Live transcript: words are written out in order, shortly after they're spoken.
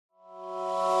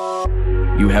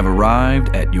You have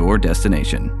arrived at your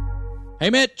destination. Hey,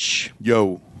 Mitch.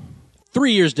 Yo.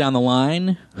 3 years down the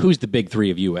line, who's the big three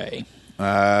of UA?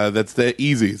 That's the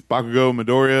easy. It's Bakugo,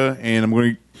 Midoriya, and I'm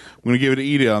going to give it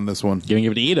to Ida on this one. Give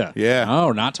it to Ida. Yeah.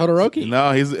 Oh, not Todoroki.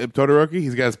 No, he's Todoroki.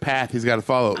 He's got his path. He's got to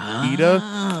follow.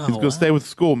 Ida, he's going to stay with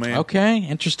school, man. Okay,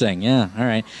 interesting. Yeah, all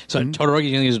right. So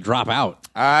Todoroki's going to drop out.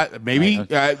 Maybe.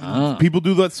 People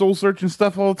do that soul searching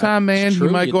stuff all the time, man. True.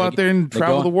 You might go out there and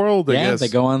travel the world, I guess. they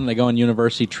go on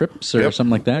university trips or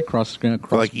something like that. Cross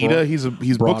like Ida, he's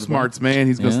book smarts, man.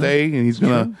 He's going to stay, and he's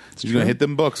going to hit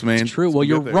them books, man. It's true. Well,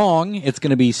 you're wrong. It's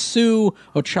going to be Sue,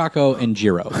 Ochako, and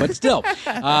Jiro. But still,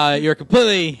 you're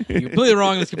completely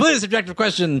wrong. It's a completely subjective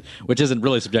question, which isn't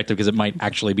really subjective because it might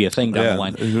actually be a thing down the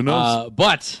line. Who knows?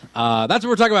 But that's what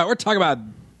we're talking about. We're talking about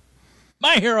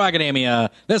My Hero Academia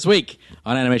this week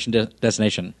on Animation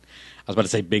Destination. I was about to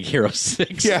say Big Hero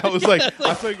 6. Yeah, I was like,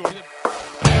 I think.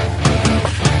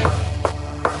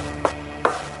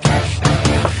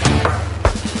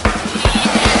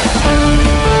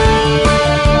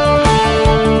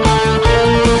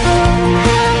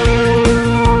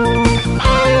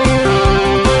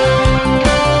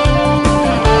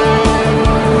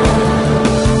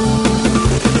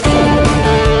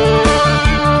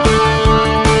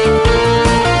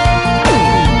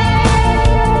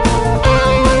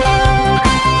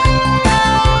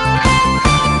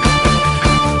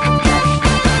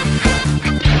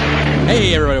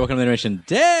 Hey, everybody, welcome to the Animation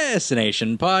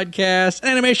Destination Podcast,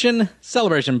 Animation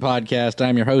Celebration Podcast.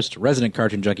 I'm your host, resident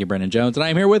cartoon junkie Brendan Jones, and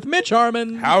I'm here with Mitch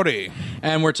Harmon. Howdy.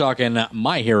 And we're talking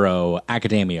My Hero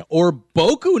Academia, or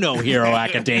Boku no Hero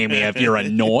Academia, if you're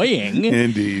annoying.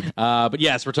 Indeed. But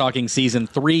yes, we're talking Season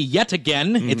 3 yet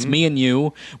again. It's me and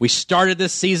you. We started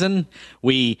this season.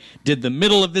 We did the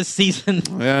middle of this season.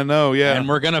 Yeah, no, yeah. And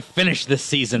we're going to finish this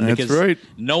season That's because right.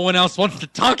 no one else wants to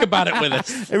talk about it with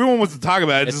us. Everyone wants to talk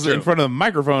about it. It's Just true. in front of the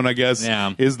microphone, I guess,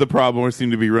 Yeah. is the problem we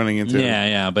seem to be running into.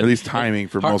 Yeah, but at least timing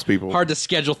for most people. Hard to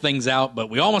schedule things out,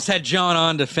 but we almost had John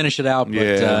on to finish it out, but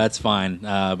that's fine.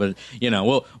 But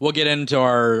we'll get into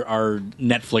our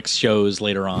Netflix shows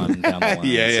later on down the line.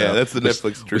 Yeah, that's the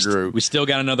Netflix trigger. We still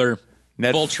got another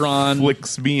Voltron.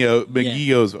 Netflix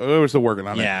Megos. We're still working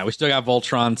on it. Yeah, we still got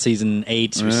Voltron Season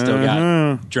 8. We still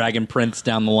got Dragon Prince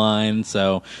down the line,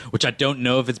 which I don't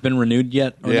know if it's been renewed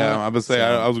yet or not. I was say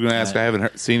I was going to ask. I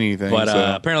haven't seen anything, but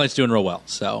so. apparently it's doing real well.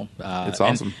 So it's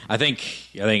awesome. I think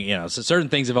so certain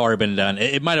things have already been done.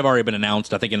 It might have already been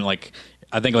announced. I think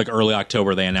early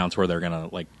October they announced where they're gonna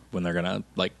when they're gonna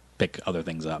pick other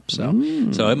things up. So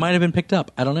it might have been picked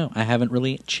up. I don't know. I haven't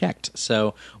really checked.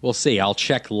 So we'll see. I'll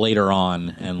check later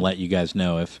on and let you guys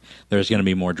know if there's going to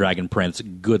be more Dragon Prince.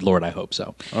 Good Lord, I hope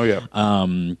so. Oh yeah.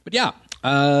 But yeah.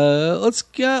 Let's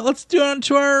do on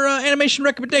to our animation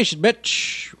recommendation,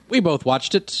 Mitch. We both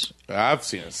watched it. I've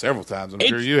seen it several times. I'm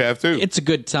sure you have too. It's a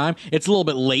good time. It's a little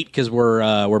bit late because we're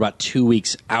about 2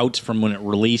 weeks out from when it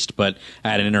released, but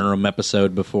I had an interim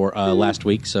episode before last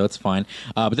week, so it's fine.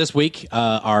 But this week,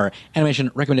 our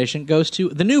animation recommendation goes to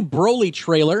the new Broly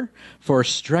trailer for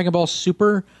Dragon Ball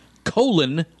Super: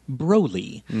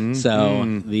 Broly. So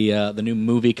the new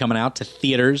movie coming out to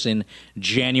theaters in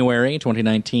January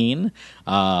 2019.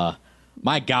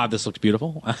 My God, this looks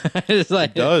beautiful.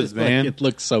 It does, man. It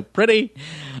looks so pretty.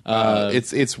 The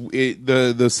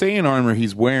Saiyan armor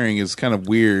he's wearing is kind of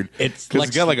weird. It's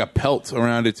got like a pelt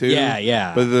around it too.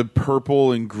 Yeah. But the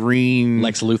purple and green,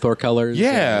 Lex Luthor colors.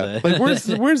 Yeah,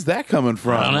 where's that coming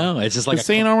from? I don't know. It's just like the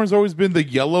Saiyan armor's always been the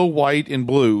yellow, white, and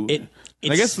blue. And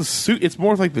I guess the suit, it's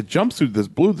more like the jumpsuit that's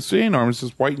blue. The Saiyan armor is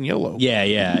just white and yellow.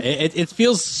 Yeah. It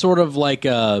feels sort of like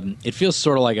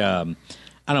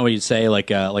I don't know what you'd say, like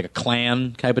a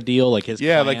clan type of deal, like his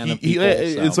clan of people,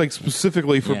 it's like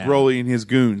specifically for Broly and his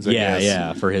goons. I guess.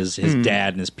 Yeah, for his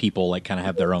dad and his people, kind of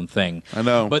have their own thing. I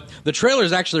know, but the trailer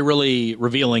is actually really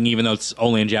revealing, even though it's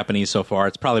only in Japanese so far.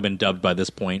 It's probably been dubbed by this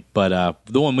point, but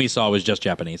the one we saw was just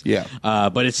Japanese. Yeah,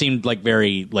 but it seemed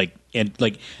very and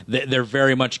they're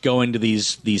very much going to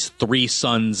these three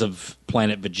sons of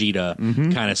Planet Vegeta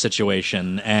kind of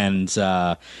situation, and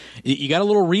you got a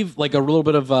little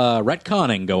bit of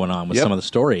retconning going on with some of the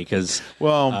story because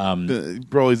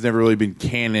Broly's never really been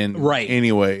canon, right?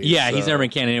 Anyway, he's never been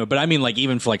canon anyway. But I mean,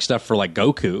 even for stuff for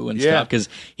Goku and stuff, because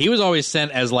he was always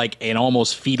sent as an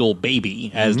almost fetal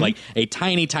baby, as a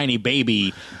tiny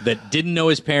baby that didn't know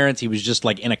his parents. He was just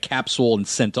in a capsule and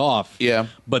sent off. Yeah,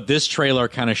 but this trailer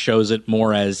kind of shows it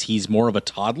more as he's more of a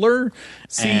toddler,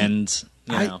 and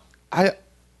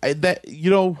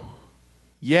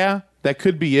that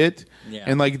could be it. Yeah.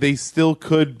 And they still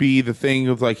could be the thing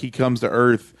of he comes to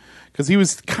Earth because he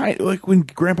was kind of like when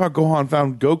Grandpa Gohan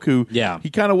found Goku. Yeah. he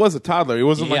kind of was a toddler. He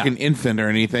wasn't like Yeah. an infant or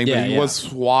anything, Yeah, but he yeah. was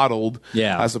swaddled.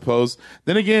 Yeah. I suppose.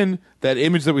 Then again, that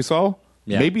image that we saw,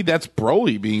 Yeah. maybe that's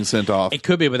Broly being sent off. It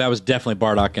could be, but that was definitely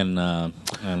Bardock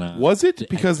and Was it?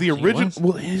 Because the I think original, it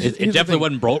was. well, It definitely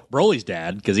wasn't Broly's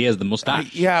dad because he has the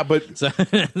mustache. Yeah, but So-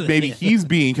 maybe he's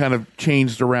being kind of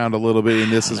changed around a little bit in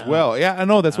this as well. Yeah, I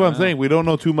know. That's what I'm saying. We don't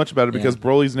know too much about it because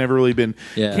Broly's never really been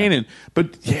Yeah. canon.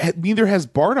 But neither has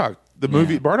Bardock. The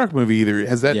movie Yeah. Bardock movie either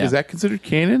has that. Yeah. Is that considered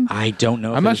canon? I don't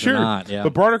know. If I'm it not is or sure. Not. Yeah.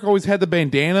 But Bardock always had the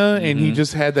bandana, and he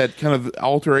just had that kind of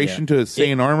alteration to his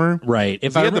Saiyan armor. Right.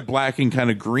 If He I had the remember- black and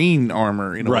kind of green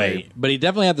armor in a right, way. but he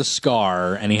definitely had the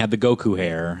scar and he had the Goku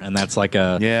hair, and that's like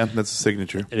a Yeah, that's a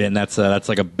signature. and that's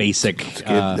like a basic.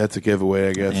 That's a giveaway,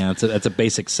 I guess. Yeah, that's a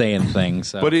basic Saiyan thing.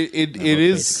 So, But it I love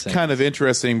is basic kind Saiyans. of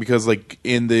interesting because, like,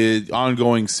 in the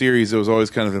ongoing series, it was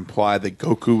always kind of implied that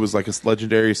Goku was like a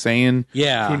legendary Saiyan.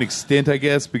 Yeah. To an extent, I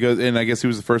guess, and I guess he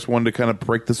was the first one to kind of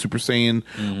break the Super Saiyan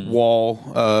wall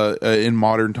in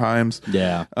modern times.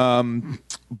 Yeah.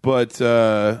 But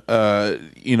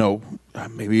you know,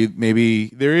 maybe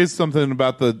there is something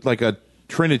about the like a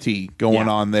trinity going Yeah.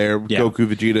 on there: Yeah. Goku,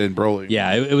 Vegeta, and Broly.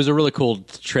 Yeah, it was a really cool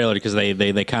trailer because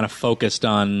they kind of focused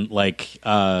on like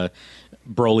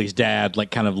Broly's dad,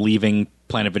 like kind of leaving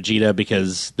Planet Vegeta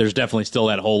because there's definitely still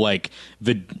that whole like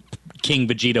King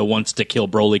Vegeta wants to kill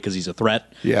Broly because he's a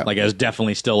threat. Yeah. Like it's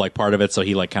definitely still like part of it. So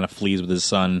he like kind of flees with his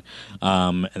son.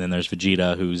 And then there's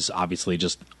Vegeta, who's obviously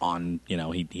just on. You know,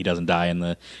 he doesn't die in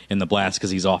the blast because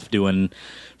he's off doing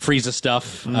Frieza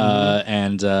stuff.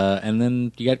 And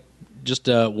then you got just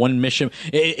one mission.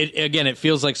 It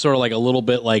feels like sort of like a little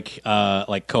bit like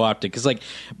co-opted because like,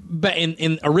 but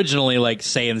in originally like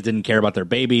Saiyans didn't care about their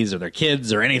babies or their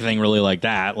kids or anything really like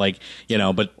that. Like you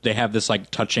know, but they have this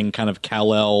like touching kind of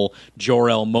Kal-El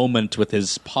Jor-El moment with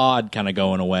his pod kind of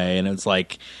going away, and it's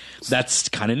like that's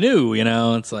kind of new. You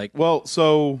know, it's like Well,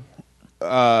 so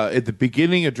at the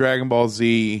beginning of Dragon Ball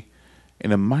Z,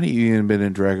 and it might have even been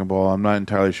in Dragon Ball, I'm not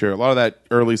entirely sure. A lot of that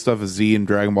early stuff is Z and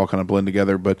Dragon Ball kind of blend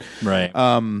together, but right.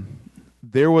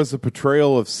 there was a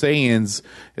portrayal of Saiyans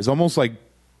as almost like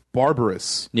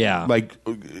barbarous. Yeah. Like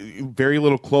very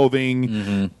little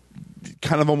clothing,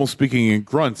 kind of almost speaking in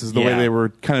grunts is the way Yeah. they were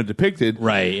kind of depicted.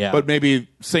 Right, yeah. But maybe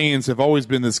Saiyans have always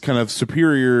been this kind of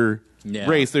superior Yeah.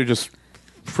 race. They're just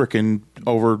freaking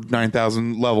over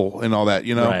 9,000 level and all that,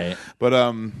 you know. Right. But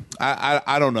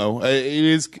I don't know.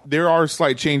 There are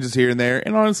slight changes here and there,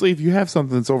 and honestly, if you have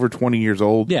something that's over 20 years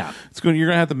old, Yeah. you're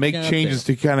gonna have to make Yeah, changes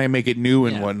to kind of make it new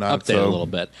and Yeah, whatnot. update so. a little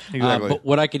bit. Exactly. But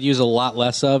what I could use a lot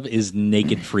less of is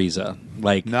naked Frieza.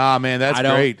 Like, Nah, man, that's I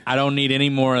don't, great. I don't need any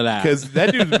more of that. Because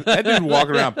that dude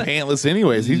walking around pantless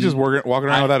anyways. He's just walking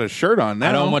around without a shirt on now.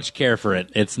 I don't much care for it.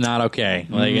 It's not okay.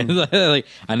 Like, like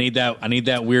I need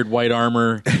that weird white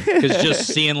armor because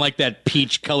just seeing like that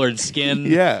peach colored skin,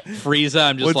 Yeah. Frieza.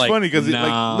 I'm just Well, it's like, funny because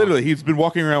nah. like literally he's been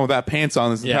walking around without pants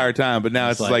on this Yeah. entire time, but now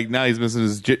it's like now he's missing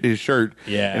his shirt.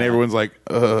 Yeah. and everyone's like,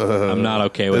 I'm not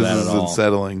okay with this that is at all.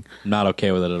 unsettling. Not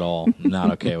okay with it at all.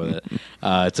 Not okay with it.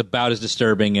 It's about as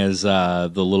disturbing as the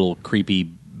little creepy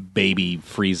baby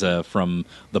Frieza from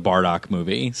the Bardock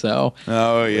movie. So,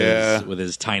 Oh yeah, with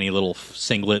his tiny little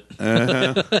singlet,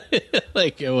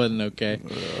 like it wasn't okay.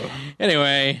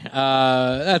 Anyway,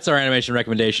 that's our animation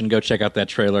recommendation. Go check out that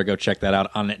trailer. Go check that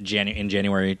out in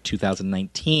January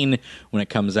 2019 when it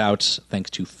comes out. Thanks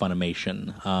to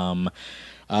Funimation.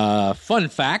 Fun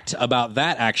fact about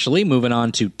that, actually. Moving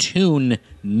on to Toon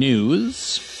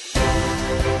News.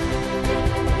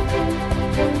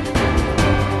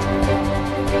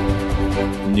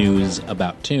 News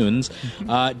about Toons.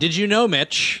 Did you know,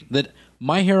 Mitch, that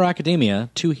My Hero Academia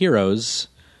 2 Heroes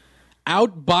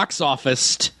out box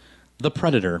officed The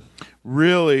Predator?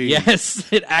 really?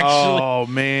 Yes, it actually. Oh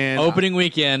man, Opening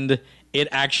weekend, it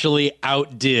actually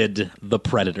outdid The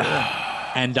Predator.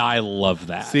 And I love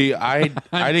that. See, I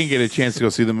didn't get a chance to go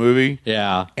see the movie.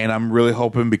 Yeah. And I'm really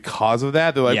hoping because of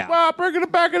that, they're like, Yeah. well, bringing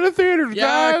it back in the theaters,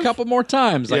 Yeah, guys. a couple more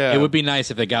times. Like Yeah. it would be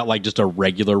nice if it got like just a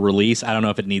regular release. I don't know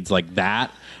if it needs like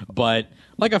that, but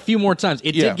like a few more times.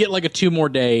 It Yeah. did get like a 2 more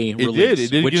day release. It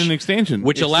did get an extension.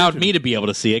 which allowed me to be able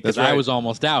to see it because That's right. I was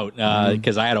almost out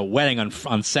because I had a wedding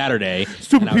on Saturday.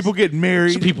 Stupid and I was- people getting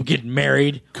married. Some people getting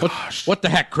married. What the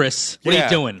heck, Chris? What are Yeah. you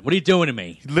doing? What are you doing to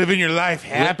me? Living your life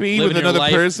happy Living with your another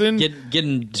life, person.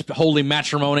 getting holy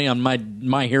matrimony on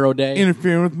my hero day.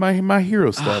 interfering with my hero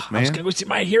stuff, I was man. going to go see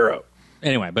my hero.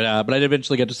 Anyway, but I did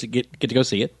eventually get to go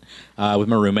see it with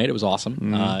my roommate. It was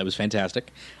awesome. It was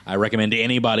fantastic. I recommend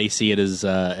anybody see it as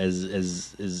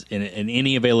in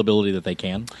any availability that they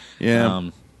can. Yeah.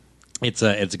 It's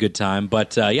a good time.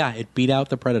 But yeah, it beat out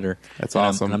the Predator. That's And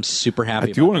awesome. I'm super happy.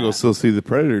 I do want to about go that. still see the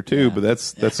Predator too, Yeah. but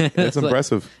that's It's like-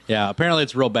 impressive. Yeah, apparently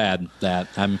it's real bad. That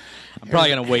I'm probably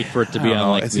gonna wait for it to I be don't on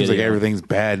know. like. It seems like video. everything's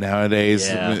bad nowadays.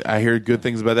 Yeah. I hear good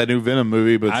things about that new Venom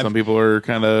movie, but some people are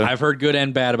kind of. I've heard good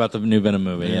and bad about the new Venom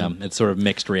movie. Yeah, it's sort of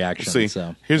mixed reaction. See,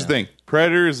 So here's the thing: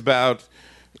 Predator is about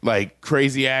like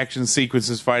crazy action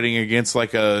sequences fighting against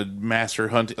like a master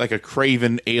hunt, like a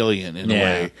craven alien in a Yeah.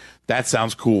 way. That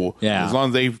sounds cool. Yeah. As long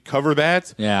as they cover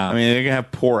that. Yeah. I mean, they can have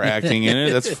poor acting in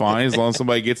it. That's fine. As long as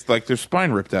somebody gets like their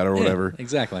spine ripped out or whatever.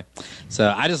 Exactly.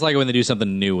 So I just like it when they do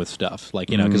something new with stuff. Like,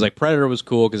 because like Predator was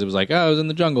cool because it was like, oh, I was in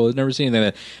the jungle. I've never seen anything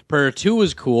like that. Predator 2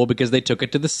 was cool because they took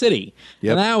it to the city.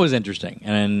 Yep. And that was interesting.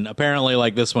 And apparently,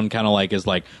 like, this one kind of like is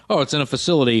like, oh, it's in a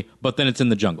facility, but then it's in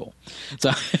the jungle.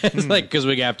 So it's like, because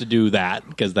we have to do that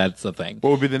because that's the thing.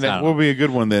 What would be the So I next? don't What would be a good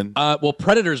one then? well,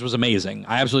 Predators was amazing.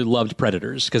 I absolutely loved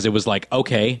Predators because it was like,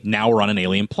 okay, now we're on an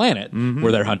alien planet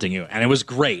where they're hunting you, and it was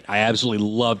great. I absolutely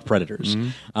loved Predators,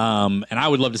 and I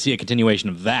would love to see a continuation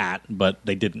of that, but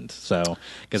they didn't. So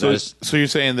because So you're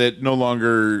saying that no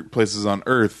longer places on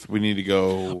Earth we need to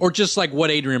go. or just like what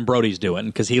Adrian Brody's doing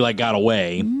because he like got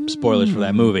away. Spoilers for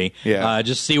that movie. Yeah.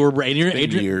 just see where Adrian.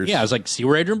 years. Yeah, it's like see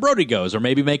where Adrian Brody goes, or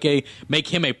maybe make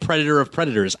him a predator of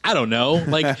predators. I don't know.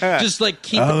 Like just like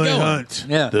keep it only going. hunt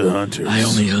Yeah, the hunters. I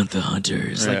only hunt the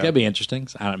hunters. Like Yeah. that'd be interesting.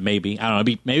 I don't know.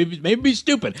 Maybe be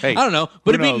stupid. Hey, I don't know,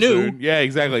 but who it'd be knows, new. dude? Yeah,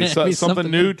 exactly. It'd be Something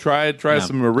new. Try Yeah.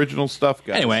 some original stuff,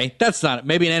 guys. Anyway, that's not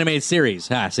maybe an animated series.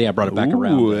 See, I brought it back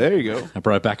around. Ooh, there you go. I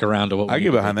brought it back around to what we I get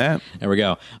need to behind do. that. There we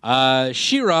go.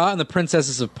 She-Ra and the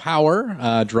Princesses of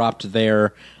Power dropped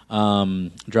their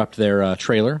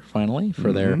trailer finally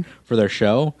for their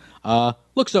show.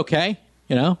 Looks okay.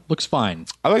 Looks fine.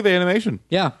 I like the animation.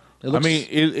 Yeah. It looks, I mean,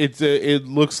 it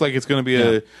looks like it's going to be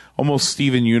a almost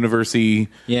Steven Universe-y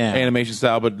Yeah. animation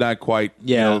style, but not quite.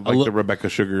 Yeah, like the Rebecca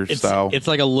Sugar style. it's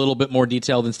like a little bit more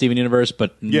detailed than Steven Universe,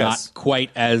 but Yes. not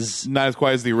quite as not as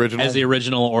quite as the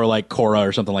original. or like Korra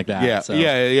or something like that. Yeah, So,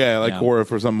 yeah, like yeah. Korra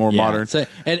for something more yeah. modern. So,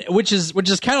 and which is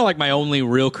kind of like my only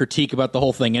real critique about the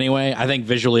whole thing. Anyway, I think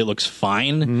visually it looks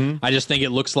fine. Mm-hmm. I just think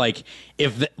it looks like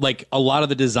like a lot of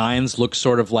the designs look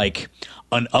sort of like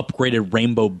an upgraded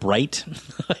Rainbow Bright.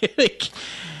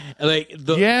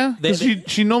 Yeah, 'cause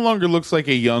she no longer looks like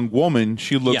a young woman.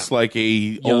 She looks Yeah. like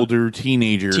a older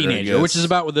teenager, I guess. which is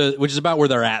about where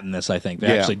they're at in this. I think they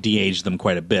Yeah. actually de-aged them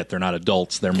quite a bit. They're not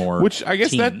adults; they're more. Which I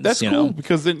guess teens, that's you cool know?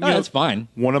 because then that's fine.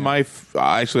 One of my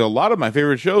actually a lot of my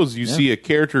favorite shows, you see a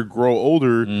character grow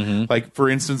older. Like for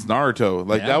instance, Naruto.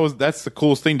 Like Yeah. that's the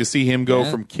coolest thing to see him go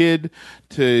Yeah. from kid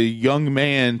to young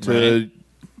man to. Right.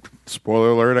 Spoiler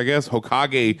alert, I guess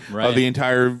Hokage Right. of the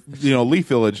entire Leaf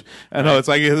Village. I know it's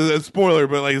like a spoiler,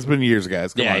 but like it's been years,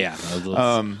 guys. Come on. Yeah.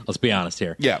 Let's be honest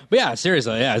here. Yeah. but yeah,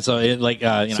 seriously, yeah. So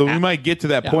So we might get to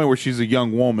that point where she's a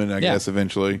young woman, I guess,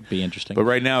 eventually. Be interesting. But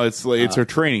right now, it's her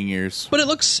training years. But it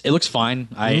looks fine.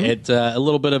 Mm-hmm. It's a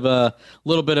little bit of the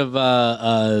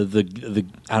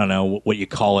I don't know what you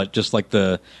call it, just like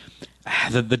the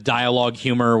dialogue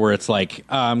humor where it's like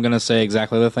I'm going to say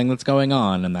exactly the thing that's going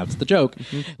on, and that's the joke.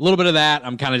 A little bit of that.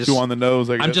 I'm kind of just Too on the nose.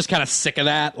 I guess. I'm just kind of sick of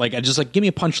that. Like, I just like give me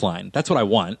a punchline. That's what I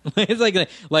want. It's like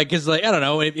because I don't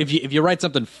know if you write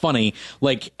something funny,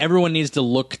 like everyone needs to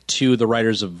look to the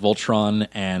writers of Voltron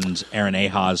and Aaron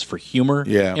Ahaz for humor.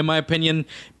 Yeah. in my opinion,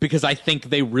 because I think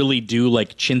they really do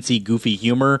like chintzy, goofy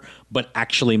humor, but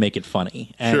actually make it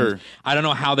funny. And Sure. I don't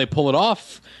know how they pull it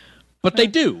off, but they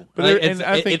do. But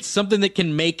It's something that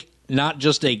can make not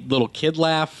just a little kid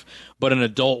laugh, but an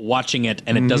adult watching it,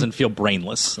 and it doesn't feel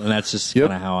brainless. And that's just Yep.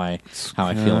 kind of how I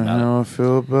feel about it. How I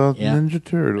feel about Yeah. Ninja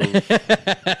Turtles.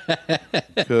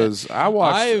 Because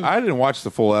I didn't watch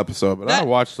the full episode, but I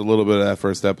watched a little bit of that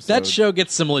first episode. That show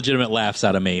gets some legitimate laughs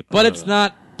out of me, but it's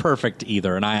not perfect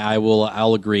either. And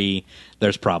I'll agree.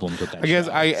 There's problems with that. I guess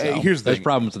show. here's the there's thing.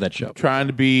 problems with that show. Trying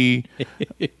to be,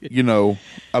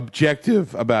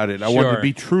 objective about it. I want Sure. to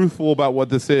be truthful about what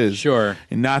this is. Sure.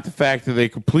 And not the fact that they're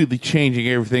completely changing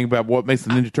everything about what makes the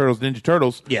Ninja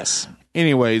Turtles. Yes,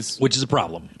 Anyways, which is a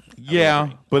problem. yeah,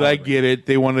 but I get it.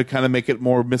 They want to kind of make it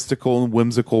more mystical and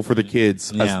whimsul for the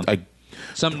kids. Yeah. I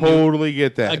Something totally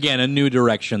get that. again, a new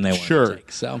direction they want Sure. to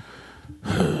take. So,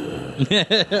 and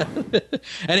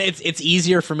it's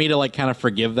easier for me to like kind of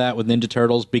forgive that with Ninja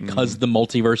Turtles because the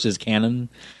multiverse is canon.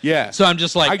 Yeah. So I'm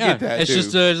just like, I get that, It's too.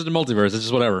 just a multiverse. It's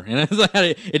just whatever. And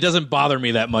it doesn't bother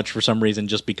me that much for some reason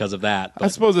just because of that. I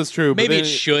But suppose it's true. maybe but it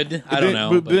then- should. I but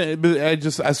don't then- know.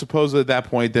 But I suppose at that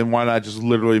point, then why not just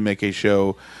literally make a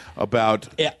show about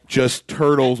Yeah. just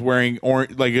turtles wearing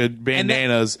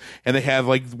bandanas, and they have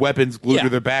like weapons glued Yeah. to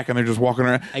their back, and they're just walking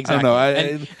around. Exactly. I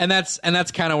don't know. and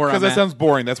that's kind of where I'm Because that at. sounds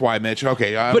boring. That's why I mentioned.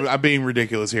 Okay, I'm being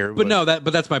ridiculous here. But no,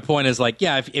 that's my point. Is like,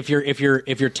 yeah, if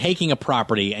you're taking a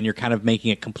property and you're kind of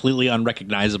making it completely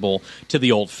unrecognizable to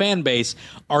the old fan base,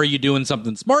 are you doing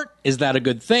something smart? Is that a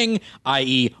good thing?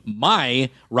 I.e., my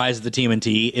Rise of the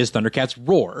TMNT is Thundercats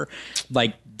Roar.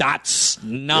 Like, that's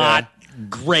not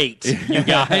great, you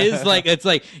guys. Like, it's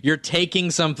like you're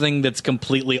taking something that's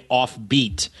completely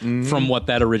offbeat from what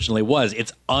that originally was.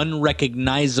 It's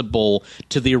unrecognizable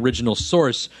to the original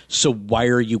source, so why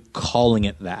are you calling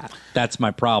it that? That's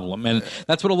my problem. And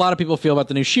that's what a lot of people feel about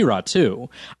the new She-Ra too.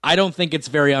 I don't think it's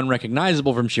very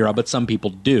unrecognizable from She-Ra, but some people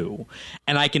do.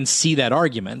 And I can see that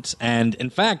argument. And in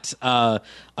fact, like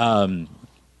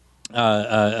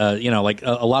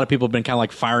a lot of people have been kind of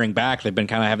like firing back. They've been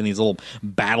kind of having these little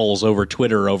battles over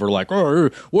Twitter over like, oh,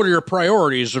 what are your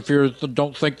priorities if you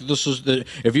don't think this is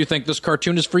if you think this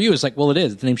cartoon is for you? It's like, well, it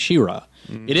is. It's named She-Ra.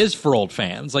 It is for old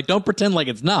fans. Like, don't pretend like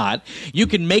it's not. You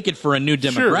can make it for a new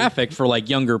demographic for like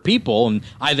younger people, and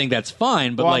I think that's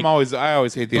fine. But I always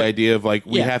hate the idea of like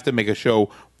we have to make a show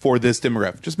for this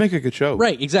demographic. Just make a good show.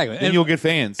 Right, exactly. And you'll get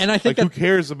fans. And I think who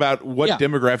cares about what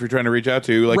demographic you're trying to reach out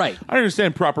to? Like, right. I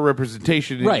understand proper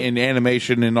representation Right. in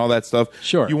animation and all that stuff.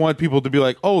 Sure. You want people to be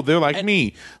like, oh, they're like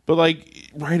me. But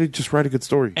like, write a good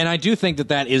story. And I do think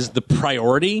that is the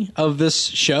priority of this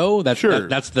show.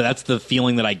 That's that's the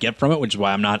feeling that I get from it, which is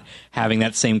why I'm not having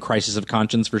that same crisis of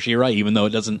conscience for She-Ra, even though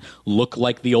it doesn't look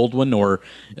like the old one, or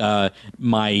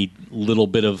my little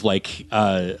bit of like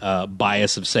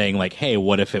bias of saying like, hey,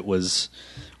 what if it was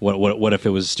what if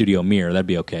it was Studio Mir? That'd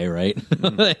be okay, right?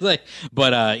 Like,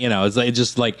 but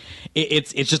it's like,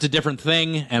 it's just a different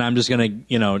thing, and I'm just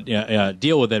gonna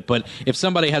deal with it. But if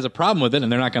somebody has a problem with it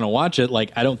and they're not going to watch it,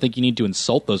 like, I don't think you need to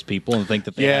insult those people and think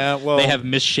that they have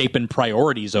misshapen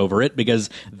priorities over it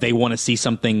because they want to see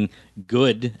something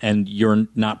good and you're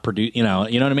not producing. You know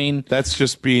what I mean? That's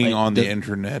just being on the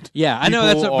internet. Yeah, I know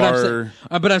that's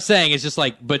but I'm saying it's just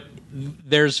like, but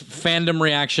there's fandom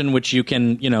reaction which you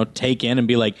can take in and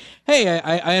be like, hey,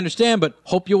 I understand, but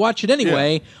hope you watch it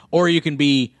anyway. Or you can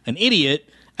be an idiot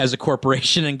as a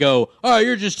corporation and go, oh,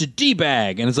 you're just a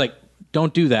D-bag, and it's like,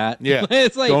 don't do that. Yeah,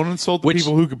 it's like, don't insult the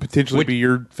people who could potentially be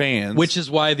your fans. Which is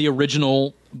why the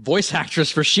original voice actress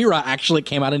for She-Ra actually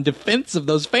came out in defense of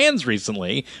those fans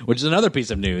recently, which is another piece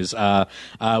of news,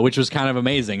 which was kind of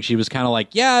amazing. She was kind of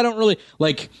like, yeah, I don't really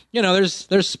like,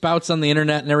 there's spouts on the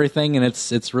internet and everything, and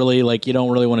it's really like, you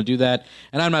don't really want to do that.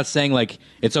 And I'm not saying like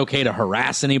it's okay to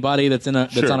harass anybody that's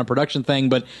on a production thing,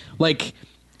 but like,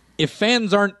 if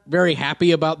fans aren't very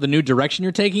happy about the new direction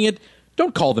you're taking it,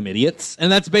 don't call them idiots.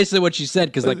 And that's basically what she said,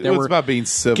 because like it's about being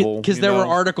civil. Because there were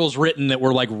articles written that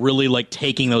were like really like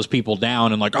taking those people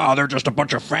down and like, oh, they're just a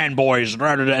bunch of fanboys,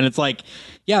 and it's like,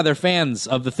 yeah, they're fans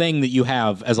of the thing that you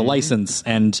have as a license,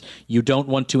 and you don't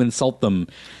want to insult them.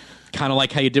 Kind of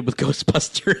like how you did with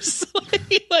Ghostbusters.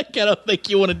 Like, I don't think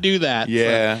you want to do that.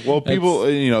 Yeah. So well,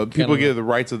 people get the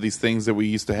rights of these things that we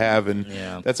used to have, and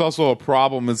that's also a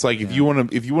problem. It's like if you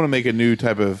want to make a new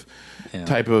type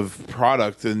of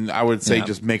product, then I would say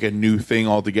just make a new thing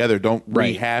altogether. Don't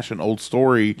rehash an old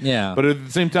story. Yeah. But at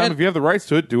the same time, if you have the rights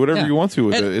to it, do whatever you want to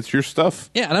with it. It's your stuff.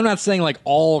 Yeah, and I'm not saying like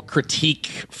all critique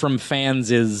from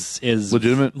fans is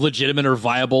legitimate or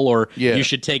viable, or you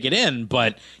should take it in,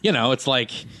 but it's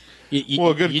like,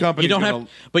 a good company.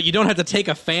 But you don't have to take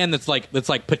a fan that's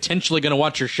like potentially going to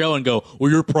watch your show and go, well,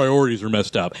 your priorities are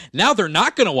messed up. Now they're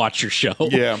not going to watch your show.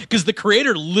 Yeah, because the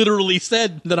creator literally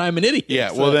said that I'm an idiot.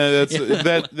 Yeah, well,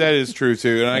 that is true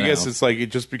too. And I guess it's like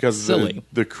just because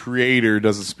the creator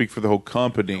doesn't speak for the whole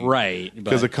company, right?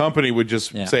 Because a company would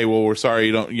just say, well, we're sorry,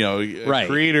 you don't.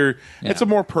 Creator. It's a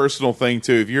more personal thing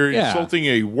too. If you're insulting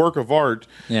a work of art,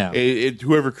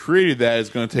 whoever created that is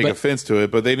going to take offense to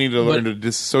it. But they need to learn to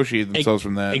disassociate themselves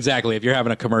from that. Exactly. If you're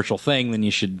having a commercial thing, then you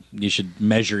should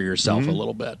measure yourself a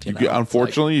little bit.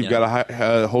 Unfortunately, you've got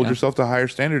to hold yourself to a higher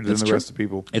standard than the rest of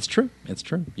people. It's true. It's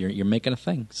true. You're making a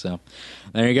thing. So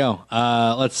there you go.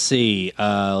 Let's see.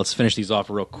 Let's finish these off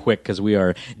real quick because we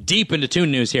are deep into Toon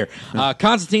News here.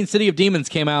 Constantine City of Demons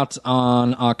came out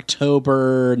on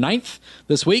October 9th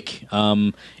this week.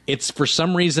 It's for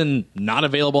some reason not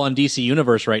available on DC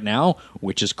Universe right now,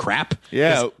 which is crap.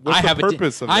 Yeah, what's the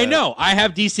purpose of that? I know. I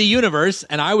have DC Universe,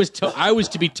 and I was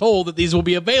to be told that these will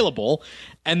be available,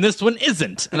 and this one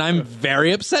isn't, and I'm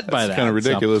very upset by that. That's kind of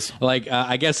ridiculous. So,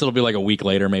 I guess it'll be like a week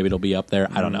later. Maybe it'll be up there.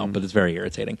 I don't know, but it's very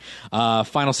irritating.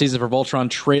 Final season for Voltron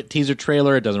teaser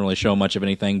trailer. It doesn't really show much of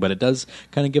anything, but it does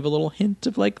kind of give a little hint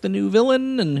of like the new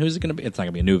villain and who's it going to be. It's not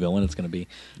going to be a new villain. It's going to be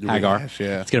Hagar.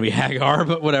 Yeah. It's going to be Hagar,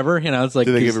 but whatever. It's like.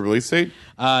 Did they give a release date?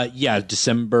 Yeah,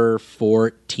 December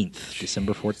 14th.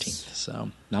 December 14th.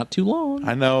 So not too long.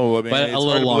 I know. I mean, but it's a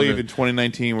little hard to longer. believe in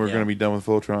 2019 we're going to be done with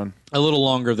Voltron. A little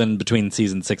longer than between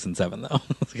season 6 and 7, though,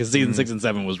 because season 6 and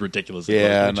 7 was ridiculous.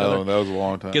 Yeah, no, that was a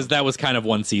long time. Because that was kind of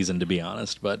one season, to be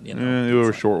honest. But they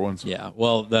were short ones. Yeah,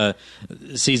 well, the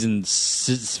season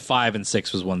 5 and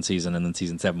 6 was one season, and then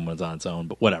season 7 was on its own.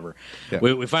 But whatever. Yeah.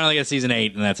 We finally get season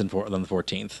 8, and that's on the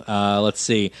 14th. Let's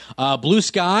see. Blue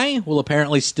Sky will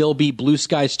apparently still be Blue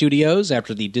Sky Studios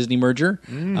after the Disney merger.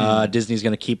 Disney's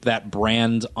going to keep that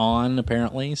brand on,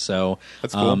 apparently. So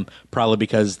that's cool. Probably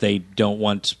because they don't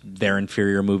want their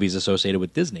inferior movies associated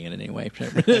with Disney in any way.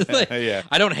 Yeah.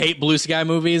 I don't hate Blue Sky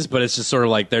movies, but it's just sort of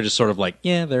like they're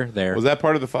they're there. Was that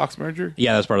part of the Fox merger?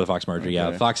 Yeah, that's part of the Fox merger. Okay.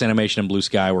 Yeah, Fox Animation and Blue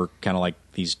Sky were kind of like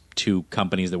these two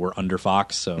companies that were under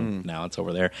Fox, so now it's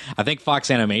over there. I think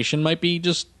Fox Animation might be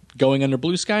just going under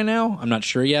Blue Sky now. I'm not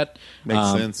sure yet.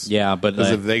 Makes sense. Yeah, but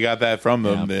because if they got that from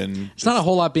them, then it's not a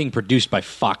whole lot being produced by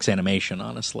Fox Animation.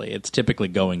 Honestly, it's typically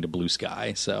going to Blue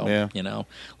Sky. So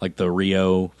like the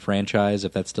Rio franchise,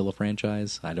 if that's still a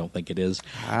franchise, I don't think it is.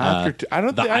 I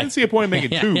didn't see a point in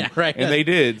making two, right. And they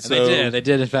did. So. They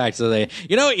did. In fact, so they.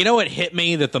 You know what hit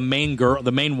me that the main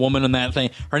woman in that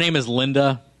thing, her name is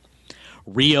Linda,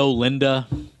 Rio Linda.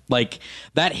 Like,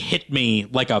 that hit me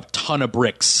like a ton of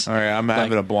bricks. All right, I'm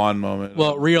having a blonde moment.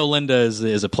 Well, Rio Linda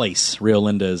is a place. Rio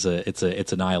Linda is it's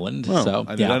an island. Oh, so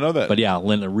I did not know that. But yeah,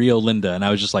 Rio Linda, and I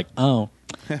was just like, oh,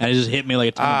 and it just hit me like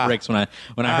a ton of bricks when I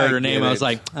heard her name. I was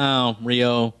like, oh,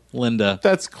 Rio Linda.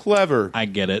 That's clever. I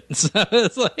get it. So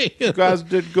it's like, you guys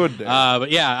did good there.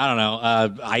 But yeah, I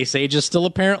don't know. Ice Age is still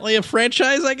apparently a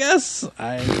franchise, I guess.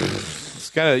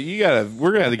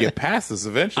 We're gonna have to get past this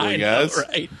eventually, guys. Know,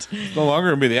 right? It's no longer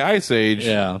gonna be the Ice Age.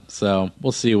 Yeah, so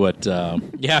we'll see what.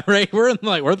 Yeah, right. We're at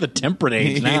the temperate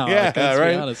age now. Yeah, let's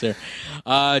right. Be honest here.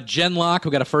 Genlock.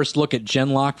 We got a first look at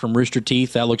Genlock from Rooster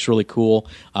Teeth. That looks really cool.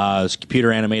 It's a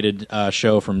computer animated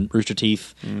show from Rooster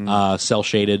Teeth. Cell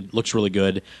shaded. Looks really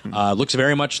good. Looks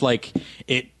very much like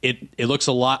it. It looks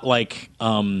a lot like.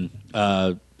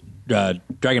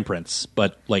 Dragon Prince,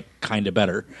 but like kind of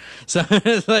better, so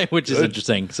which is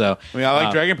interesting. So I mean, I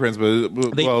like Dragon Prince,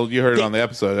 but you heard it on the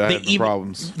episode. I had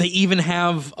problems. They even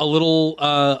have a little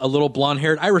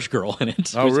blonde-haired Irish girl in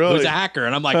it. Oh, really? Who's a hacker?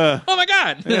 And I'm like, oh my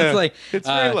god! Yeah. It's like it's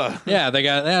Rayla.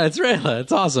 It's Rayla.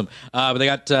 It's awesome. But they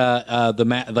got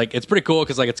it's pretty cool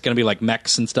because like it's going to be like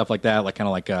mechs and stuff like that, like kind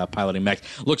of like piloting mechs.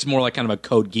 Looks more like kind of a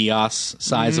Code Geass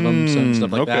size of them, and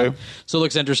stuff like that. So it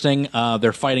looks interesting.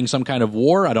 They're fighting some kind of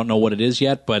war. I don't know what it is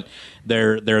yet, but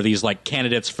they're these like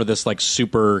candidates for this like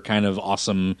super kind of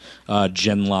awesome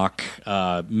Genlock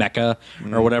mecha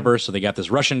or whatever. So they got this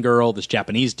Russian girl, this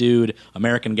Japanese dude,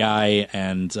 American guy,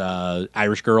 and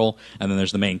Irish girl, and then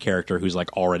there's the main character who's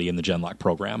like already in the Genlock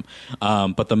program.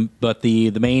 But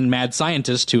the main mad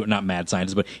scientist, who not mad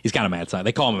scientist, but he's kind of mad scientist.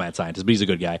 They call him a mad scientist, but he's a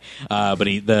good guy. But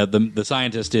the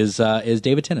scientist is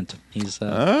David Tennant. He's the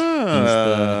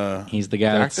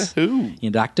guy.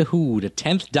 Doctor Who, the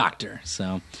 10th Doctor.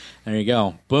 So there you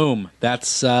go. Boom.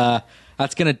 That's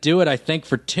gonna do it, I think,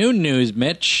 for Toon News,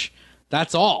 Mitch.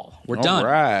 That's all. We're done.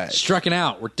 Right. Strucking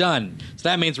out. We're done. So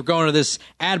that means we're going to this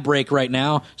ad break right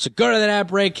now. So go to that ad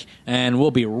break, and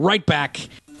we'll be right back.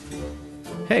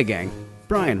 Hey, gang.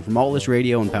 Brian from All This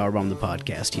Radio and Powerbomb the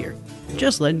Podcast here.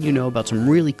 Just letting you know about some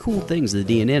really cool things the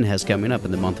DNN has coming up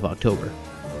in the month of October.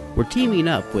 We're teaming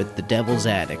up with the Devil's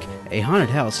Attic, a haunted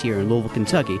house here in Louisville,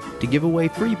 Kentucky, to give away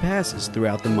free passes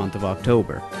throughout the month of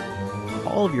October.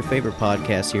 All of your favorite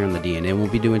podcasts here on the DNN will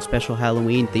be doing special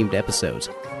Halloween-themed episodes.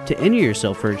 To enter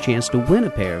yourself for a chance to win a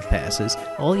pair of passes,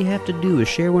 all you have to do is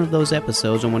share one of those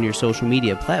episodes on one of your social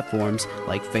media platforms,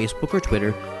 like Facebook or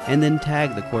Twitter, and then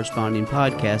tag the corresponding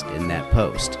podcast in that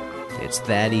post. It's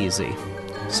that easy.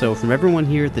 So from everyone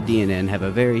here at the DNN, have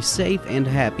a very safe and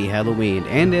happy Halloween,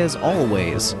 and as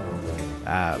always,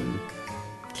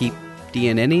 keep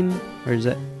DNNing, or is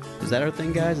that our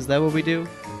thing, guys? Is that what we do?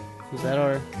 Is that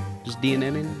our just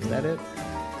DNNing? Is that it?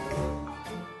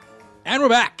 And we're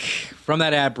back from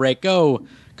that ad break. Go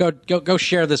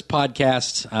share this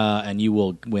podcast, and you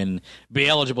will be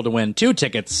eligible to win 2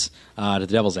 tickets to the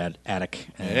Devil's Attic.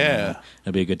 And,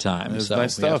 it'll be a good time. It's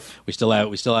nice stuff. We still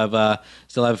have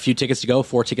a few tickets to go,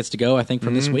 4 tickets to go, I think,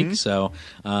 from this week. So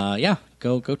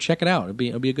go check it out.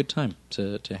 It'll be a good time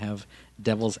to have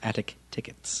Devil's Attic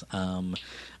tickets.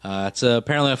 It's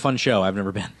apparently a fun show. I've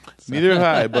never been. So. Neither have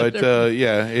I, but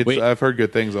I've heard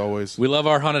good things always. We love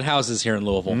our haunted houses here in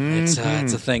Louisville. It's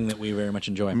a thing that we very much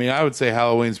enjoy. I mean, I would say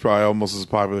Halloween's probably almost as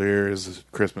popular here as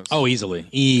Christmas. Oh, easily.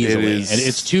 It is. And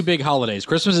it's two big holidays.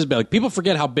 Christmas is big. Like, people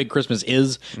forget how big Christmas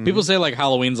is. People say like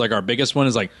Halloween's like our biggest one.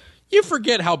 Is like, you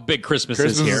forget how big Christmas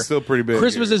is here. Christmas is still pretty big.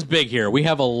 Christmas here. is big here. We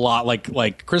have a lot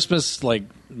like Christmas, like,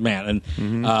 man,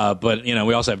 and but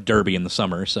we also have Derby in the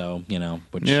summer, so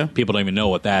which people don't even know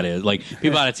what that is. Like,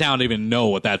 people out of town don't even know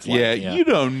what that's like. Yeah, you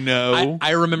don't know.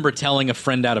 I remember telling a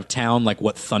friend out of town like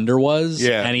what thunder was,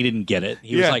 and he didn't get it.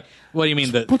 He was like, "What do you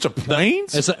mean? A bunch of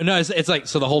planes?" It's like,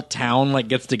 so the whole town like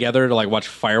gets together to like watch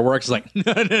fireworks. It's like, no,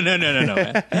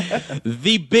 man.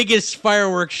 The biggest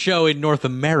fireworks show in North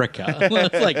America.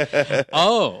 It's like,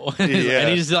 oh, and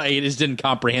he just didn't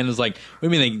comprehend. It's like, what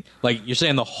do you mean? Like, you're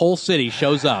saying the whole city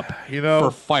shows up for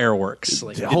fireworks?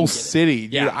 Like, the whole city.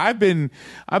 Dude, I've only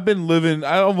been living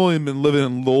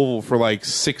in Louisville for like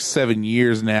 6-7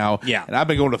 years now. Yeah, and I've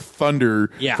been going to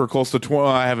Thunder for close to 20.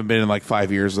 I haven't been in like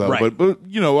 5 years though. Right. But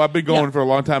I've been going for a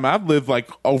long time. I've lived like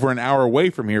over an hour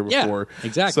away from here before. Yeah,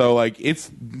 exactly. So like,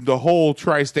 it's the whole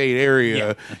tri-state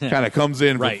area kind of comes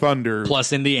in for Thunder.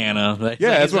 Plus Indiana.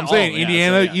 That's what I'm saying.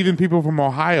 Indiana, even people from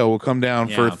Ohio will come down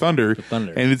for Thunder.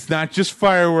 And it's not just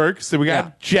fireworks. So we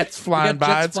got jets flying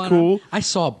by. It's cool. I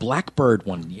saw a blackbird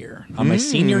one year. On my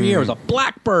senior year, it was a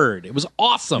blackbird. It was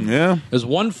awesome. Yeah. It was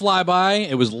one flyby.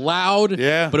 It was loud.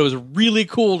 Yeah. But it was really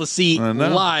cool to see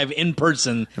live in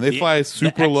person. And they fly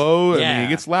super low. I mean, it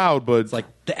gets loud, but it's like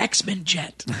the X-Men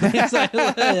jet. It's like,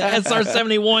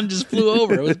 SR-71 just flew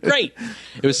over. It was great.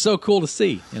 It was so cool to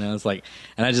see. It's like,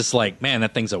 and I just like, man,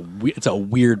 that thing's it's a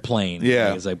weird plane.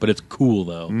 Yeah. It's like, but it's cool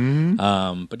though.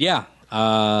 But yeah,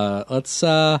 let's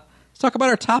talk about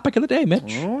our topic of the day,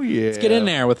 Mitch. Oh yeah. Let's get in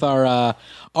there with our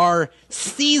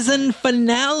season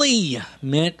finale,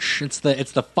 Mitch. It's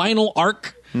the final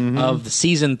arc of the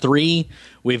season 3.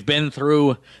 We've been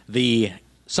through the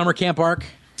summer camp arc.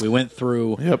 We went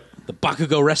through the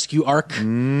Bakugo rescue arc,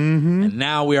 and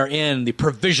now we are in the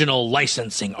provisional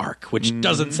licensing arc, which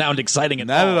doesn't sound exciting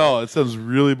Not at all. It sounds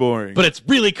really boring, but it's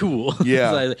really cool.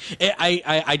 Yeah,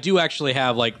 I do actually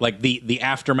have like the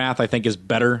aftermath. I think is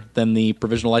better than the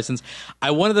provisional license.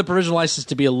 I wanted the provisional license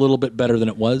to be a little bit better than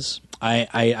it was. I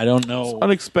don't know. It's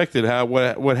unexpected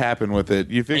what happened with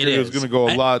it. You figured it was going to go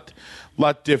a lot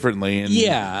differently. And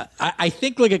I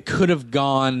think like it could have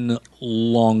gone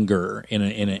longer in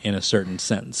a certain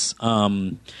sense.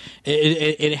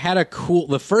 It had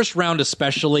the first round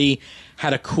especially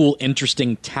had a cool,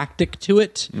 interesting tactic to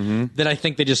it that I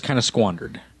think they just kind of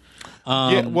squandered.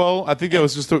 Well, I think that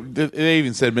was just they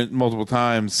even said multiple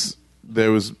times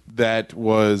that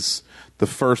was the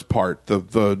first part,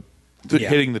 the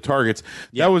hitting the targets.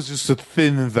 That was just to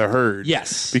thin the herd.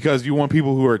 Yes. Because you want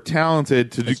people who are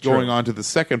talented to going on to the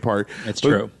second part. That's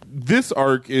true. This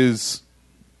arc it's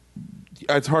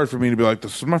hard for me to be like,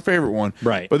 this is my favorite one.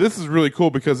 Right. But this is really cool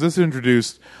because this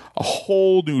introduced a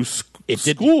whole new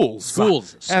schools.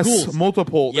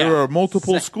 Multiple. Yeah. There are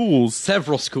multiple schools.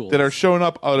 Several schools. That are showing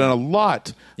up on a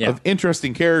lot of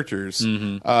interesting characters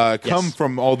come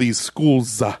from all these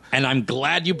schools. And I'm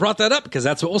glad you brought that up because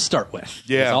that's what we'll start with.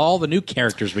 Yeah. It's all the new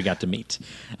characters we got to meet.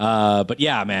 But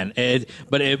yeah, man. It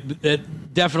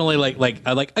definitely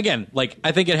again,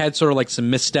 I think it had sort of like some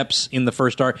missteps in the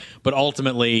first arc, but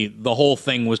ultimately the whole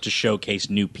thing was to showcase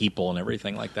new people and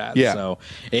everything like that. Yeah. So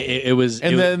it was.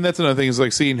 Then that's another thing is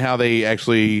like seeing how they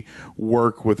actually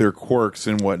work with their quirks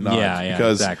and whatnot. Yeah,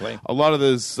 because exactly. A lot of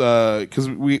this, because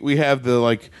we have the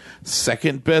like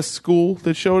second best school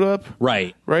that showed up,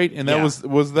 right, and that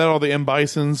was that all the M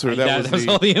Bisons or that was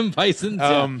all the M Bisons,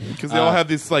 because they all have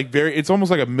this like it's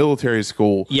almost like a military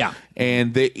school,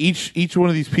 and each one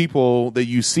of these people that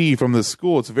you see from this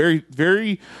school, it's a very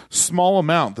very small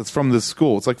amount that's from this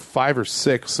school. It's like 5 or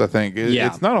 6, I think.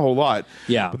 It's not a whole lot,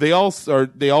 but they all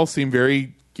seem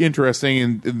very interesting,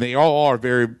 and they all are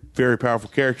very very powerful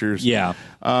characters.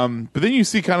 But then you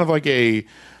see kind of like a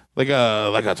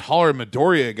taller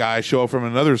Midoriya guy show up from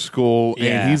another school,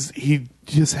 and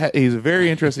he's a very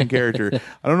interesting character.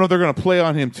 I don't know if they're going to play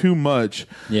on him too much,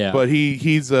 but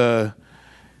he's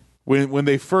when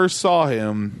they first saw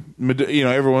him,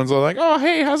 everyone's all like, "Oh,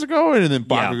 hey, how's it going?" And then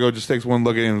Bakugo just takes one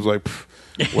look at him and is like,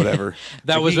 whatever.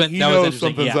 That was he knows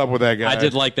something's up with that guy. I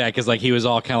did like that because like he was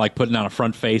all kind of like putting on a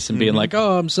front face and being like,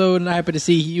 "Oh, I'm so happy to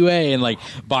see UA," and like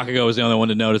Bakugo was the only one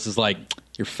to notice is like,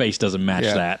 your face doesn't match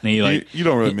that. And he like, you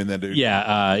don't really mean that, dude.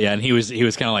 And he was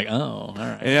kind of like, oh, all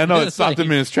right. And I know it stopped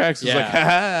him in his tracks. He's like,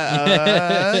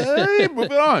 hey,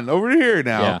 move it on over to here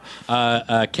now.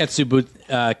 Ketsubuto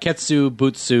Ketsu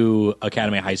Butsu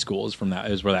Academy High School is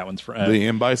where that one's from. The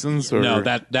M Bisons? Or? No,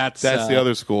 that's the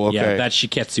other school. Okay. Yeah, that's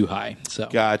Shiketsu High. So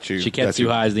got you. Shiketsu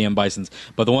High is the M Bisons,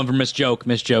 but the one from Miss Joke's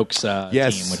team,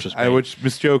 which was great. Which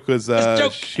Miss Joke was.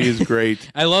 She is great.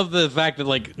 I love the fact that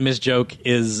like Miss Joke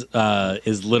is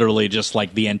literally just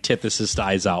like the antithesis to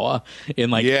Aizawa in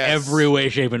like every way,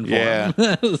 shape, and form. Yeah.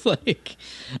 It's like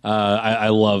I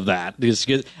love that. Because,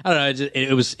 I don't know.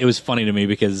 It was funny to me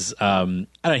because I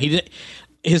don't know.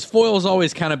 His foil has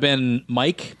always kind of been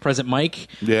Present Mike.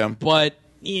 Yeah, but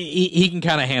he can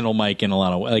kind of handle Mike in a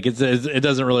lot of ways. Like it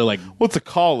doesn't really like. Well, it's a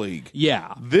colleague.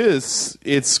 Yeah.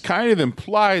 It's kind of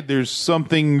implied there's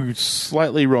something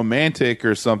slightly romantic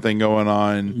or something going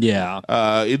on. Yeah.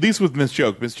 At least with Miss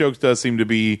Joke. Miss Joke does seem to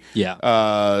be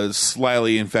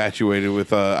slightly infatuated with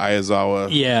Aizawa.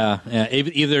 Yeah.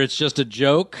 Either it's just a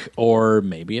joke or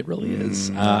maybe it really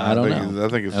is. I don't know. I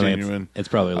think it's genuine. It's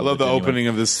probably. I love the opening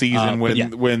of this season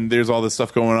when there's all this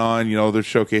stuff going on. You know, they're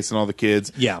showcasing all the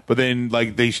kids. Yeah. But then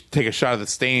like they take a shot of the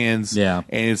stands. Yeah.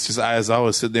 And it's just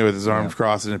Aizawa sitting there with his arms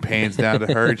crossed and it pans down to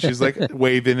her and she's like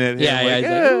waving at him. Yeah. Like, He's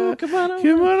like, oh, come on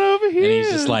over here. And he's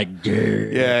just like,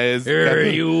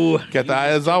 you got the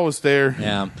Aizawa stare.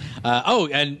 Yeah.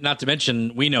 And not to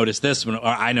mention,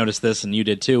 I noticed this, and you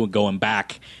did too, going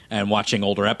back and watching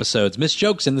older episodes. Miss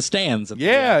Joke's in the stands. At the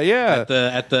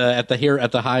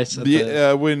high.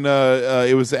 When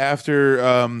it was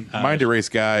after Mind Erase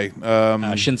guy,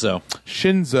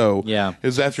 Shinzo. Yeah. It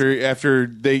was after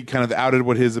they kind of outed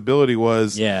what his ability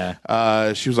was.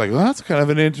 Yeah. She was like, well, that's kind of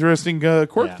an interesting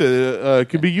quirk that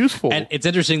could be useful. And it's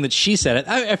interesting that she said it.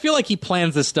 I feel like he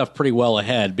plans this stuff pretty well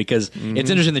ahead because it's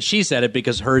interesting that she said it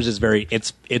because hers is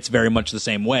it's very much the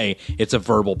same way. It's a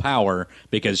verbal power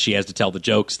because she has to tell the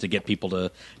jokes to get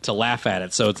people to laugh at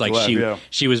it. So it's like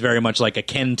she was very much like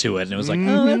akin to it, and it was like,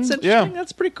 oh, that's interesting. Yeah.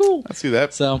 That's pretty cool. I see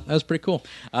that. So that was pretty cool.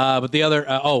 But the other,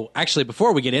 actually,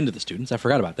 before we get into the students, I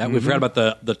forgot about that. We forgot about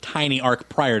the tiny arc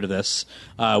prior to this,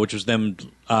 which was them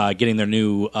getting their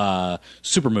new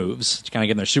super moves, kind of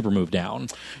getting their super move down.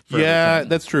 Yeah,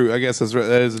 that's true. I guess that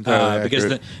is entirely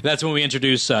because that's when we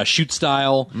introduce shoot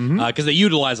style, because they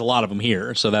utilize a lot of them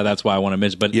here, so that's why I want to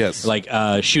mention. But like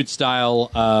shoot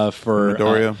style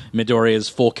for Midoriya's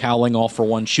full cowling all for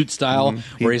one shoot style,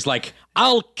 where he's like,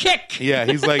 I'll kick. Yeah,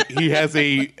 he's like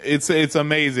it's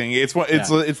amazing. It's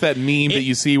that meme that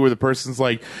you see where the person's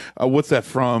like, what's that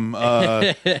from?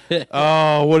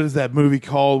 What is that movie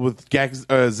called with Zach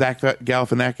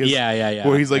Galifianakis? Yeah.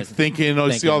 Where he's like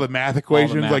thinking, see all the math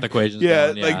equations,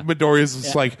 Midoriya's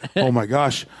just like, oh my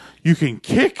gosh. You can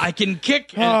kick. I can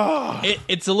kick.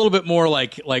 It's a little bit more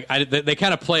like they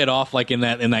kind of play it off like in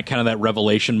that kind of that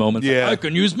revelation moment. Like, I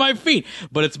can use my feet,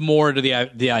 but it's more to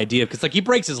the idea because like he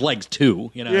breaks his legs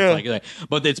too, you know. Yeah. It's like,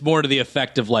 but it's more to the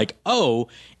effect of like, oh,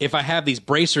 if I have these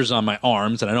bracers on my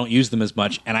arms and I don't use them as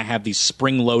much, and I have these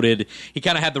spring loaded. He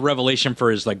kind of had the revelation for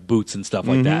his like boots and stuff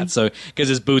like that. So because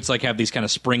his boots like have these kind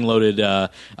of spring loaded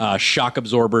shock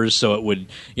absorbers, so it would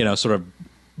sort of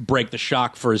break the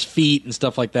shock for his feet and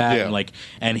stuff like that,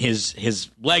 and his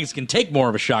legs can take more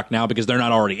of a shock now because they're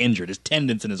not already injured. His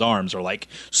tendons in his arms are like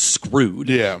screwed.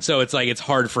 Yeah. So it's like it's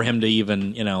hard for him to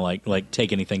even like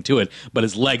take anything to it. But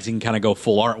his legs he can kind of go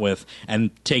full art with,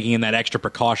 and taking in that extra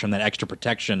precaution, that extra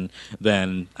protection.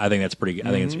 Then I think that's pretty.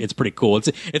 I think it's pretty cool. It's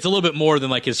a little bit more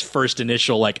than like his first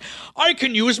initial like I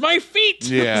can use my feet.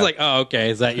 Yeah. It's like, oh,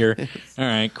 okay, is that your? All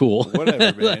right, cool.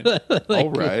 Whatever, man. All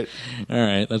right. All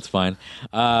right, that's fine.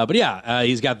 But yeah,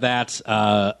 he's got that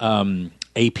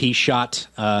AP shot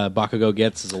Bakugo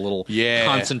gets is a little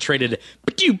concentrated.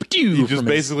 He just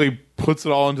basically puts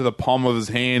it all into the palm of his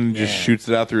hand and just shoots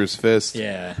it out through his fist.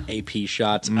 Yeah, AP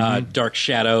shot. Dark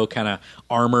Shadow kind of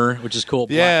armor, which is cool.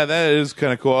 Yeah, that is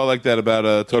kind of cool. I like that about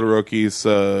Todoroki's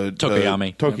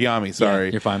Tokoyami. Tokoyami, sorry.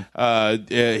 Yeah, you're fine.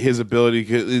 His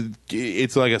ability,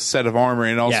 it's like a set of armor,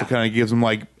 and also kind of gives him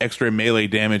like extra melee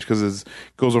damage because it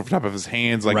goes over top of his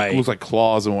hands, like it looks like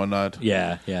claws and whatnot.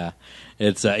 Yeah.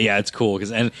 It's cool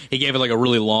and he gave it like a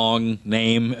really long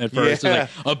name at first. Yeah. It was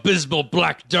like Abysmal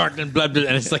Black Dark and blah, blah,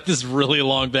 and it's like this really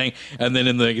long thing. And then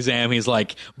in the exam, he's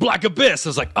like Black Abyss. I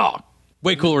was like, oh,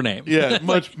 way cooler name. Yeah,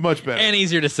 much better. And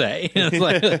easier to say.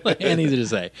 It's like and easier to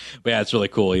say. But yeah, it's really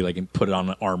cool. He can put it on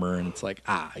armor, and it's like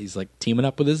he's like teaming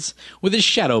up with his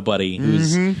shadow buddy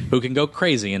who can go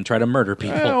crazy and try to murder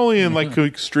people. Only in like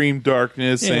extreme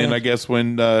darkness, and I guess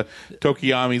when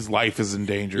Tokoyami's life is in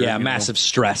danger. Yeah, massive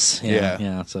stress.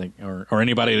 Yeah, it's like or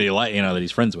anybody that that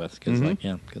he's friends with because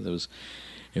because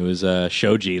it was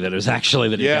Shoji that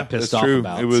he got pissed off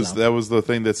about. That was the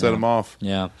thing that set him off.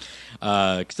 Yeah.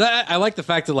 Because I like the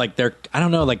fact that like they're I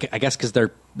don't know, like I guess because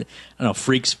they're don't know,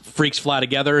 freaks fly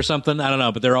together or something. I don't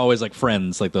know, but they're always like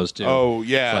friends, like those two. Oh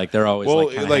yeah, like they're always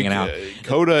like kind of hanging out.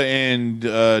 Koda and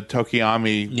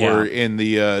Tokiyami were in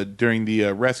the during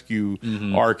the rescue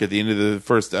arc at the end of the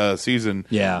first season.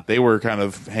 Yeah, they were kind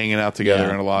of hanging out together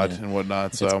and a lot and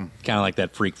whatnot. So kind of like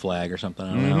that freak flag or something.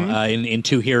 I don't know. In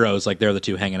Two Heroes, like they're the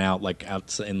two hanging out like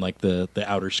out in like the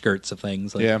outer skirts of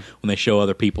things. Like, when they show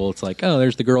other people, it's like, oh,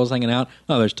 there's the girls hanging out.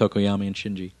 Oh, there's Tokoyami and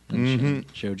Shinji and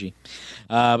Shoji.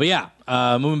 But yeah,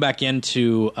 moving back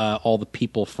into all the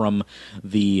people from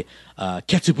the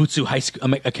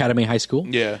Ketsubutsu Academy High School.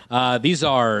 Yeah. These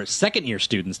are second-year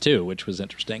students too, which was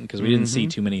interesting because we didn't see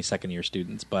too many second-year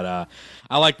students. But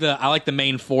I like the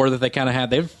main four that they kind of had.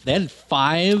 They had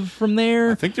 5 from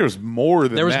there. I think there was more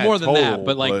than that,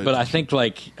 but I think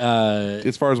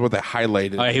as far as what they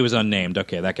highlighted, he was unnamed.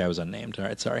 Okay, that guy was unnamed. All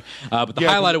right, sorry. But the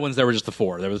highlighted ones, there were just the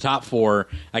 4. There were the top 4.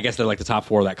 I guess they're like the top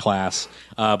 4 of that class.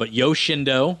 But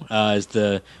Yoshindo is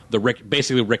the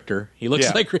basically Richter. He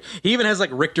looks like he even has like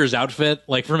Richter's outfit,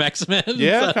 like from X-Men.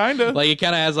 Yeah, so, kind of. Like he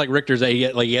kind of has like Richter's. He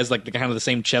has like the kind of the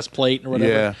same chest plate or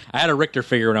whatever. Yeah. I had a Richter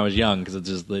figure when I was young because I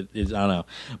don't know.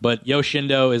 But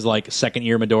Yoshindo is like second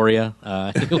year Midoriya.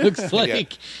 He looks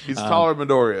like he's taller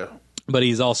Midoriya. But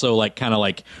he's also like kind of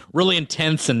like really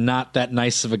intense and not that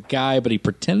nice of a guy, but he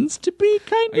pretends to be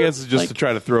kind of. I guess it's just to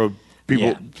try to throw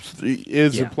people.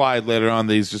 Is implied later on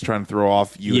that he's just trying to throw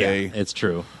off UA. Yeah, it's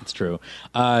true. It's true.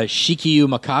 Shikyu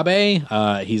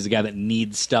Makabe, he's the guy that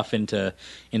kneads stuff into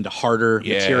harder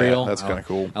material. That's kind of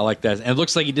cool. I like that. And it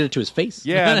looks like he did it to his face.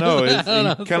 Yeah, no, he kind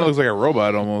of looks like a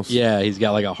robot almost. Yeah, he's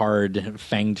got like a hard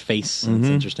fanged face. It's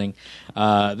interesting.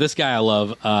 This guy I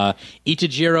love,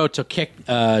 Ichijiro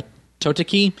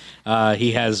Toteki.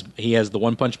 He has the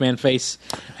One Punch Man face.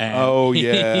 And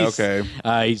okay.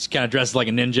 He's kind of dressed like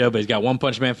a ninja, but he's got One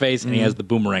Punch Man face, and he has the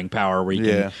boomerang power where he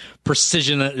can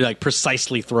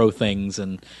precisely throw things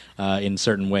and in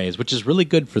certain ways, which is really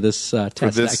good for this test. For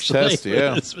this actually, test,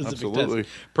 yeah, absolutely.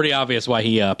 Test. Pretty obvious why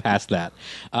he passed that.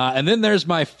 And then there's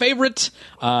my favorite,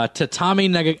 Tatami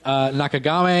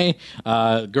Nakagame,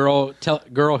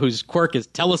 girl whose quirk is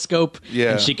telescope,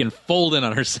 and she can fold in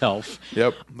on herself.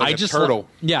 Yep, like a turtle.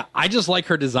 I just like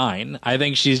her design. I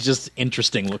think she's just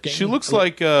interesting looking. She looks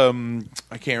like I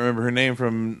can't remember her name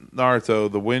from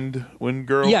Naruto, the Wind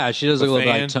Girl. Yeah, she does look a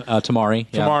little bit like Tamari.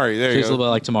 Yeah. Tamari, there you go. She's a little bit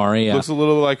like Tamari. Yeah, looks a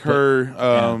little like her,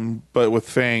 but with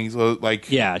fangs. Like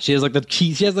she has like the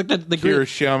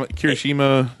Kirishima.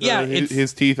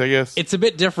 His teeth, I guess. It's a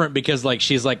bit different because like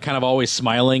she's like kind of always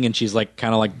smiling, and she's like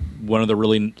kind of like one of the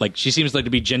really like she seems like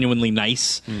to be genuinely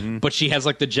nice, but she has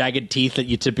like the jagged teeth that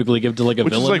you typically give to like a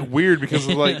villain. Which is like weird because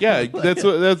of like that's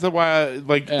why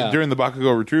during the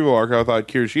Bakugo retrieval arc I thought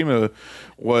Kirishima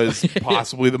was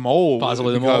possibly the mole. Because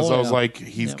I was like,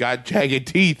 he's got jagged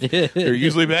teeth. They're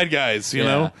usually bad guys, you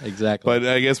know? Exactly. But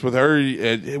I guess with her,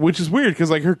 which is weird because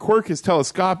like her quirk is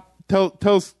telescoping.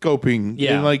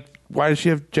 Yeah. And like, why does she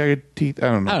have jagged teeth?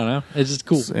 I don't know. It's just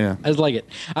cool. Yeah. I just like it.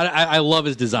 I love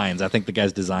his designs. I think the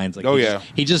guy's designs. Like,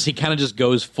 he kind of just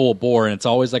goes full bore, and it's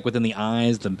always like within the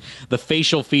eyes. The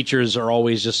facial features are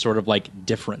always just sort of like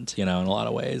different, you know, in a lot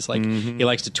of ways. Like he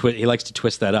likes to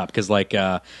twist that up because like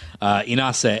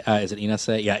Inase, is it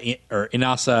Inase? Yeah, or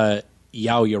Inasa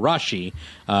Yaoyarashi,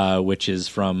 which is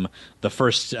from the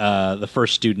first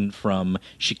student from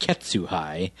Shiketsu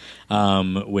High,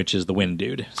 which is the Wind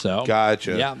Dude. So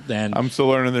gotcha. Yeah, and I'm still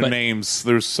learning their names.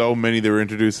 There's so many that were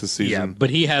introduced this season. Yeah,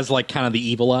 but he has like kind of the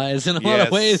evil eyes in a lot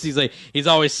of ways. He's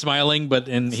always smiling, but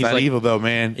he's not like evil though,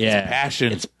 man. Yeah, it's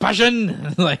passion. It's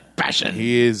passion, like passion.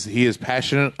 He is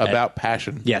passionate about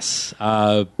passion. Yes,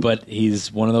 but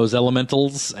he's one of those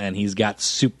elementals, and he's got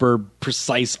super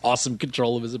precise, awesome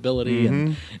control of his ability,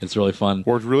 and it's really fun.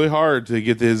 Worked really hard to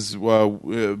get his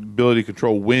ability to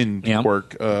control wind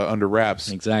quirk under wraps.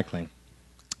 Exactly.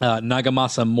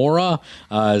 Nagamasa Mora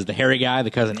is the hairy guy,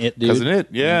 the Cousin It dude. Cousin It,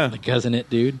 yeah. The Cousin It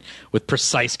dude with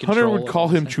precise control. Hunter would call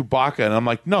him Chewbacca, and I'm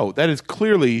like, no, that is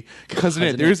clearly Cousin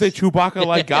It. There's a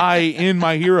Chewbacca-like guy in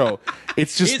My Hero.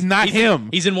 It's just not him.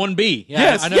 He's in 1B. Yeah,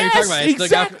 yes, I know what you're talking about.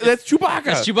 Exactly. That's Chewbacca.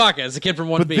 That's Chewbacca. It's a kid from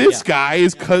 1B. But this guy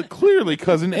is clearly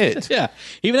Cousin It. Yeah.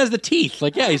 He even has the teeth.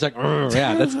 Like, he's like,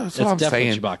 yeah, that's definitely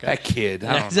saying. Chewbacca. That kid.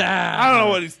 I don't know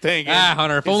what he's thinking.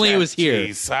 Hunter, if only he was here.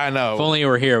 Jeez, I know. If only he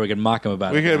were here, we could mock him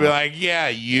about it. We could be like, yeah,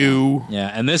 you. Yeah,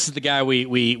 and this is the guy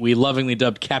we lovingly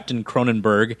dubbed Captain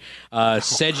Cronenberg,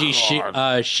 Seiji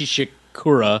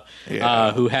Shishikura,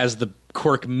 who has the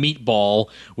quirk Meatball,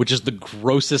 which is the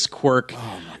grossest quirk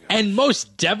and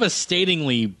most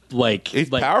devastatingly it's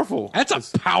powerful.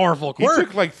 That's a powerful quirk. He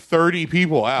took like 30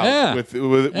 people out with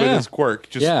his quirk,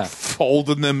 just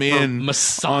folding them in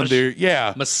on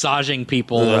their massaging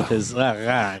people with his.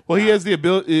 Well, he has the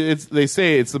ability. They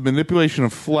say it's the manipulation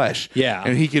of flesh. Yeah,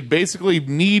 and he could basically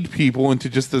knead people into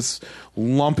just this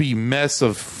lumpy mess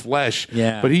of flesh.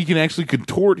 Yeah, but he can actually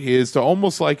contort his to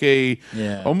almost like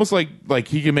almost like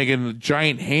he can make a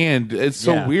giant hand. It's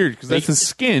so weird because that's his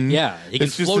skin. Yeah, he can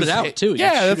float it out too.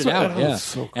 That's out. Yeah,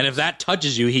 so and if that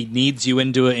touches you, he kneads you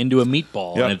into a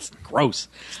meatball, and it's gross.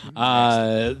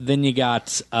 Then you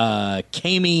got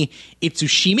Kami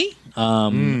Itsushimi.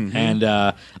 And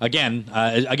again,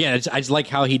 I just like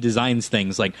how he designs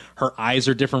things. Like her eyes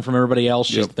are different from everybody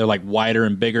else. They're like wider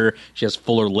and bigger. She has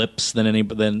fuller lips than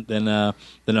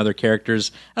other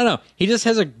characters. I don't know. He just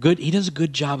has he does a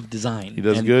good job of design. He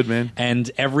does good, man. And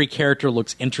every character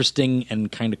looks interesting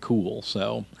and kind of cool.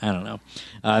 So I don't know.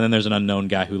 And then there's an unknown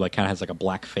guy who like kind of has like a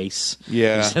black face.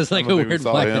 Yeah, he has like a weird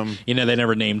black. They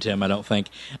never named him. I don't think.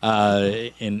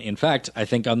 In fact, I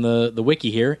think on the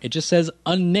wiki here it just says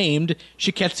unnamed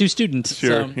Shiketsu student.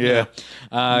 Sure, so,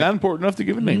 not important enough to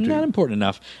give a name to. Not important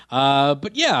enough.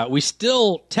 But yeah, we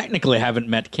still technically haven't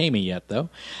met Kami yet, though,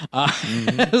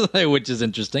 which is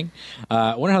interesting.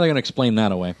 I wonder how they're going to explain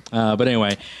that away. But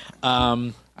anyway.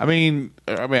 I mean,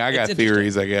 I got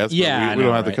theories, I guess. But we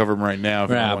don't have to cover them right now if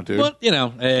you don't want to. Well,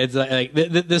 it's like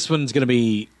this one's going to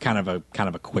be kind of a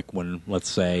quick one, let's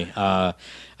say,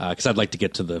 because I'd like to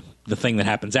get to the thing that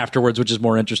happens afterwards, which is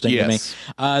more interesting to me.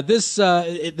 This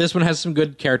one has some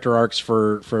good character arcs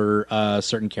for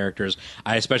certain characters.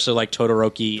 I especially like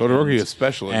Todoroki,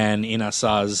 especially, and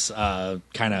Inasa's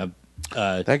kind of.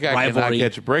 That guy rivalry. cannot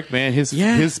catch a break, man.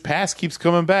 His past keeps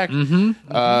coming back.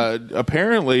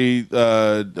 Apparently,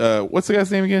 what's the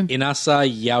guy's name again? Inasa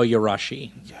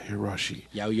Yaoyoroshi.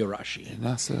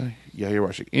 Inasa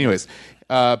Yaoyoroshi. Anyways,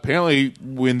 apparently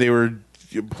when they were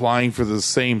applying for the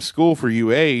same school for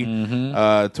UA,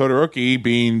 Todoroki,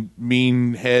 being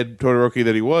mean head Todoroki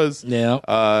that he was,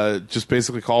 just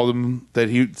basically called him that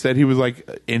he said he was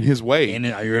like in his way.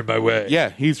 You're in my way. Yeah,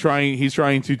 he's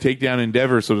trying to take down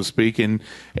Endeavor, so to speak, and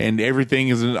everything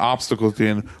is an obstacle to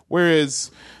him.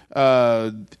 Whereas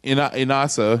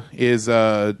Inasa is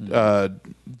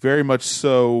very much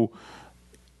so.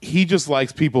 He just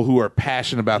likes people who are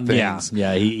passionate about things.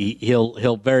 Yeah. He's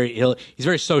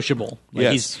very sociable.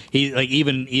 Like he's like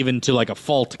even to like a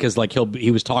fault because like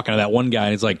he was talking to that one guy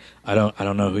and he's like I don't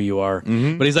know who you are,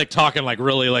 but he's like talking like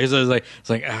really like it's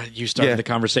like you started the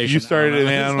conversation. You started it,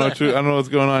 man. I don't know what's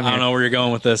going on. I don't know where you're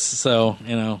going with this. So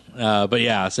but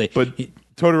yeah,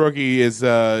 Todoroki is,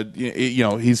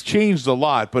 he's changed a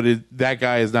lot, but that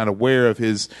guy is not aware of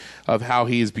how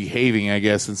he is behaving, I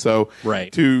guess, and so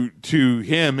to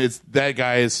him, it's that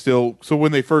guy is still. So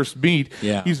when they first meet,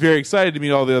 he's very excited to meet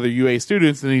all the other UA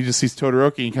students, and he just sees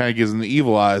Todoroki and kind of gives him the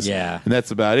evil eyes, and that's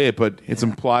about it. But it's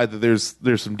implied that there's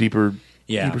some deeper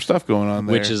stuff going on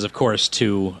there, which is of course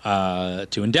to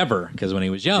Endeavor, because when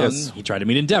he was young, he tried to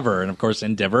meet Endeavor, and of course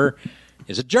Endeavor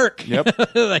is a jerk. Yep.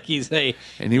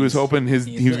 And he was hoping he was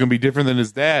going to be different than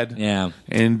his dad. Yeah.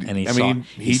 And he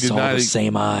did saw not the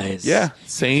same eyes. Yeah.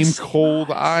 Same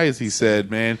cold eyes, he said,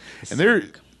 man. And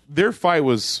their fight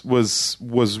was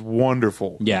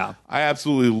wonderful. Yeah. I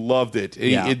absolutely loved it.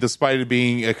 Despite it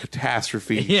being a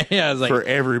catastrophe for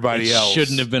everybody else. It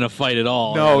shouldn't have been a fight at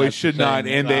all. No, it should not.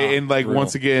 And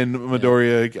once again,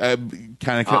 Midoriya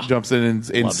kind of jumps in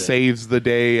and saves the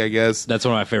day, I guess. That's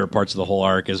one of my favorite parts of the whole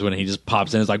arc is when he just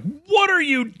pops in and is like, what are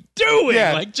you doing?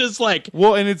 Yeah.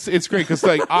 Well, and it's great because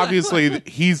obviously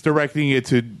he's directing it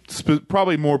to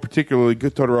probably more particularly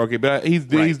Todoroki, but he's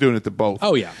doing it to both.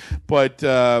 Oh yeah. But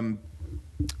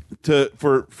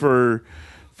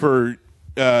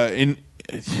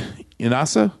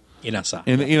Inasa,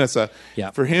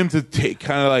 for him to take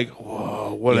kind of like,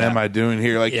 whoa, what am I doing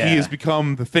here? Like he has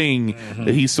become the thing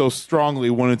that he so strongly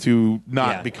wanted to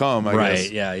not become. I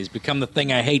guess. Yeah, he's become the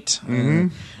thing I hate.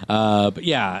 But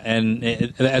yeah, and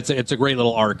it's a great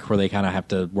little arc where they kind of have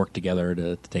to work together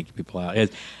to take people out.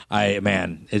 It's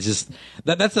just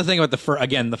that's the thing about the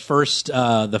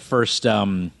first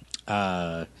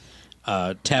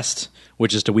test,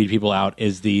 which is to weed people out,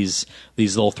 is these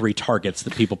little 3 targets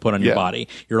that people put on your body.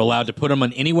 You're allowed to put them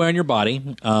on anywhere in your body,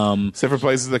 except for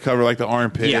places that cover like the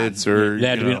armpits or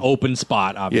that would be an open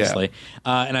spot, obviously.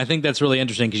 And I think that's really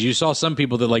interesting because you saw some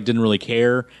people that like didn't really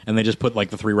care and they just put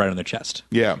like the 3 right on their chest.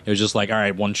 Yeah, it was just like, all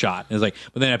right, one shot. It was like,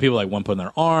 but then you have people like one put on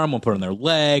their arm, one put on their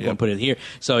leg, one put it here.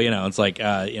 So it's like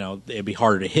it'd be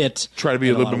harder to hit. Try to be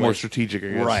a little bit more strategic, I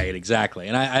guess. Right, exactly.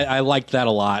 And I liked that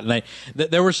a lot. And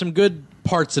there were some good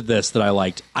parts of this that I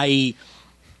liked. I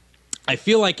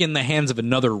feel like in the hands of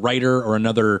another writer or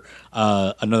another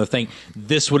thing,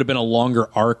 this would have been a longer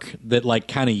arc that like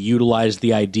kind of utilized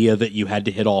the idea that you had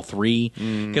to hit all 3.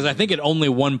 Because I think at only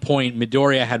one point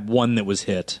Midoriya had one that was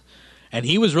hit. And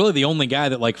he was really the only guy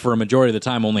that, like, for a majority of the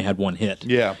time only had 1 hit.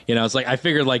 Yeah. It's like, I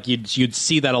figured, like, you'd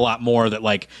see that a lot more that,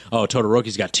 like, oh,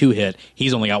 Todoroki's got 2 hit.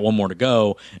 He's only got 1 more to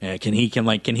go. Can he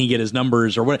get his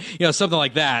numbers or what? Something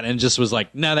like that. And just was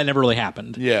like, no, that never really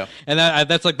happened. Yeah. And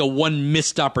that's, like, the one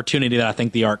missed opportunity that I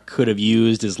think the arc could have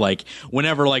used is, like,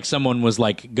 whenever, like, someone was,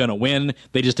 like, gonna win,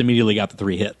 they just immediately got the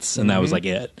 3 hits. And that was, like,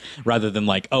 it. Rather than,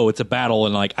 like, oh, it's a battle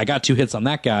and, like, I got 2 hits on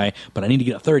that guy, but I need to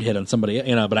get a 3rd hit on somebody,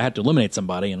 but I have to eliminate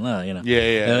somebody and,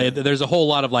 Yeah. There's a whole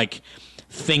lot of like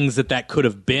things that could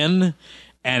have been,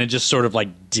 and it just sort of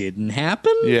like didn't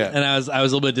happen. Yeah, and I was a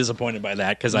little bit disappointed by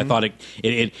that because I thought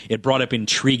it brought up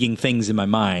intriguing things in my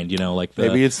mind. Like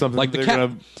maybe it's something like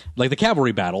like the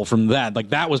cavalry battle from that. Like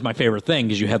that was my favorite thing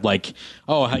because you had like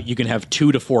you can have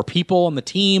 2 to 4 people on the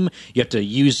team. You have to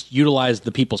utilize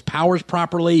the people's powers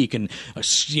properly. You can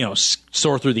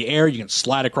soar through the air. You can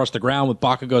slide across the ground with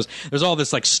Bakugos. There's all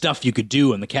this like stuff you could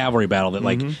do in the cavalry battle that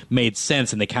like made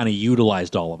sense, and they kind of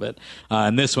utilized all of it.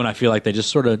 And this one, I feel like they just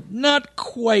sort of not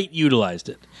quite utilized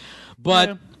it,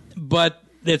 but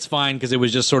it's fine because it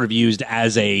was just sort of used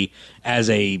as a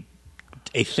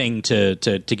thing to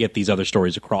get these other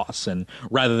stories across, and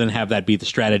rather than have that be the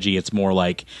strategy, it's more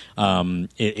like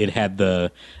it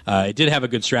did have a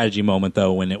good strategy moment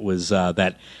though when it was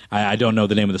that I don't know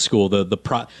the name of the school, the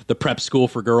prep school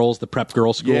for girls, the prep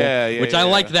girl school, which I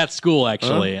liked that school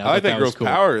actually. I like that girl's cool.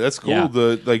 Power. That's cool.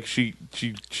 Yeah.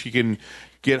 She can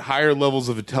get higher levels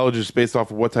of intelligence based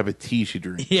off of what type of tea she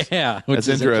drinks. Yeah, that's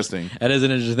interesting. That is an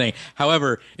interesting thing.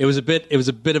 However, it was a bit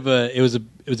of a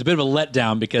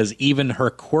letdown because even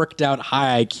her quirked out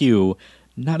high IQ,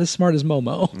 not as smart as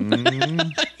Momo.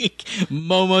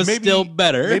 Momo's still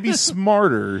better. Maybe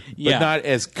smarter, but not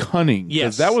as cunning.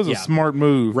 Yes, that was a smart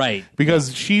move, right? Because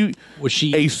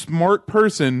a smart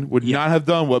person would not have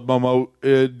done what Momo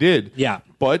did. Yeah.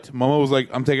 But Momo was like,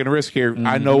 I'm taking a risk here.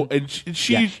 I know. And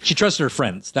she trusted her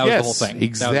friends. That was the whole thing.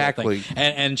 Exactly.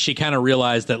 And she kind of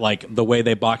realized that, like, the way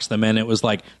they boxed them in, it was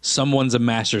like, someone's a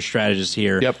master strategist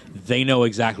here. Yep. They know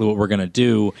exactly what we're going to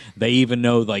do. They even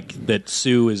know, like, that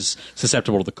Sue is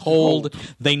susceptible to the cold.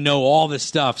 They know all this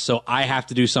stuff, so I have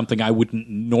to do something I wouldn't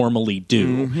normally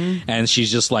do. And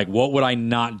she's just like, what would I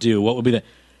not do? What would be the...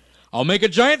 I'll make a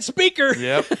giant speaker.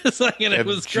 Yep. It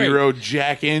was great. Jiro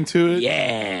jack into it.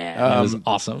 Yeah. It was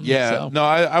awesome. Yeah. So. No,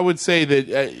 I would say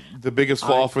that the biggest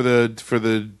flaw for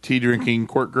the tea drinking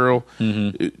quirk girl,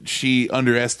 she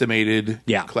underestimated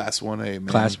Class 1A, man.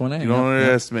 Class 1A. You don't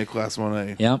underestimate Class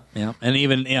 1A. Yeah. And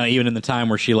even in the time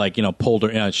where she like, pulled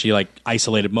her, she like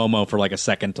isolated Momo for like a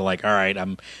second to like, all right,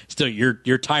 I'm still,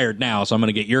 you're tired now, so I'm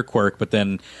going to get your quirk. But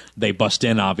then they bust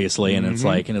in obviously. And it's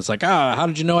like, how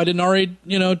did you know I didn't already,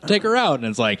 take her out? And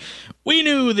it's like, we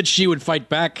knew that she would fight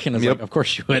back. And it's like, of course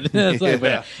she would. It's like,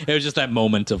 but it was just that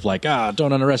moment of like,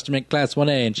 don't underestimate Class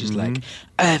 1A. And she's like,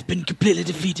 I've been completely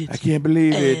defeated. I can't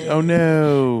believe it. Oh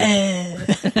no.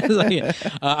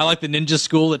 I like the ninja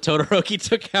school that Todoroki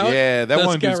took out. Yeah, that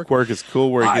one dude's quirk is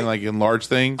cool where he can like enlarge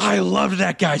things. I loved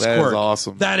that guy's quirk. That is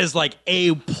awesome. That is like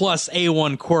A plus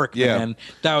A1 quirk, man.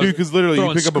 That was because literally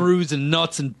throwing you pick screws and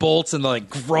nuts and bolts and like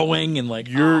growing and like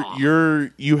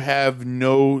you have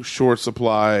no short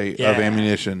supply of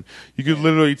ammunition. You could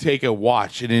literally take a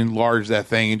watch and enlarge that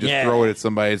thing and just throw it at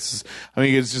somebody. It's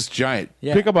just giant.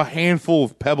 Pick up a handful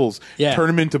of pebbles, turn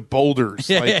them into boulders.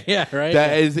 Right.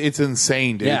 It's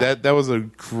insane, dude. That was a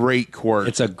great quirk.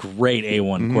 It's a great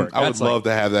A1 quirk. I would love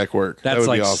to have that quirk. That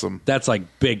would be awesome. That's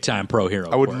like big time pro hero.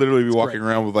 I would literally be walking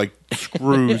around with like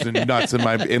screws and nuts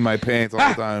in my pants all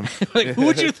the time. Like, who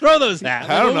would you throw those at?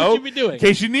 I don't know. What would you be doing? In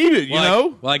case you need it, you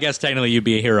know? Well, I guess technically you'd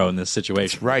be a hero in this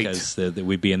situation. That's right. Because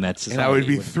we'd be in that society. And I would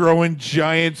be throwing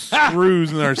giant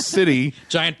screws in our city.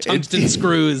 Giant tungsten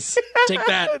screws. Take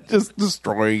that. Just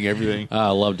destroying everything.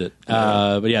 I loved it.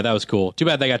 But yeah, that was cool. Too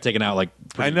bad they got taken out like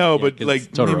I know, but 'cause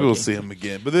like maybe we'll see him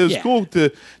again. But it was cool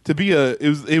to be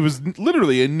it was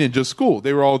literally a ninja school.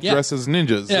 They were all dressed as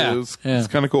ninjas. Yeah. It was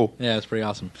kind of cool. Yeah, it's pretty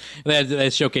awesome. They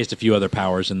showcased a few other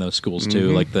powers in those schools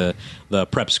too, like the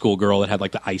prep school girl that had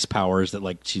like the ice powers that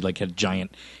like she like had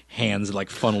giant hands that like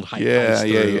funneled ice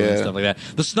through and stuff like that.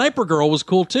 The sniper girl was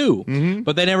cool too,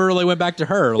 but they never really went back to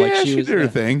her. Like she did her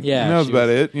thing. Yeah, that was about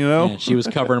it. You know, she was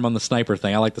covering him on the sniper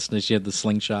thing. I like she had the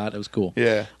slingshot. It was cool.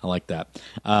 Yeah, I like that.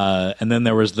 And then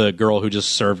there was the girl who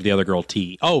just served the other girl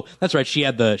tea. Oh, that's right. She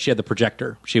had the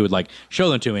projector. She would like show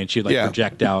them to me, and she'd like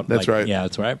project out. That's like, right. Yeah,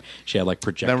 that's right. She had like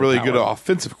projector. Not really power. good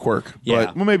offensive quirk,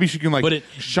 Yeah. but maybe she can like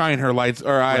shine her lights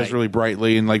or eyes really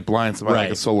brightly and like blind somebody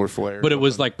like a solar flare. But it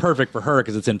was like perfect for her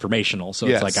because it's informational. So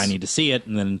it's like I need to see it,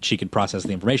 and then she can process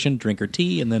the information, drink her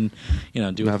tea, and then do.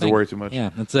 Not a have thing. to worry too much. Yeah,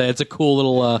 it's a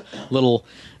cool little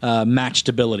matched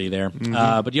ability there.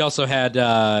 But you also had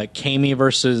Kami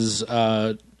versus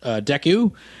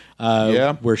Deku.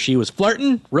 Where she was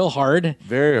flirting real hard.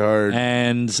 Very hard.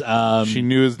 And she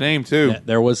knew his name, too.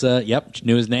 There was she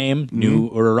knew his name, knew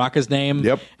Uraraka's name.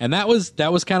 Yep. And that was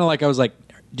kind of like, I was like,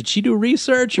 did she do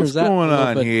research? Or What's is that going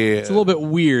on here? It's a little bit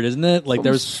weird, isn't it? Like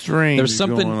there was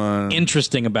something going on.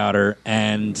 interesting about her,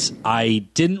 and I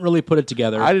didn't really put it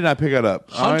together. I did not pick it up.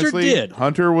 Hunter Honestly, did.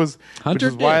 Hunter was, which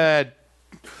is why that.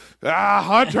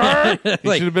 Hunter!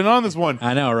 He should have been on this one.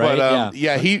 I know, right? But,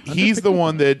 he's the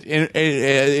one that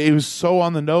it was so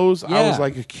on the nose. I was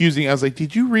like accusing. I was like,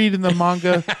 "Did you read in the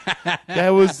manga?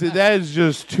 that is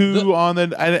just too on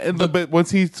the." But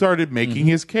once he started making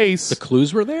his case, the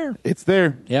clues were there. It's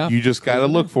there. Yeah, you just got to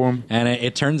look for them. And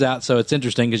it turns out, so it's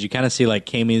interesting because you kind of see like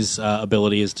Kami's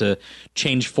ability is to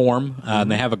change form.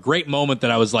 And they have a great moment that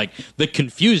I was like that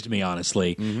confused me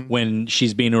honestly when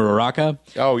she's being Uraraka.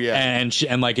 Oh yeah,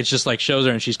 and like it's just like shows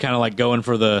her and she's kind of like going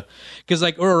for the because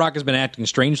like Uraraka's been acting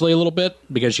strangely a little bit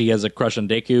because she has a crush on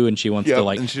Deku and she wants to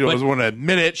like and she doesn't want to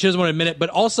admit it. She doesn't want to admit it, but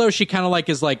also she kind of like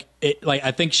is like it, like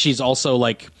I think she's also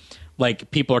like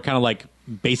people are kind of like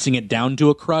basing it down to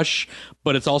a crush,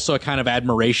 but it's also a kind of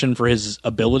admiration for his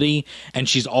ability, and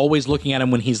she's always looking at him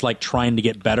when he's like trying to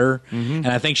get better, and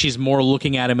I think she's more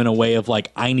looking at him in a way of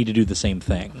like I need to do the same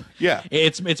thing. Yeah,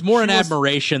 it's more an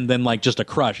admiration than like just a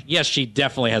crush. Yes, she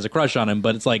definitely has a crush on him,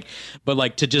 but it's like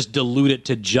to just dilute it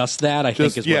to just that, I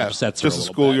think is what upsets her. Just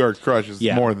a schoolyard crush is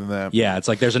more than that. Yeah, it's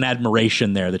like there's an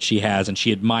admiration there that she has, and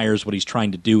she admires what he's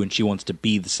trying to do, and she wants to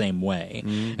be the same way.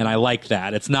 And I like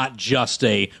that. It's not just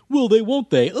a will they, won't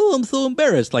they? Oh, I'm so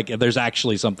embarrassed. Like there's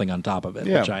actually something on top of it,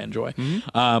 which I enjoy.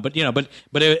 But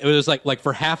it was like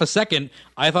for half a second,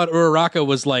 I thought Uraraka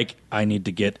was like, I need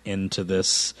to get into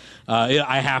this.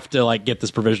 I have to like get this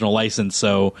provisional license,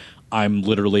 so I'm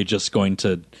literally just going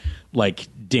to like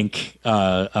dink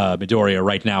Midoriya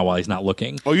right now while he's not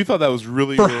looking. Oh, you thought that was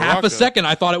really for Uraraka. half a second?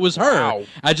 I thought it was her. Wow.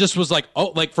 I just was like, oh,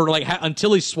 like for like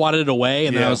until he swatted it away,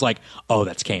 and then I was like, oh,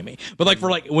 that's Kami. But like for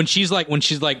like when she's like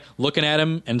looking at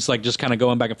him and it's like just kind of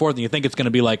going back and forth, and you think it's going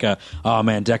to be like a oh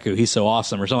man, Deku, he's so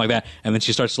awesome or something like that, and then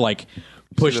she starts to like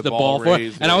push the ball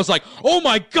forward, and I was like, oh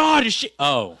my god, is she?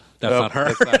 Oh. That's not her.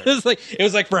 That's not it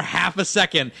was like for half a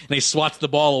second, and he swats the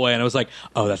ball away, and I was like,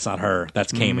 "Oh, that's not her.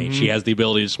 That's Kami. She has the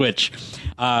ability to switch,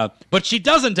 but she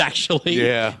doesn't actually.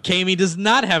 Yeah, Kami does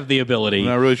not have the ability. I'm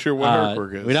not really sure what her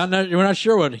quirk is. We're not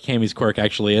sure what Kami's quirk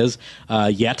actually is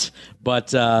yet, but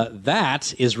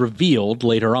that is revealed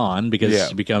later on because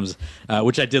she becomes,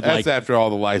 which I did that's like after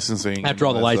all the licensing. After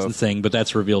all the licensing, but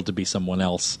that's revealed to be someone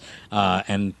else,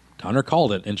 and Hunter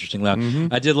called it. Interesting that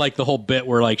I did like the whole bit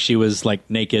where like she was like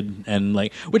naked and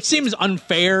like, which seems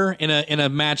unfair in a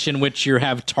match in which you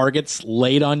have targets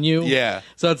laid on you. Yeah.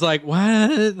 So it's like what?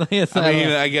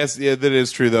 I guess that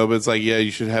is true though. But it's like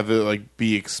you should have it like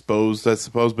be exposed, I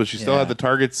suppose. But she still had the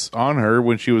targets on her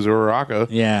when she was Uraraka.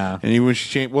 Yeah. And even when she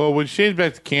changed, when she changed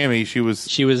back to Kami, she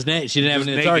didn't have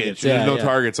any targets. She had no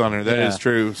targets on her. That is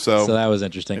true. So that was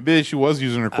interesting. Maybe she was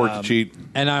using her quirk to cheat.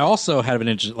 And I also had an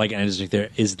interesting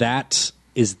theory.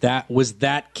 Was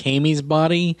that Kami's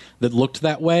body that looked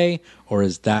that way, or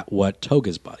is that what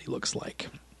Toga's body looks like?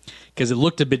 Because it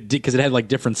looked a bit because it had like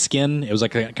different skin. It was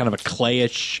like a kind of a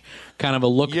clayish kind of a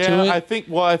look to it. Yeah, I think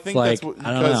that's what,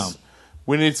 I don't know.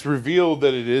 When it's revealed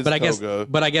that it is Toga.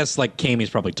 But I guess like Kami's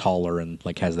probably taller and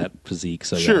like has that physique,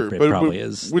 so sure, it but probably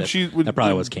is. That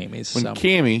probably was Kami's. When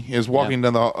Kami is walking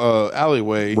down the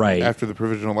alleyway right after the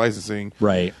provisional licensing,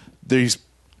 right. There's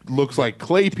looks like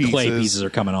clay pieces. Clay pieces are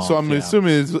coming off. So I'm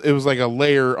assuming it was like a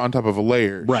layer on top of a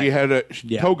layer. Right. She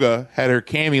had Toga had her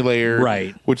Kami layer,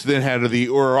 right, which then had the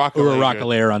Uraraka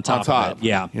layer on top. Of it.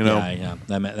 Yeah, you know, yeah.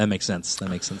 That makes sense. That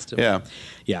makes sense too. Yeah.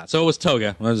 Yeah, so it was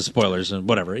Toga. Well, there's spoilers and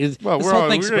whatever. We're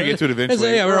going to get to it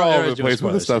eventually. Yeah, we're all over the place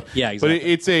with this stuff. Yeah,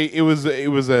 exactly. But it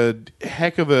was a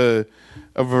heck of a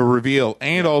reveal,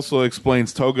 and also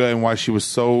explains Toga and why she was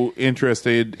so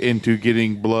interested into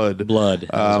getting blood.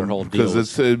 Because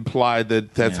it's implied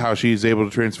that's how she's able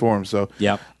to transform. So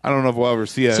I don't know if we'll ever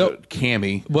see a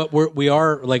Kami. But we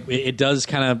are like, it does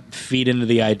kind of feed into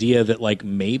the idea that like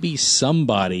maybe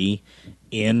somebody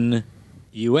in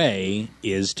UA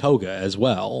is Toga as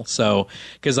well. So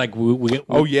because like we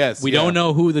don't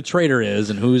know who the traitor is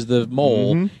and who's the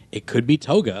mole. Mm-hmm. It could be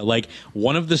Toga. Like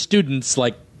one of the students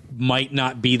like might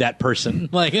not be that person.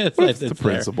 Like it's the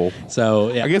principle.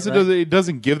 So I guess it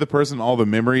doesn't give the person all the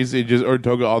memories. It just, or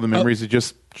Toga all the memories. It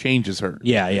just changes her.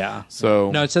 Yeah.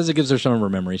 So no, it says it gives her some of her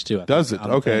memories too. Does it?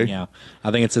 Okay. Yeah,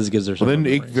 I think it says it gives her some. Well, then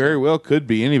it very well could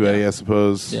be anybody, I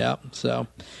suppose. Yeah. So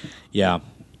yeah,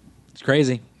 it's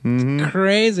crazy. Mm-hmm.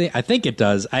 Crazy. I think it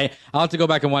does. I'll have to go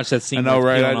back and watch that scene. I know,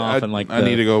 right? I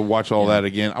need to go watch all that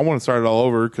again. I want to start it all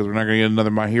over because we're not going to get another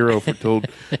My Hero until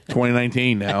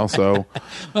 2019 now. So,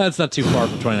 well, it's not too far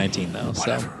from 2019 though.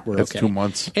 So we're That's 2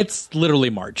 months. It's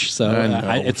literally March. So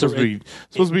it's supposed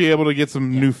to be able to get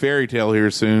some new Fairy Tale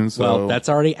here soon. So well, that's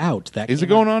already out. Is it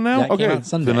going on now? That came out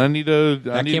Sunday. Then I need to.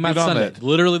 That came out Sunday.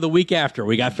 Literally the week after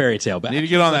we got Fairy Tale back. Need to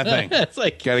get on that thing. It's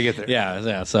like gotta get there.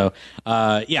 Yeah. So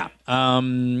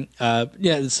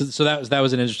so that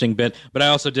was an interesting bit, but I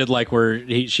also did like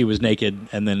where she was naked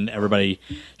and then everybody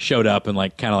showed up and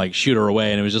like kind of like shoot her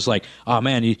away, and it was just like, oh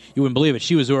man, you wouldn't believe it,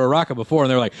 she was Uraraka before,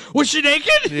 and they're like, was she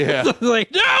naked? Yeah. I was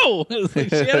like, no, like,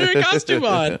 she had her costume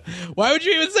on. Why would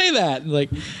you even say that?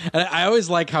 And I always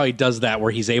like how he does that,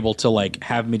 where he's able to like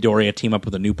have Midoriya team up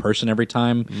with a new person every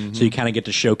time, so you kind of get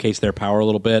to showcase their power a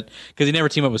little bit, because he never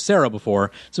teamed up with Sarah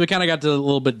before, so we kind of got to a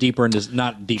little bit deeper into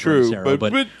not deeper into Sarah,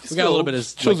 but we got a little bit of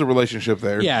shows a relationship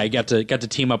there. Yeah, I got to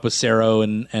team up with Sero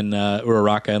and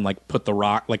Uraraka and like put the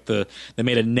rock, like they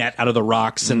made a net out of the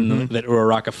rocks and that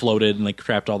Uraraka floated and like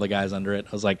trapped all the guys under it.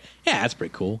 I was like, yeah, that's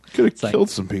pretty cool. Could have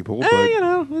killed some people, but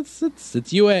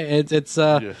it's UA. It's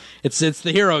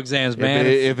the hero exams, man.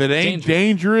 If it ain't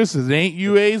dangerous, it ain't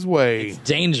UA's way. It's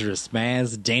dangerous, man.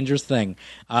 It's a dangerous thing.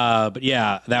 But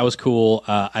yeah, that was cool.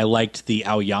 I liked the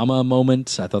Aoyama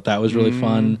moment. I thought that was really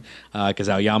fun because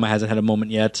Aoyama hasn't had a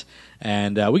moment yet.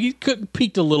 And we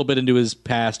peeked a little bit into his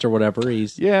past or whatever.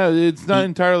 It's not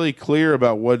entirely clear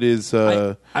about what is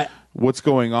what's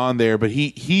going on there, but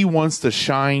he wants to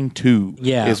shine too.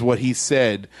 Yeah, is what he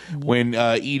said when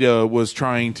Ida was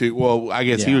trying to. Well, I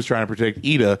guess he was trying to protect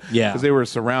Ida. Yeah, because they were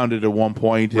surrounded at one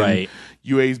point. And right.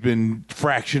 UA's been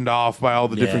fractioned off by all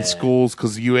the different schools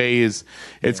because UA is.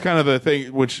 It's kind of a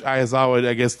thing which Aizawa,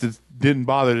 I guess, didn't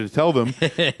bother to tell them,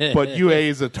 but UA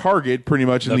is a target pretty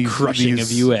much in the these crushing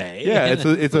of UA. Yeah,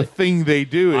 it's a thing they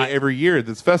do every year at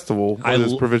this festival for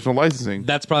this provisional licensing.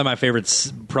 That's probably my favorite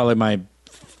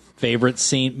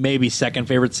scene, maybe second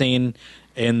favorite scene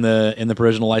in the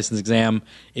provisional license exam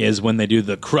is when they do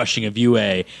the crushing of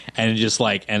UA, and just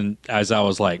like, and as I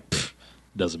was like,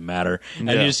 doesn't matter. And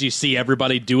you see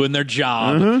everybody doing their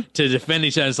job to defend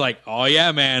each other. It's like, oh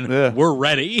yeah, man, we're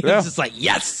ready. It's just like,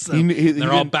 yes.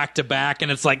 They're all back to back, and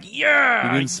it's like,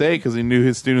 yeah. He didn't say because he knew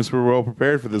his students were well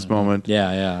prepared for this moment.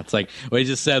 Yeah. It's like, well, he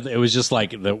just said it was just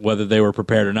like whether they were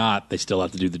prepared or not, they still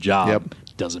have to do the job. Yep.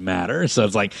 Doesn't matter. So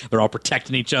it's like they're all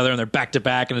protecting each other and they're back to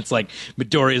back, and it's like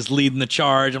Midoriya's leading the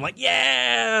charge. I'm like,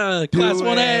 yeah, Class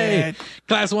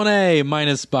 1A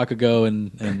minus Bakugo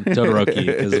and Todoroki,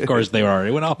 because of course they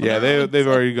already went off. Yeah, they've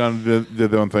already gone to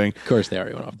their own thing. Of course they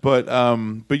already went off.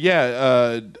 But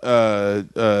yeah,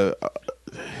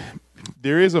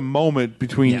 there is a moment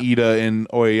between Ida and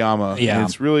Oyama. Yeah. And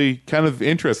it's really kind of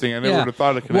interesting. I never would have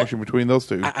thought of a connection between those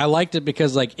two. I liked it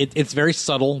because like it's very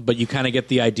subtle, but you kind of get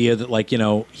the idea that like, you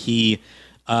know,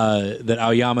 that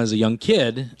Aoyama as a young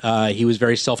kid, he was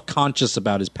very self-conscious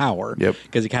about his power. Yep.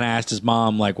 Because he kind of asked his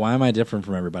mom, like, why am I different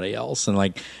from everybody else? And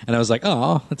I was like,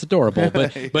 oh, that's adorable.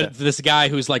 But but this guy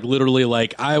who's like literally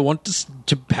like, I want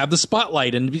to have the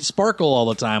spotlight and be sparkle all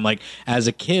the time. Like as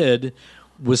a kid,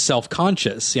 was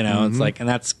self-conscious, you know. It's like, and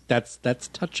that's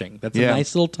touching. That's a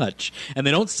nice little touch. And they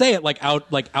don't say it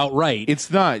outright. It's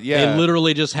not. Yeah, they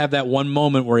literally just have that one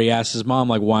moment where he asks his mom,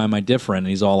 like, "Why am I different?" And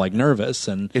he's all like nervous,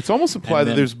 and it's almost implied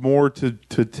that there's more to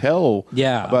tell.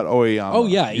 about Oyama. Oh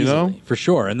yeah, you easily, know, for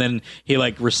sure. And then he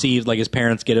like received, like, his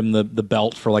parents get him the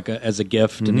belt for like as a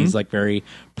gift, and he's like very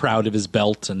proud of his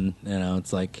belt, and you know,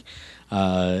 it's like.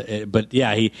 But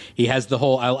yeah, he has the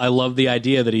whole. I love the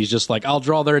idea that he's just like, I'll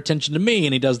draw their attention to me,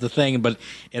 and he does the thing, but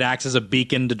it acts as a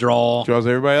beacon to draws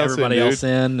everybody else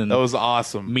in. And that was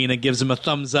awesome. Mina gives him a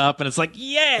thumbs up, and it's like,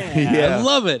 yeah. I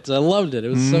love it. I loved it. It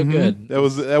was so good.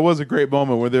 That was a great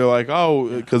moment where they're like, oh,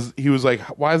 because he was like,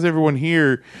 why is everyone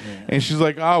here? Yeah. And she's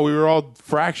like, oh, we were all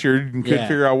fractured and couldn't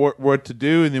figure out what to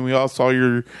do, and then we all saw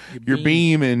your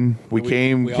beam, and we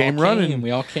came running.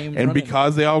 We all came, and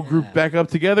because they all grouped back up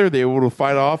together, they were able to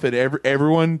fight off, and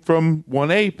everyone from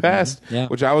 1A passed.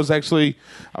 Which I was like,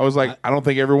 I don't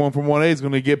think everyone from 1A is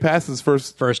going to get past this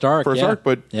first arc,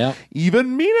 but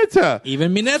even Mineta,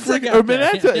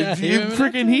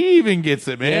 freaking he even gets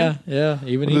it, man.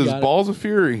 Even with his balls of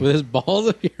fury. But it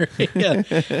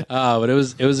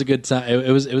was a good time.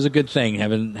 It was a good thing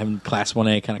having Class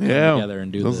 1A kind of come together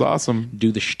and do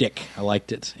the shtick. I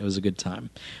liked it. It was a good time.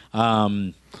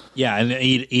 And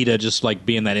Ida just like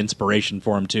being that inspiration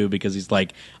for him too, because he's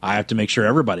like, I have to make sure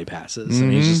everybody passes,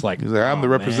 and he's just like, I'm the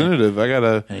representative. Man.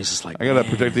 And he's just like, I gotta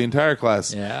protect the entire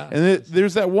class. Yeah, and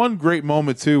there's that one great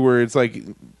moment too where it's like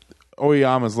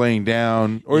Oyama's laying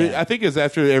down, or I think it's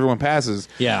after everyone passes.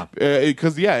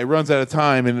 Because it runs out of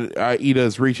time, and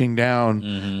Ida's reaching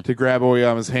down to grab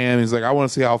Oyama's hand. He's like, I want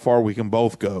to see how far we can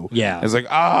both go. It's like,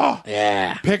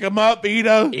 pick him up,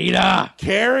 Ida,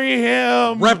 carry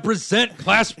him, represent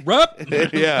class rep.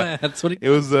 That's what it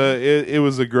was. It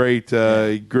was a great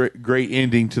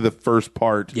ending to the first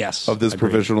part. Of this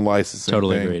provisional licensing.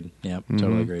 Totally thing. Agreed. Yeah,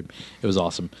 totally agreed. It was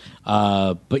awesome.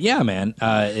 But yeah, man,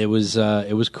 it was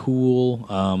cool.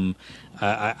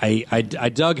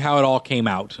 I dug how it all came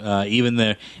out. Even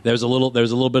there was a little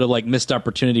bit of like missed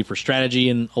opportunity for strategy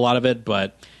in a lot of it,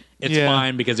 but it's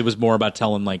fine because it was more about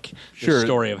telling like the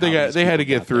story of how they had to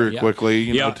get through it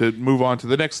quickly, to move on to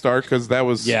the next start, because that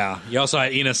was You also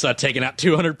had Inasa taking out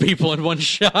 200 people in one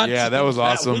shot. Yeah, that was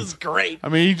awesome. That was great. I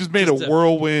mean, he just made a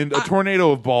whirlwind, a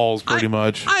tornado of balls, pretty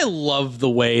much. I love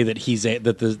the way that he's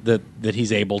that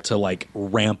he's able to like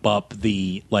ramp up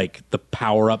the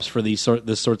power ups for this sort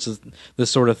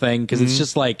of thing, because it's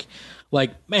just like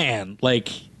man, like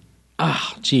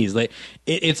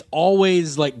it's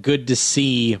always like good to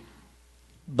see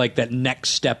like that next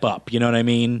step up, you know what I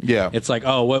mean? Yeah. It's like,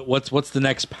 oh, what's the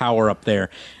next power up there?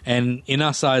 And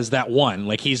Inasa is that one.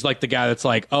 Like he's like the guy that's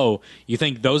like, oh, you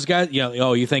think those guys?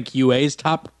 You think UA's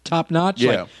top notch?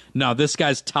 Yeah. Like, no, this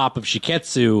guy's top of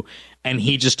Shiketsu, and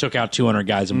he just took out 200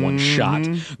 guys in one shot.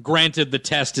 Granted, the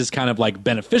test is kind of like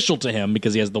beneficial to him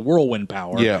because he has the whirlwind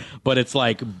power. Yeah. But it's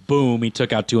like, boom, he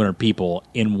took out 200 people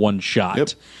in one shot. Yep.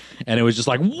 And it was just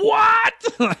like, what?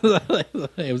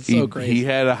 It was so crazy. He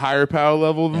had a higher power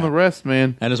level than the rest,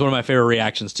 man. And it's one of my favorite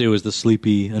reactions, too, is the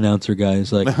sleepy announcer guy.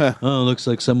 He's like, oh, looks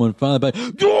like someone finally...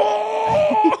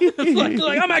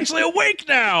 like, I'm actually awake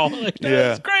now. Like,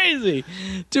 that's crazy.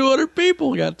 200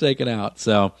 people got taken out.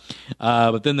 So,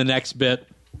 but then the next bit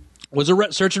was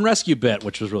a search and rescue bit,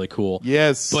 which was really cool.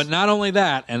 Yes. But not only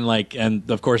that, and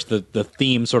of course the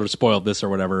theme sort of spoiled this or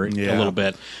whatever a little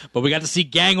bit, but we got to see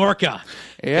Gang Orca.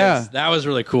 Yeah. That was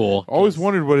really cool. Always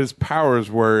wondered what his powers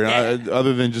were,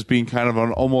 other than just being kind of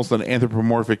almost an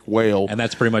anthropomorphic whale. And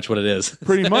that's pretty much what it is.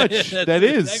 Pretty much. That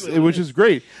is, exactly which is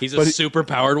great. He's a super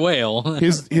powered whale.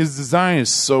 his design is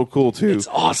so cool, too. It's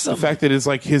awesome. The fact that it's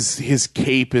like his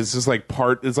cape is just like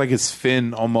it's like his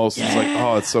fin almost. It's like,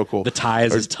 oh, it's so cool. The tie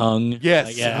is his tongue.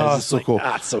 Yes. It's so cool.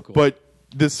 It's so cool. But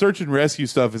the search and rescue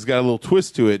stuff has got a little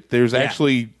twist to it. There's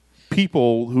actually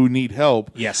people who need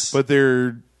help. Yes. But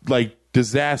they're like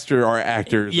disaster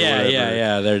actors.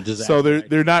 Yeah. They're disaster. So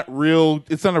they're not real.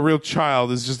 It's not a real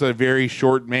child. It's just a very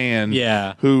short man.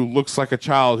 Yeah. Who looks like a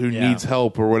child who needs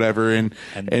help or whatever, and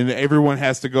everyone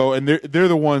has to go, and they're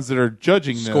the ones that are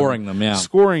judging them,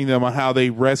 scoring them on how they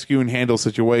rescue and handle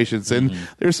situations. And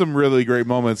there's some really great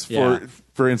moments.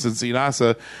 For instance,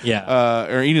 Inasa,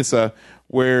 or Inasa,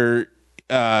 where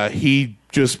he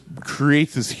just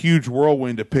creates this huge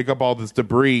whirlwind to pick up all this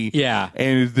debris. Yeah.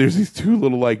 And there's these two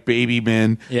little like baby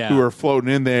men who are floating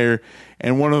in there,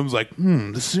 and one of them's like,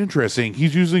 this is interesting.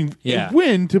 He's using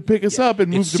wind to pick us up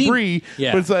and move debris.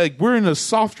 But it's like we're in a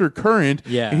softer current,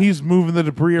 and he's moving the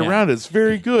debris around it. It's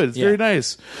very good. It's very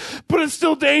nice. But it's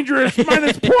still dangerous.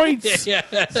 Minus points.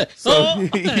 So,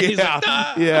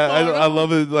 I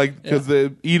love it, like, because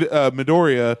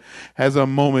Midoriya has a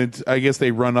moment. I guess they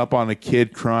run up on a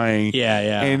kid crying.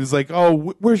 And it's like,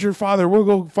 oh, where's your father? We'll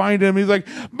go find him. He's like,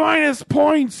 minus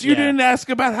points. You didn't ask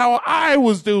about how I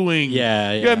was doing. You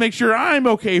gotta make sure I'm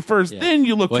okay first, then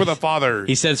you look for the father.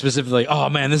 He said specifically, "Oh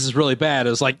man, this is really bad." It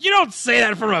was like, you don't say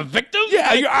that from a victim.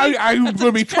 Yeah, I'm going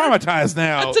to be traumatized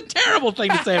now. That's a terrible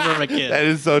thing to say from a kid. That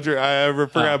is so true. I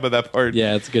forgot about that part.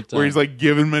 Yeah, it's a good time. Where he's like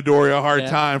giving Midoriya a hard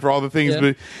time for all the things,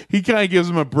 but he kind of gives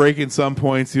him a break in some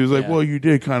points. He was like, well, you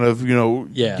did kind of,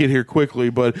 get here quickly,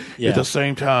 but at the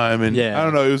same time. And I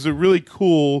don't know, it was a really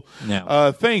cool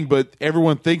thing, but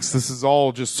everyone thinks this is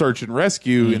all just search and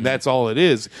rescue, and that's all it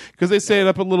is. Because they set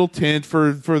up a little tent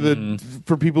for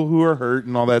people who are hurt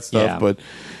and all that stuff, but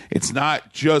it's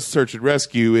not just search and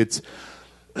rescue, it's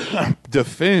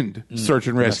defend search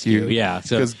and rescue.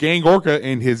 Because Gang Orca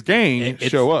and his gang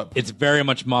show up. It's very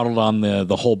much modeled on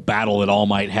the whole battle that All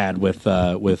Might had with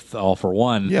All for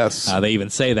One. Yes, they even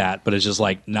say that, but it's just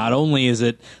like not only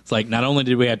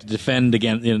did we have to defend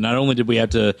against, not only did we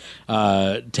have to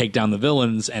take down the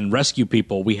villains and rescue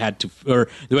people, we had to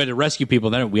rescue people.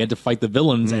 Then we had to fight the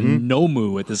villains and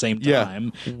Nomu at the same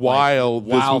time. While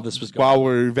this was going while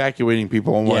we're evacuating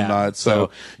people and whatnot.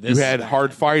 So you had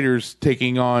hard fighters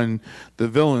taking on the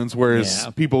villains, whereas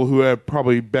people who are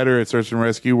probably better at search and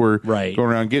rescue were going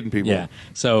around getting people. Yeah.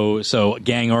 So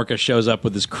Gang Orca shows up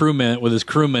with his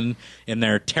crewmen in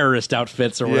their terrorist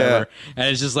outfits or whatever, and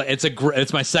it's just like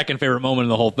it's my second favorite moment in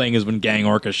the whole thing is when Gang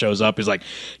Orca shows up. He's like,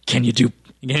 "Can you do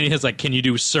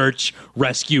search,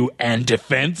 rescue, and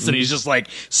defense?" And he's just like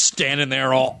standing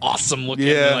there all awesome looking,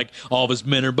 and like all of his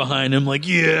men are behind him, like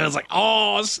it's like,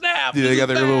 oh snap! They got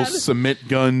their little cement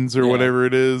guns or whatever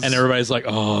it is, and everybody's like,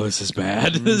 oh, this is bad.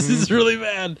 This is really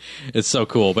bad. It's so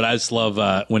cool. But I just love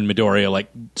when Midoriya like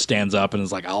stands up and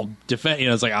is like, I'll defend.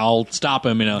 It's like I'll stop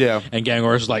him. And Gang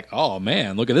Orca's like, oh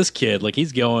man, look at this kid. Like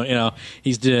he's going.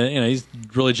 He's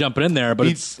really jumping in there, but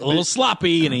it's a little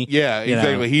sloppy. And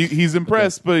exactly. He's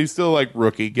impressed, but he's still like,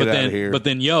 rookie, get out of here. But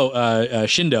then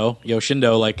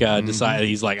Shindo like decided,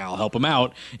 he's like, I'll help him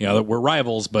out. We're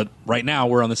rivals, but right now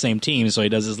we're on the same team. So he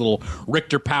does his little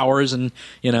Richter powers and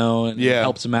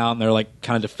helps him out. And they're like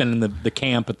kind of defending the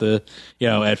camp at the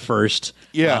at first.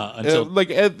 Until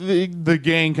the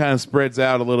gang kind of spreads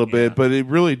out a little bit, but it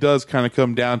really does kind of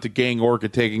come down to Gang Orca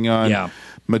taking on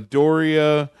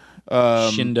Midoriya,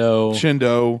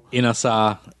 Shindo,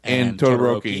 Inasa, and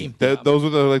Todoroki. Those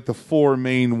are the four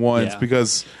main ones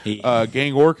because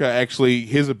Gang Orca actually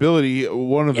his ability,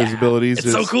 one of his abilities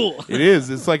is so cool. It is.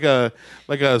 It's like a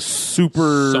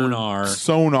super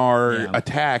sonar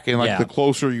attack, and the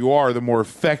closer you are, the more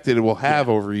effect it will have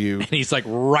over you. And he's like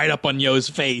right up on Yo's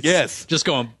face. Yes, just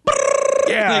going.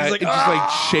 Yeah, it's just like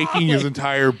shaking his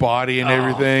entire body and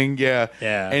everything. Yeah.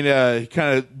 And he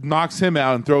kind of knocks him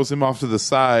out and throws him off to the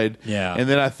side. Yeah. And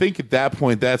then I think at that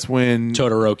point, that's when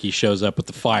Todoroki shows up with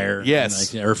the fire.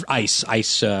 Yes. Or ice.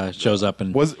 Ice shows up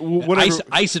and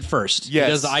ice at first. Yes.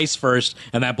 He does the ice first,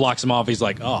 and that blocks him off. He's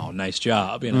like, "Oh, nice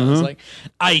job." It's like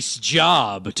ice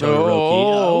job,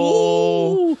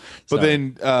 Todoroki. But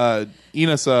then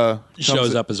Inasa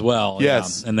shows up as well.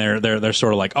 Yes. And they're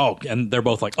sort of like, oh, and they're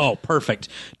both like, oh, perfect.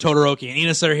 Todoroki and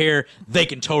Inasa are here. They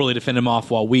can totally defend him off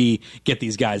while we get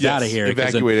these guys out of here.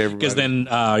 Evacuate everybody. Because then,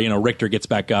 Richter gets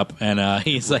back up and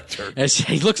he's like,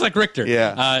 he looks like Richter.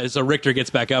 Yeah. So Richter gets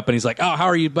back up and he's like, oh, how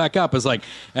are you back up? It's like,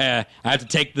 I have to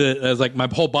take my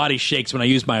whole body shakes when I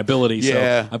use my ability.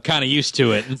 So I'm kind of used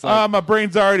to it. It's like, my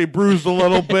brain's already bruised a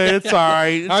little bit. It's all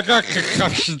right. I got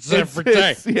concussions every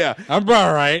day. I'm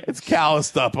all right. It's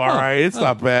calloused up, all right. It's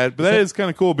not bad. But that is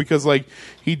kind of cool because,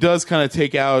 he does kind of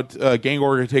take out, Gang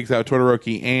Orca takes out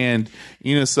Todoroki and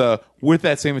Inasa with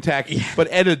that same attack, but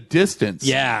at a distance.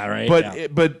 Yeah, right.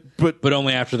 But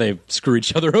only after they screw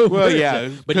each other over. Well, yeah.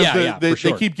 But they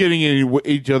sure. keep getting in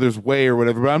each other's way or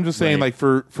whatever. But I'm just saying,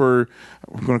 for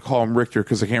I'm going to call him Richter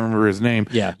because I can't remember his name.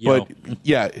 Yeah.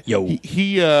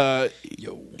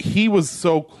 He was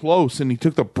so close and he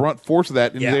took the brunt force of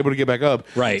that and was able to get back up.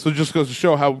 Right. So it just goes to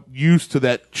show how used to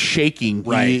that shaking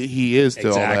he is to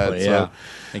all that. Yeah. So.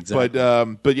 Exactly.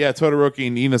 But Todoroki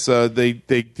and Inasa, they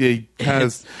kind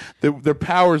of their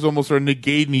powers almost are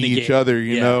negating each other,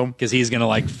 you know, because he's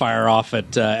gonna fire off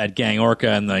at Gang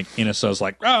Orca, and Inasa's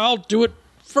like, oh, I'll do it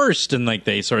first, and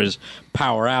they sort of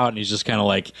power out, and he's just kind of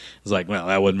well,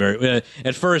 that wasn't very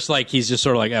at first, he's just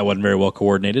sort of that wasn't very well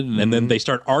coordinated, and then they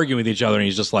start arguing with each other, and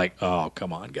he's just like, oh,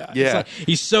 come on, guys.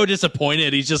 He's so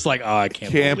disappointed. He's just like, oh, I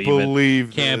can't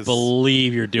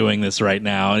believe you're doing this right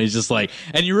now. And he's just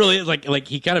and you really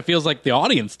he kind of feels like the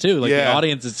audience too, the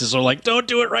audience is just sort of don't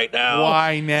do it right now.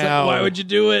 Why now? Why would you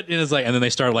do it? And it's and then they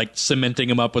start cementing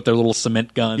him up with their little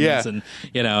cement guns, and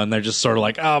and they're just sort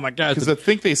of oh my god, because I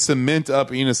think they cement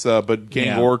up Inasa, but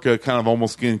Gang Orca kind of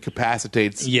almost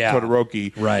incapacitates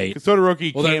Todoroki. Right. Because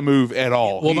Todoroki can't move at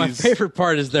all. Well, my favorite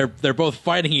part is they're both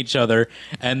fighting each other,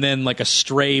 and then like a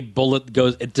stray bullet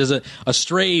goes. It does a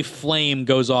stray flame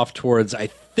goes off towards, I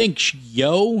think,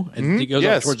 Yo. It goes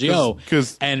off towards Yo.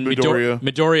 And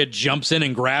Midoriya jumps in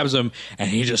and grabs him, and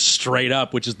he just straight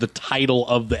up, which is the title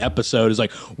of the episode, is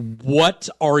like, "What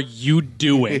are you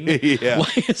doing?"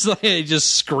 It's like he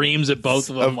just screams at both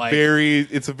of them.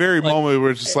 It's a very moment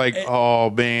where it's just like, oh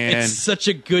man, it's such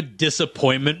a good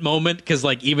disappointment moment because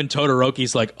like even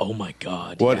Todoroki's like, "Oh my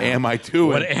god, what am I doing?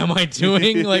 What am I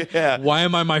doing? Like, why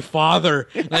am I my father?"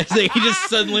 Like, he just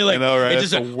suddenly like,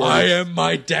 I am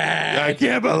my dad. I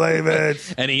can't believe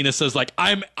it. And Ina says like,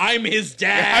 I'm his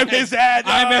dad. I'm his dad.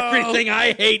 No. I'm everything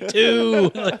I hate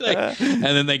too. And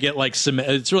then they get like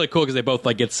it's really cool because they both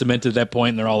like get cemented at that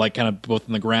point, and they're all like kind of both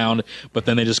in the ground, but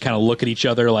then they just kind of look at each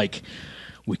other like,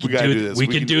 we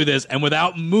can do this, and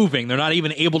without moving, they're not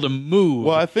even able to move.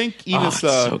 Well, I think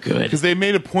Inasa, so good because they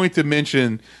made a point to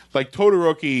mention like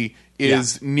Todoroki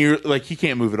is near, like he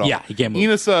can't move at all. Yeah, he can't move.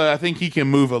 Inasa, I think he can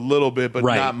move a little bit, but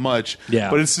not much. Yeah,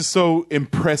 but it's just so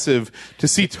impressive to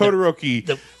see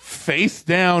Todoroki face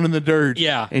down in the dirt.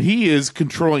 Yeah, and he is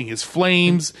controlling his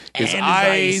flames, his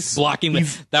eyes, blocking.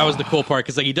 That was the cool part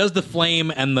because like he does the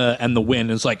flame and the wind.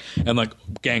 And it's like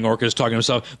Gang Orca is talking to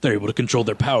himself. They're able to control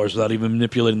their powers without even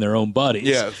manipulating their own bodies.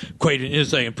 Yeah, quite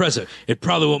impressive. It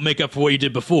probably won't make up for what you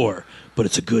did before, but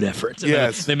it's a good effort.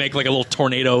 And they make like a little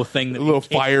tornado thing, a little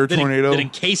fire tornado that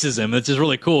encases him. It's just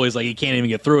really cool. He's like he can't even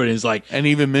get through it. And he's like, and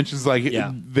even mentions like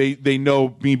they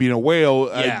know me being a whale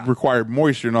required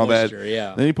moisture and all that.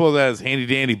 Yeah. Then he pulls out his handy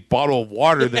dandy bottle of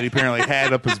water that he apparently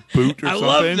had up his boot or something. I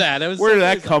love that. Where did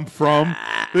that come from?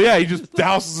 But yeah, he just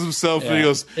douses himself and he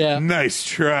goes, "Nice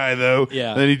try, though."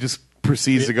 Yeah. And then he just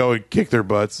proceeds to go and kick their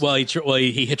butts. Well, he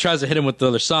tries to hit him with the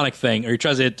other Sonic thing, or he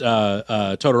tries to hit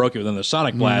Todoroki with another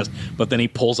Sonic blast, but then he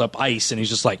pulls up ice, and he's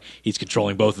just like, he's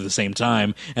controlling both at the same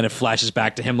time, and it flashes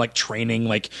back to him like training,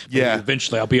 like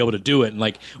eventually I'll be able to do it, and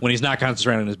like when he's not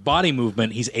concentrating on his body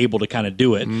movement, he's able to kind of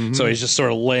do it. So he's just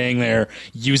sort of laying there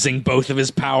using both of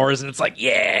his powers, and it's like,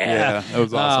 that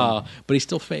was awesome. But he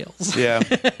still fails. Yeah,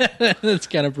 it's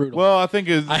kind of brutal. Well, I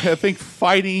think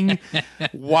fighting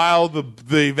while the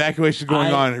evacuation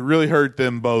going on, it really hurt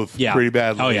them both pretty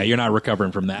badly. Oh yeah, you're not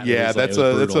recovering from that. Yeah, that's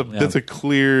a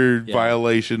clear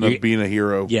violation of being a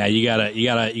hero. Yeah, you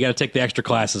gotta take the extra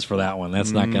classes for that one.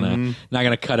 That's not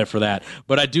gonna cut it for that.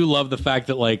 But I do love the fact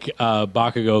that like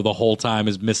Bakugo the whole time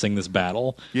is missing this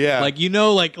battle. Yeah,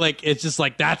 like like it's just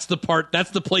like that's the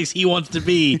place he wants to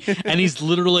be, and he's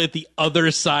literally at the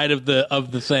other side of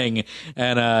the thing,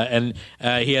 and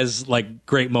he has like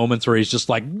great moments where he's just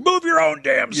like, move your own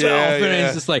damn self, and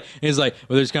he's just like. He's like,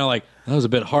 well, there's kind of like, that was a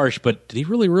bit harsh, but did he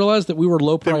really realize that we were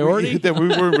low priority? That we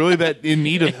weren't really that in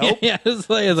need of help? It's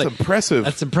impressive.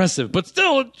 That's impressive. But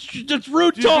still, it's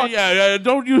rude talk. Yeah,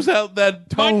 don't use that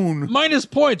tone. Minus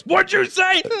points. What'd you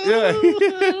say?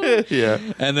 Yeah.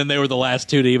 And then they were the last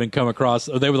two to even come across,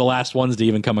 they were the last ones to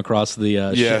even come across the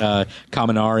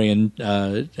Kaminari,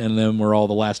 and then we're all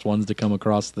the last ones to come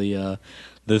across the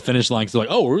finish line. Cause they're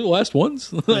like, oh, we're the last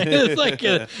ones. It's like,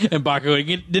 and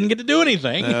Bakugo didn't get to do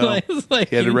anything. No.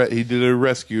 He did a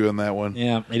rescue on that one.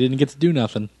 Yeah, he didn't get to do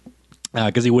nothing.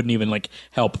 Because he wouldn't even like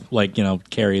help, like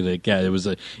carry the guy. It was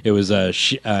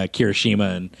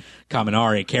Kirishima and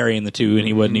Kaminari carrying the two, and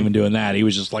he wasn't even doing that. He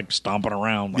was just like stomping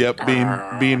around. Like,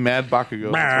 being mad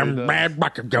Bakugo. Mad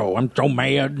Bakugo. I'm so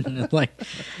mad. And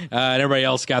everybody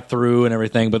else got through and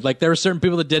everything, but like there were certain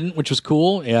people that didn't, which was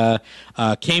cool.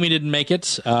 Kami didn't make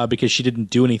it because she didn't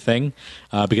do anything.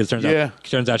 Because it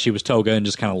turns out she was Toga and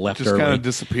just kind of left her. Just kind of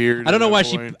disappeared. I don't know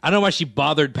why she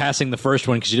bothered passing the first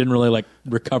one because she didn't really like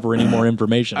recover any more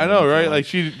information. I know, right? Like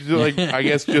she, I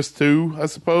guess just two, I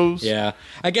suppose. Yeah,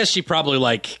 I guess she probably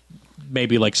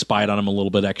maybe spied on him a little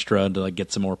bit extra to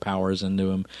get some more powers into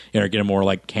him, or get him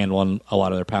more handle on a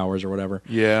lot of their powers or whatever.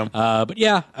 Yeah. But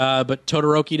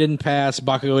Todoroki didn't pass,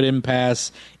 Bakugo didn't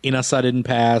pass, Inasa didn't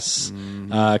pass,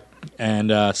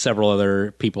 and several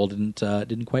other people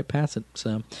didn't quite pass it.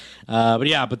 So,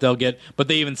 but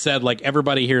they even said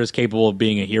everybody here is capable of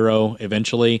being a hero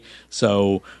eventually.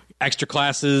 So extra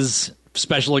classes,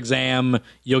 special exam,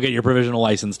 you'll get your provisional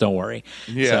license, don't worry.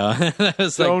 Yeah. So that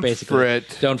was basically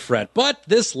don't fret. But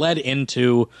this led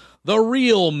into the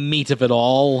real meat of it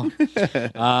all,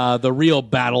 the real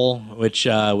battle, which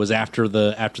was after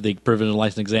the provisional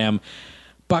license exam.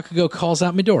 Bakugo calls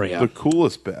out Midoriya. The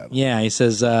coolest battle. Yeah, he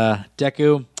says,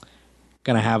 Deku,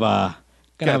 gonna have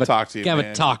Gonna talk to you, Gonna have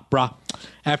man. a talk, brah.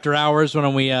 After hours,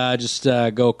 when we just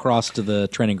go across to the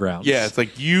training grounds. Yeah, it's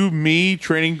like you, me,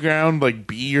 training ground, like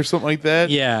B or something like that.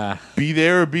 Yeah. Be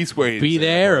there or be square. Be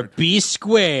there or be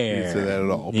square. He didn't say that at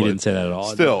all. He but didn't say that at all.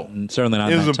 Still, Certainly not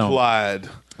it in was that tone. implied.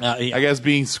 Yeah. I guess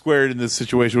being squared in this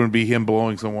situation would be him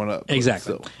blowing someone up. but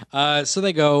Exactly. still. So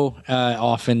they go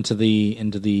off into the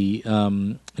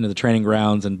training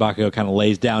grounds, and Bakugo kind of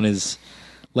lays down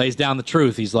the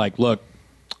truth. He's like, "Look,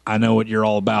 I know what you're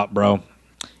all about, bro.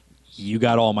 You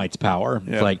got All Might's power.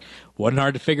 Yeah. It's like wasn't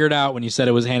hard to figure it out when you said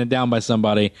it was handed down by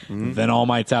somebody. Then All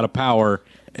Might's out of power,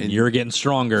 and you're getting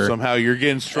stronger. Somehow you're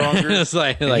getting stronger. It's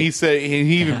like- and he said, and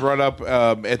he even brought up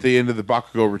at the end of the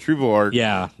Bakugo retrieval arc,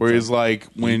 Yeah. where he's like,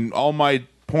 when All Might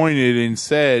pointed and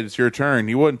said, "It's your turn,"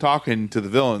 he wasn't talking to the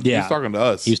villains. Yeah. He was talking to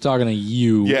us. He was talking to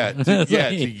you. yeah,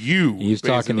 to you. He was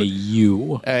talking to basically.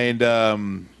 you. And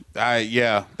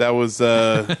that was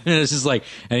And it's just like,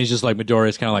 and he's just like,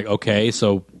 Midoriya's kind of like, okay,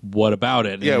 so what about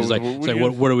it? And Yeah, he's like, what it's do like,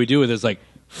 you- what do we do with it? It's like,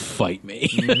 fight me.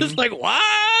 It's like, what?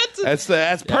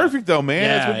 that's perfect though, man. Yeah,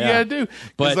 that's what yeah. you gotta do.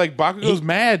 But Because like Bakugo's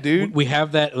mad, dude. We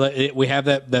have that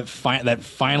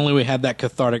finally we had that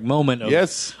cathartic moment of,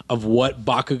 Yes. of what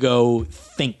Bakugo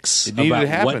thinks It needed to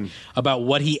happen. about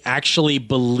what he actually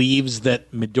believes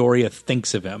that Midoriya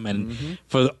thinks of him. And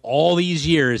for all these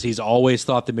years, he's always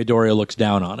thought that Midoriya looks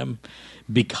down on him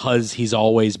because he's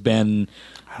always been.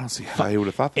 I don't see how he would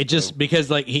have thought that. It just though. because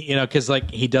like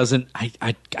he doesn't.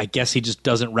 I guess he just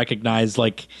doesn't recognize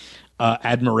like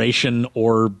admiration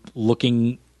or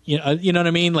looking. You know what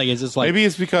I mean? Like it's just like Maybe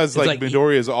it's because like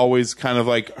Midoriya is always kind of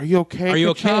like, "Are you okay? Are you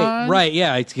okay? Kachan?" Right?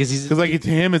 Yeah, because he's Because like to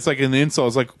him, it's like an insult.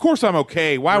 It's like, of course I'm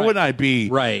okay. Why Right. wouldn't I be?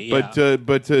 Right, But to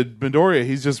Midoriya,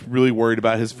 he's just really worried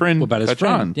about his friend. about his Kachan.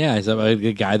 friend. Yeah, he's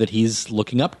a guy that he's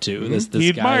looking up to. This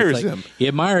He guy, admires it's like- him. He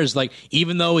admires like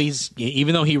even though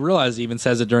he realizes, he even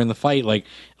says it during the fight. Like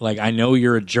I know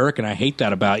you're a jerk and I hate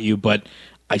that about you, but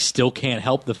I still can't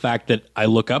help the fact that I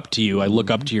look up to you. I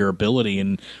look up to your ability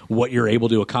and what you're able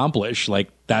to accomplish. Like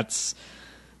that's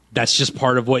just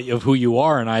part of who you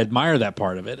are, and I admire that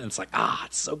part of it. And it's like,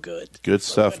 it's so good. Good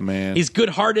stuff, man. He's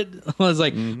good-hearted. I was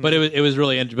like, but it was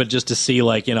really interesting. But just to see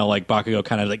like like Bakugo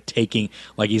kind of like taking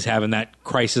like he's having that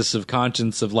crisis of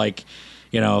conscience of like.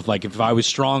 If I was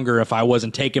stronger, if I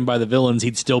wasn't taken by the villains,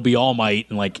 he'd still be All Might.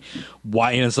 And like,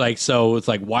 why? And it's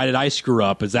like, why did I screw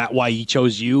up? Is that why he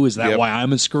chose you? Is that Yep. why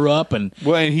I'm a screw up? And,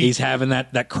 and he's having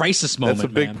that crisis moment.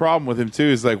 That's a big man. problem with him too.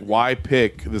 Is like, why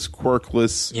pick this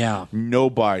quirkless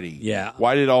nobody? Yeah.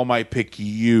 Why did All Might pick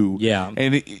you? Yeah.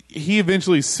 And he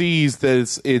eventually sees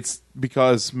that it's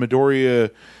because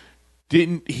Midoriya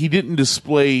didn't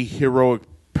display heroic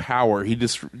power. He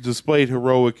displayed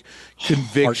heroic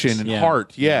conviction and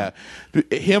heart. Yeah.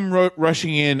 Him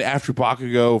rushing in after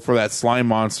Bakugo for that slime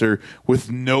monster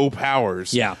with no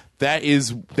powers. Yeah. That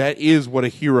is what a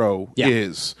hero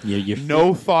is.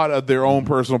 No thought of their own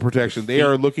personal protection. They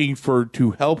are looking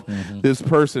to help this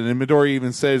person. And Midoriya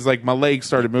even says, like, my legs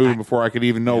started moving before I could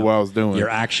even know what I was doing. Your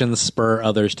actions spur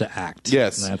others to act.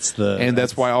 Yes.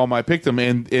 That's why All Might picked him.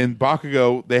 And in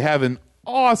Bakugo, they have an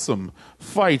awesome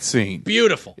fight scene.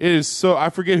 Beautiful. It is so. I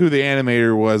forget who the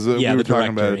animator was. Yeah, we were the talking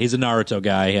director. about it. He's a Naruto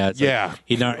guy. Yeah.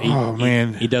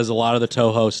 Man. He does a lot of the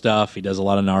Toho stuff. He does a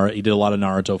lot of Naruto. He did a lot of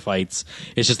Naruto fights.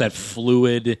 It's just that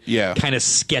fluid, kind of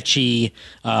sketchy.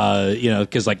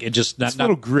 Because like it just it's a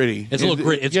little gritty. It's a little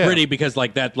gritty. It's gritty because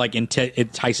like that like it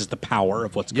entices the power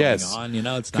of what's going on.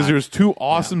 It's because there's two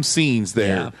awesome scenes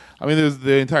there. Yeah. I mean,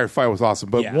 the entire fight was awesome,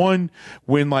 but one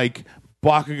when like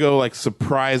Bakugo like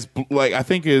surprised, like I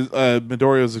think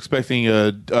Midoriya was expecting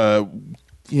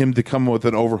him to come with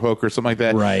an overhook or something like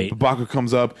that. Right. But Bakugo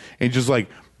comes up and just like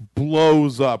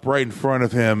blows up right in front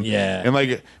of him. Yeah. And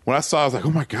like when I saw it, I was like,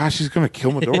 oh my gosh, she's gonna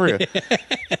kill Midoriya.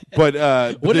 But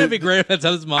wouldn't it be great if that's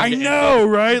how this manga I know,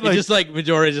 right? Like, just like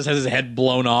Midoriya just has his head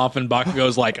blown off and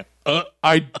Bakugo's like,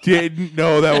 I didn't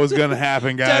know that was gonna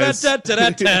happen, guys.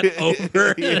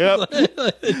 Over. Yep.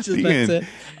 That's The end. it.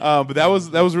 But that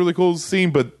was really cool to see.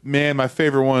 But man, my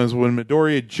favorite one is when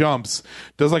Midoriya jumps,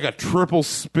 does like a triple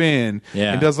spin,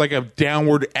 and does like a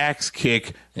downward axe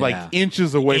kick, like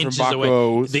inches away from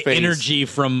Bakugo's The face. energy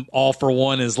from All for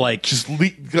One is like just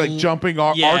like jumping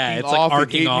off, it's like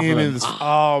arcing off him. of him.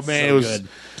 Oh man, so it was. good.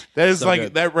 That is So like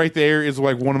good. that right there is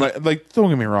like one of my like. Don't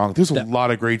get me wrong. There's a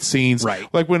lot of great scenes. Right.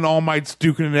 Like when All Might's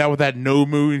duking it out with that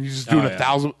Nomu and he's just doing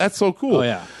 1,000. That's so cool. Oh,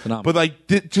 yeah. Phenomenal. But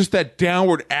like just that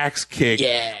downward axe kick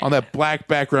on that black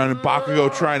background and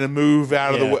Bakugo trying to move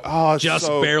out of the way. Oh, it's just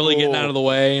so barely cool. getting out of the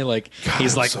way. Like God,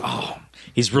 he's like, so oh,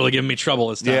 he's really giving me trouble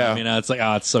this time. Yeah. You know, it's like,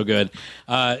 oh, it's so good.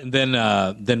 Then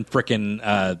frickin'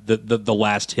 the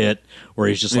last hit where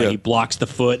he's just like, he blocks the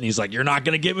foot and he's like, you're not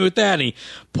going to get me with that. And he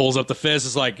pulls up the fist.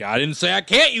 It's like, I didn't say I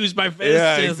can't use my fist.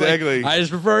 Yeah, and exactly. Like, I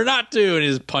just prefer not to. And he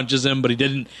just punches him, but he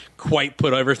didn't quite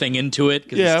put everything into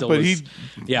it. Yeah, he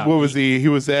what was he? He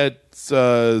was at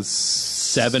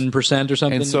 7% or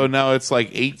something. and so now it's like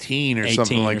 18 or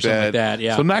something like that.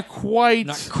 Yeah. So not quite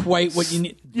what you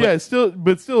need. Yeah, still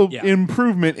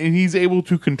improvement, and he's able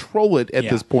to control it at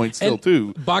this point still and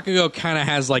too. Bakugo kind of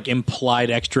has like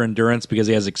implied extra endurance because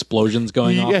he has explosions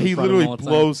going off. Yeah, in he front of him literally all the time.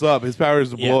 blows up. His power is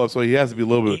to blow up, so he has to be a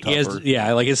little bit tougher.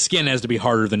 Like his skin has to be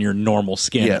harder than your normal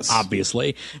skin,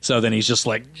 obviously. So then he's just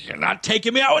like, you're not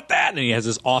taking me out with that. And he has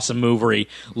this awesome move where he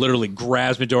literally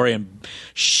grabs Midoriya and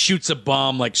shoots a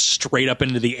bomb like straight up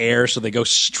into the air, so they go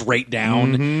straight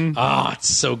down. It's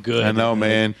so good. I know,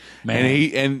 man.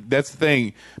 And that's the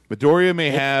thing. Midoriya may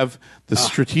have the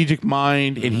strategic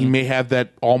mind, and he may have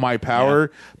that all might power,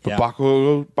 but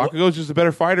Bakugo's just a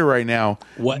better fighter right now.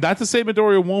 Not to say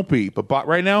Midoriya won't be, but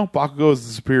right now Bakugo is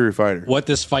the superior fighter. What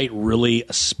this fight really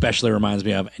especially reminds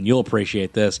me of, and you'll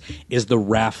appreciate this, is the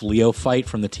Raph Leo fight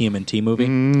from the TMNT movie.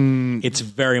 It's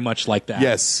very much like that.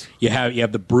 Yes, you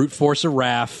have the brute force of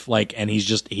Raph, like, and he's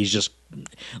just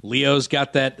Leo's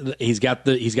got that. He's got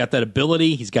that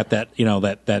ability. He's got that,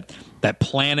 that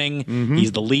planning.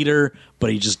 He's the leader, but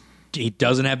he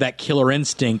doesn't have that killer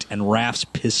instinct, and Raph's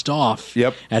pissed off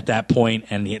at that point,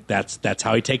 and that's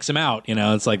how he takes him out.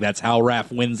 It's like that's how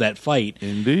Raph wins that fight.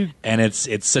 Indeed. And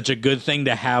it's such a good thing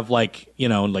to have, he's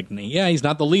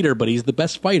not the leader, but he's the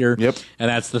best fighter. Yep. And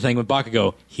that's the thing with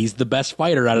Bakugo. He's the best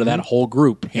fighter out of that whole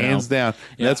group. Hands down.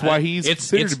 That's why he's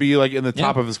considered to be like in the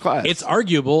top of his class. It's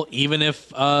arguable, even if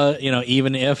Todoroki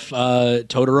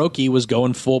was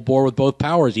going full bore with both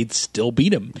powers, he'd still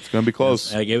beat him. It's going to be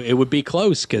close. It would be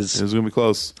close because it's going to be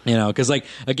close. Because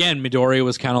again, Midoriya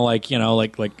was kind of like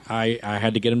I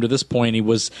had to get him to this point. He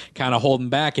was kind of holding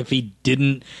back. If he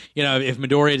didn't, if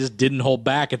Midoriya just didn't hold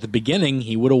back at the beginning,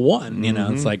 he would have won.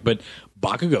 It's like, but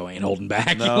Bakugo ain't holding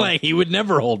back. No. He would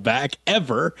never hold back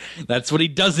ever. That's what he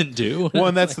doesn't do. Well,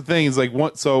 and that's the thing is the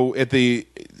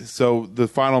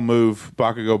final move,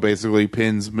 Bakugo basically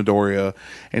pins Midoriya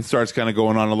and starts kind of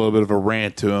going on a little bit of a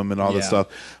rant to him and all this stuff.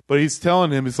 But he's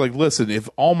telling him, it's like, listen, if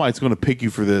All Might's going to pick you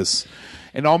for this.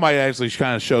 And All Might actually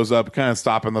kind of shows up, kind of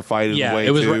stopping the fight in a way.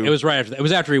 It was right after that. It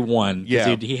was after he won.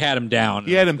 Yeah, he had him down.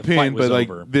 He had him pinned, but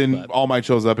All Might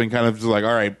shows up and kind of just like,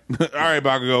 all right,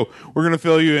 Bakugo, we're gonna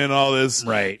fill you in all this.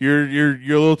 Right, you're a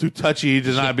little too touchy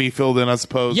to not be filled in, I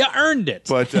suppose. You earned it.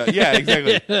 But yeah,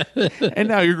 exactly. And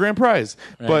now you're grand prize.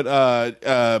 Right. But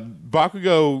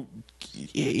Bakugo.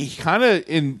 He kind of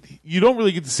you don't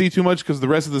really get to see too much because the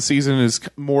rest of the season is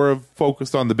more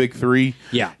focused on the big three.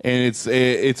 Yeah, and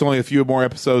it's only a few more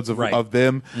episodes of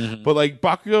them. But like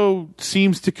Bakugo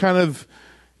seems to kind of,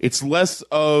 it's less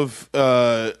of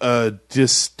a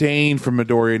disdain for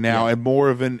Midoriya now and more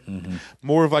of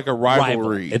like a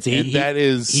rivalry.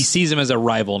 He sees him as a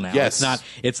rival now. Yes.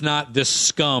 It's not this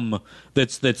scum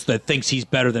that thinks he's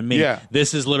better than me. Yeah.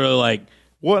 This is literally like,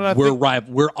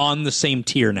 we're on the same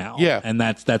tier now. Yeah, and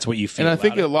that's what you feel. And I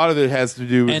think a lot of it has to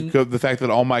do with the fact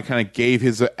that All Might kind of gave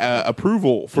his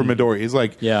approval for Midoriya. He's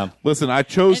like, listen, I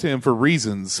chose him for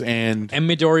reasons, and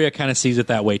Midoriya kind of sees it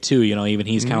that way too. Even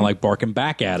he's kind of like barking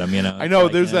back at him. I know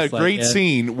there's that great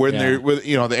scene when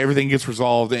everything gets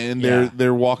resolved and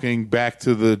they're walking back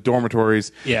to the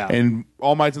dormitories. Yeah, and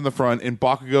All Might's in the front, and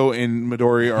Bakugo and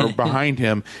Midoriya are behind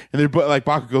him, and they're like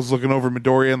Bakugo's looking over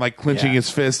Midoriya and like clenching his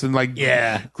fist and like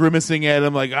grimacing at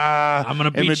him like I'm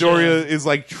gonna beat and Midoriya is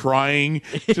like trying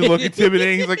to look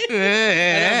intimidating. He's like, he's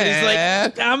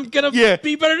like, I'm gonna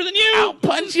be better than you. I'll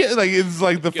punch you. Like it's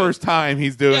like the first time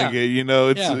he's doing it.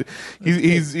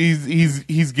 It's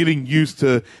he's getting used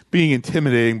to being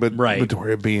intimidating, but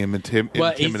Midoriya being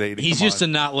intimidating. He's used to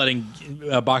not letting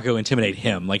Bakugo intimidate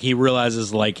him. Like he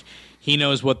realizes he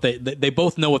knows what they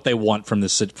both know what they want from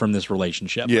this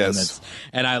relationship. Yes,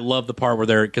 and I love the part where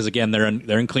they're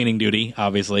in cleaning duty,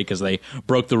 obviously, because they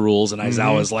broke the rules, and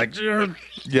Aizawa's like,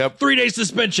 3 days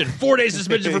suspension, 4 days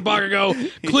suspension for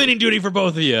Bakugo, cleaning duty for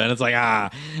both of you, and it's like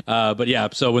but yeah.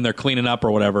 So when they're cleaning up or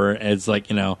whatever, it's like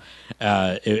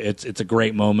it's a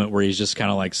great moment where he's just kind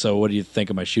of like, so what do you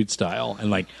think of my shoot style? And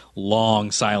like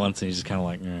long silence, and he's just kind of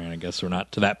like, I guess we're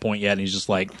not to that point yet, and he's just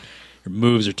like, your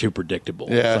moves are too predictable.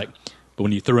 Yeah. It's like, but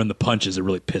when you threw in the punches, it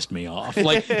really pissed me off.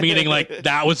 Like meaning like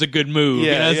that was a good move.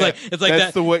 Yeah, you know? It's like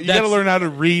that's the way you got to learn how to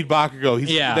read Bakugo.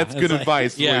 That's good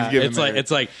advice. Yeah,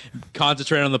 it's like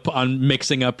concentrate on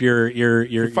mixing up your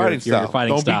fighting style.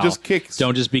 Don't be just kicks.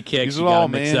 Don't just be kicks. Use You it all,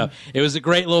 gotta mix man. it up. It was a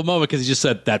great little moment because he just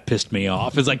said that pissed me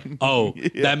off. It's like, oh,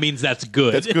 that means that's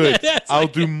good. That's good. I'll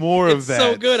do more of that.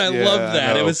 So good. I Yeah, love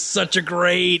that. I know. It was such a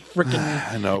great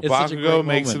freaking. I know. it's such a Bakugo great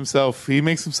makes moment.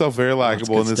 himself very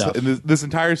likable good in stuff. this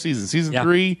entire season. Season Yeah.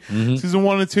 3, season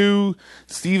 1 and 2.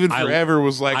 Steven forever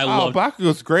was like,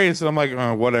 Bakugo's greatest, and I'm like,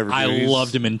 oh, whatever. Dude. I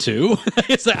loved him in 2.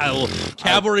 It's like,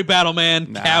 Cavalry Battle,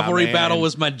 man. Cavalry Battle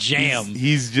was my jam.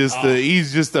 He's just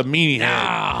a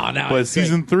meathead. No, but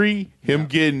season 3,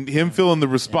 him feeling the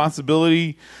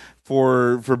responsibility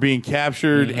for being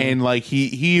captured, and like he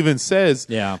even says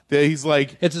that he's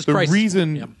like, it's his the crisis.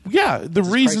 reason the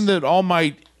reason that All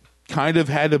Might kind of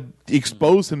had to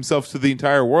expose himself to the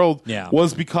entire world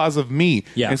was because of me.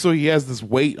 And so he has this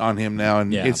weight on him now,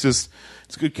 and it's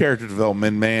good character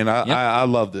development, man. I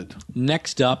loved it.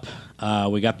 Next up,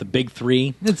 we got the big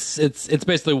 3. It's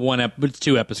basically it's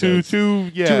 2 episodes.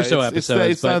 Two or so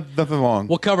episodes. It's not nothing long.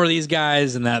 We'll cover these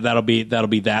guys, and that'll be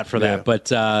that for that. But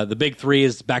the big 3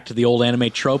 is back to the old anime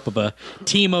trope of a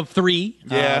team of 3.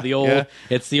 It's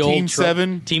the old Team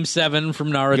 7. Team 7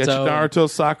 from Naruto. You got your Naruto,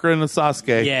 Sakura, and the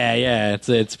Sasuke. Yeah.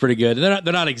 It's pretty good.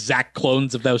 They're not exact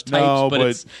clones of those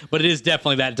types, but it is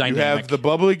definitely that dynamic. You have the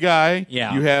bubbly guy.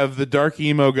 Yeah. You have the dark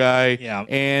emo guy. Yeah.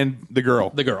 And the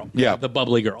girl. Yeah. The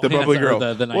bubbly girl. The bubbly girl.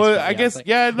 The nice well, guy, I guess.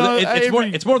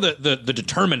 It's more the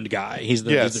determined guy. He's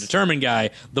the determined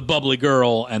guy. The bubbly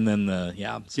girl, and then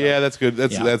that's good.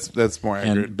 That's more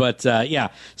accurate.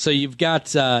 So you've got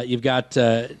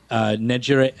Nejire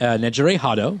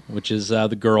Hado, which is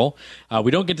the girl.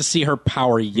 We don't get to see her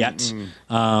power yet.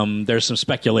 There's some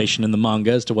speculation in the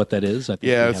manga as to what that is. I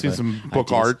think I've seen some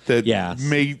book art that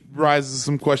may raise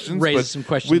some questions.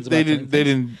 They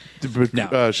didn't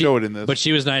show it in this. But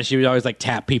she was nice. She would always like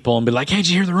tap people and be like, "Hey, did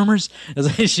you hear the rumors?"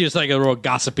 She was like a real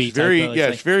gossipy.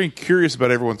 She's very curious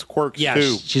about everyone's quirks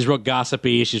too. She's real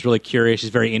gossipy. She's really curious. She's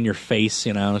very in your face.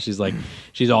 You know, she's like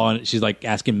like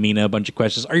asking Mina a bunch of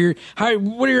questions. What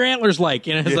are your antlers like?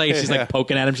 You know, she's like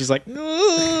poking at him. She's like,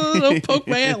 don't poke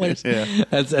my antlers.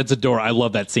 That's adorable. I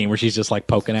love that scene where she's just like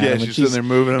poking at him. She's sitting there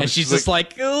moving him. And she's just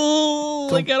like,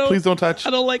 please don't touch. I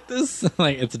don't like this.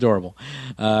 Like, it's adorable.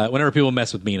 Whenever people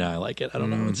mess with Mina, I like it. I don't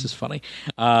know. It's just funny.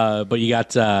 But you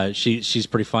got she's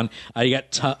pretty fun. You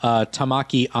got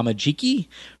Tamaki Amajiki,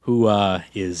 who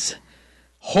is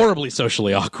horribly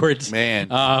socially awkward,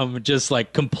 man. Just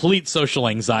like complete social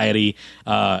anxiety.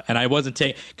 And I wasn't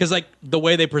taking because like the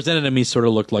way they presented him, he sort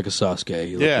of looked like a Sasuke.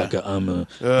 He looked like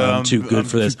I'm too good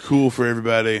for this, too cool for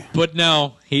everybody. But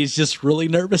no, he's just really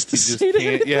nervous to say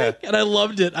anything. And I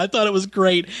loved it. I thought it was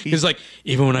great. He's like,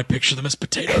 even when I picture them as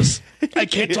potatoes, I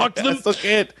can't talk to them. I still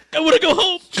can't. I want to go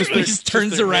home. He just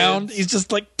turns around. He's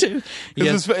just like, dude.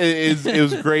 It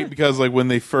was great because like when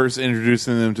they first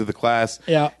introducing them to the class,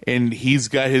 and he's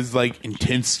got his like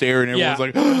intense stare, and everyone's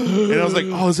like, and I was like,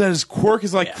 oh, is that his quirk?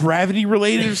 Is like gravity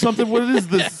related or something? What is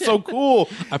this? It's so cool.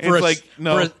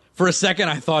 For a second,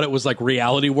 I thought it was like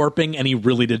reality warping, and he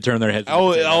really did turn their heads.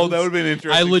 Oh, that would have been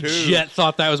interesting. I legit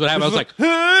thought that was what happened.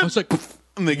 I was like.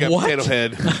 And they got what? potato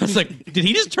head. I was like, did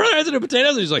he just turn their heads into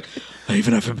potatoes? And he's like,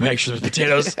 even if I picture the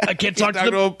potatoes, I can't talk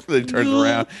to them. They turns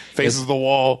around, faces the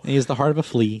wall. He has the heart of a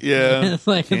flea. Yeah,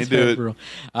 can't do it. Brutal.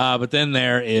 But then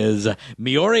there is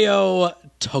Miorio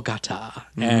Togata.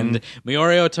 And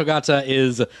Miorio Togata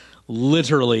is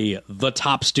literally the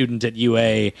top student at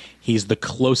UA. He's the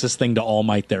closest thing to All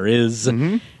Might there is.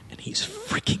 And he's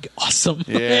freaking awesome.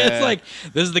 It's like,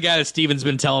 this is the guy that Steven's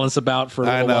been telling us about for a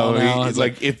little while now. It's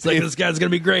like this guy's going to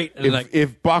be great. And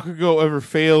if Bakugo ever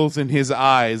fails in his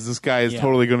eyes, this guy is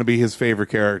totally going to be his favorite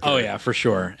character. Oh, yeah, for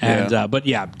sure. And but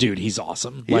yeah, dude, he's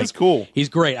awesome. He's cool. He's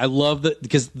great. I love that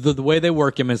because the way they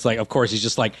work him is like, of course, he's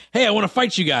just like, hey, I want to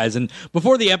fight you guys. And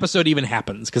before the episode even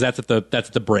happens, because that's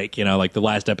the break, you know, like the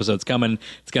last episode's coming,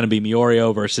 it's going to be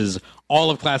Miorio versus all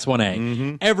of Class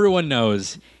 1A. Everyone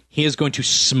knows he is going to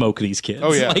smoke these kids.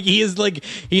 Oh, yeah. He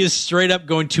is straight up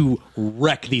going to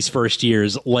wreck these first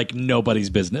years like nobody's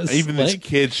business. Even these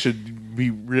kids should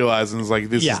be realizing it's like,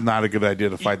 this is not a good idea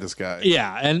to fight this guy.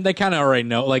 Yeah, and they kind of already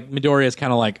know. Like, Midoriya is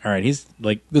kind of like, all right, he's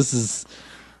like, this is...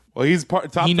 Well, he's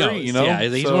top he knows, 3, you know? Yeah,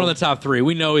 he's one of the top 3.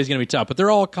 We know he's going to be tough, but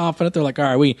they're all confident. They're like, all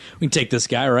right, we can take this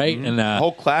guy, right? And the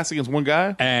whole class against one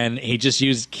guy? And he just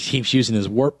keeps using his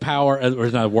warp power, or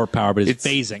not warp power, but his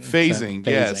phasing. Phasing,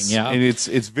 yes. Yeah. And it's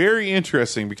very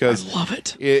interesting because... I love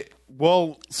it.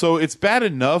 So it's bad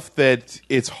enough that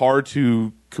it's hard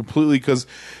to completely... Because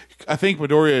I think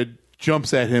Midoriya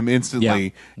jumps at him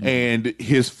instantly, and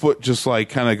his foot just like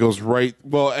kind of goes right.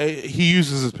 Well, he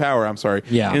uses his power. I'm sorry.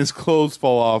 Yeah. And his clothes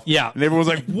fall off. Yeah. And everyone's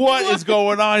like, "What is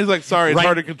going on?" He's like, "Sorry, it's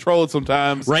hard to control it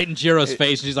sometimes." Right in Jiro's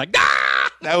face, and she's like,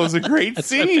 "Ah!" That was a great That's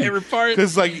scene. my favorite part.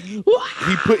 Because like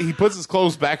he puts his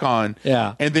clothes back on.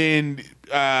 Yeah. And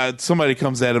then somebody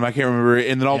comes at him. I can't remember.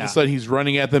 And then all of a sudden he's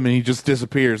running at them and he just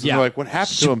disappears. And they're like, "What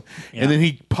happened to him?" Yeah. And then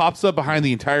he pops up behind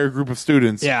the entire group of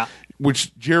students. Yeah.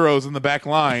 Which Jiro's in the back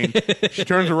line. She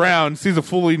turns around, sees a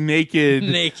fully naked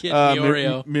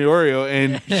Miorio. Miorio,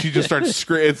 and she just starts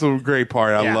screaming. It's a great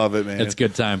part. I love it, man. It's a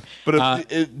good time. But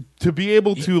to be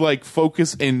able to like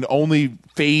focus and only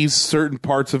phase certain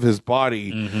parts of his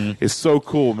body is so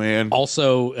cool, man.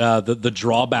 Also, the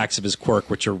drawbacks of his quirk,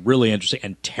 which are really interesting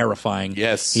and terrifying.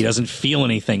 Yes. He doesn't feel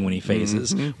anything when he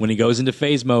phases. When he goes into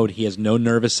phase mode, he has no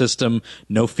nervous system,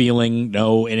 no feeling,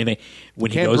 no anything.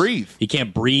 When he can't goes, breathe. He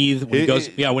can't breathe. When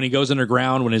when he goes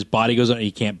underground, when his body goes under,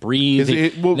 he can't breathe.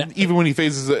 Even when he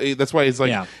phases, that's why he's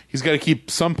like he's got to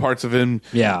keep some parts of him.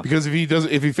 Yeah. Because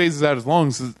if he phases out his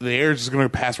lungs, the air is just going to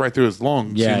pass right through his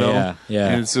lungs. Yeah, you know? yeah.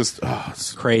 And it's just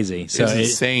it's crazy. So it's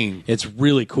insane. It's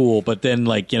really cool. But then,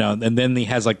 like, and then he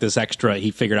has like this extra.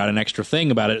 He figured out an extra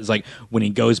thing about it. It's like when he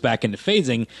goes back into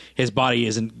phasing, his body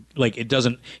isn't like it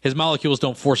doesn't. His molecules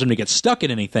don't force him to get stuck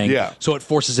in anything. Yeah. So it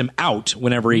forces him out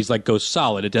whenever he's like goes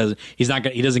solid. It does. He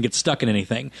doesn't get stuck in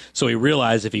anything. So he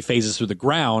realized if he phases through the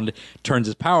ground, turns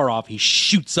his power off, he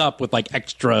shoots up with like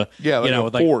extra. Yeah, like a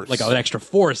with force. like an extra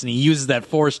force, and he uses that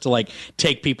force to like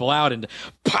take people out and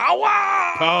power.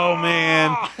 Oh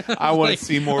man, I want to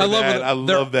see more of that. I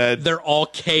love that. They're all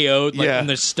KO'd, like in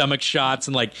their stomach shots,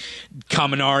 and like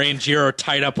Kaminari and Jiro are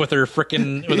tied up with their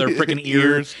freaking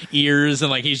ears,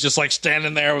 and like he's just like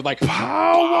standing there with like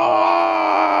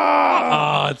power.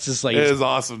 Oh, it's just like it is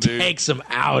awesome, dude. Takes him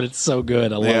out. It's so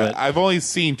good. I love it. I've only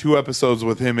seen 2 episodes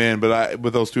with him in, but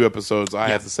with those 2 episodes, I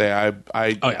have to say I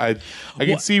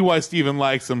can see why Steven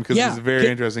likes him because he's a very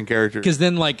interesting character. Because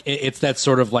then, like, it's that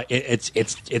sort of like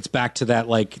it's back to that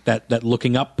like that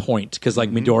looking up point. Because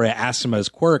like Midoriya asks him about his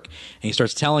quirk, and he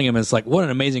starts telling him, it's like, what an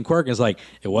amazing quirk. And it's like,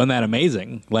 it wasn't that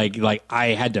amazing. Like I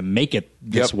had to make it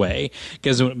this way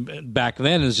because back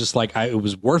then it's just like it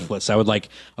was worthless. I would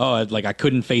I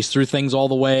couldn't phase through things all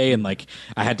the way, and like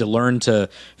I had to learn to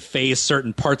phase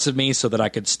certain parts of me so that I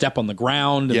could step on the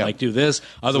ground and like do this.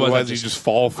 Otherwise you just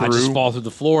fall through. I'd just fall through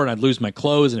the floor and I'd lose my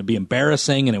clothes and it'd be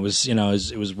embarrassing, and it was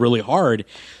it was really hard.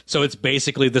 So it's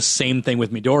basically the same thing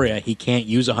with Midoriya. He can't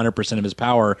use 100% of his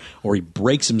power or he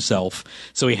breaks himself.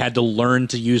 So he had to learn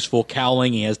to use full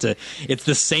cowling. He has to. It's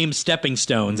the same stepping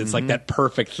stones. It's like that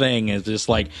perfect thing. It's just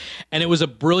like, and it was a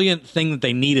brilliant thing that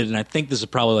they needed. And I think this is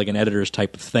probably like an editor's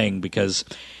type of thing because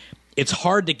it's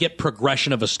hard to get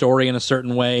progression of a story in a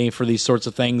certain way for these sorts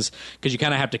of things because you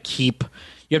kind of have to keep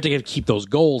those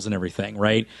goals and everything,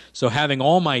 right? So having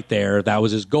All Might there, that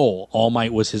was his goal. All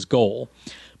Might was his goal.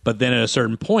 But then at a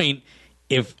certain point,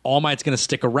 if All Might's going to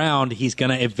stick around, he's going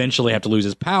to eventually have to lose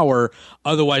his power.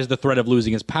 Otherwise, the threat of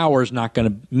losing his power is not going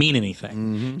to mean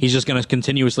anything. He's just going to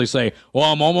continuously say, well,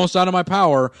 I'm almost out of my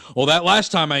power. Well, that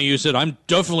last time I used it, I'm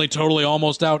definitely totally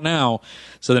almost out now.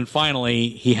 So then finally,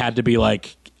 he had to be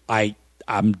like,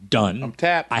 I'm done. I'm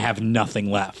tapped. I have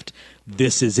nothing left.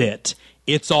 This is it.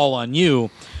 It's all on you.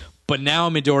 But now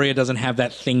Midoriya doesn't have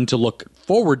that thing to look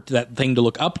forward to, that thing to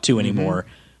look up to anymore.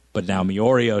 But now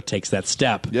Miorio takes that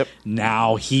step. Yep.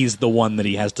 Now he's the one that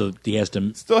he has to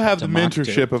still have the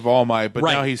mentorship of All Might, but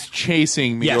now he's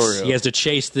chasing Miorio. Yes, he has to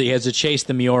chase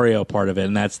the Miorio part of it,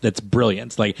 and that's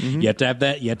brilliant. Like you have to have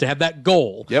that. You have to have that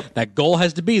goal. Yep. That goal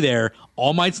has to be there.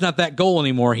 All Might's not that goal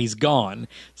anymore. He's gone.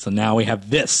 So now we have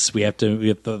this. We have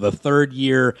the third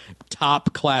year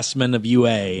top classman of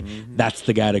UA. That's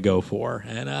the guy to go for,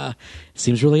 and it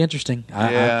seems really interesting.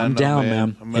 I'm down,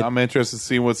 man. I'm interested to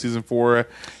see what season 4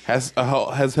 has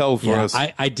held for us.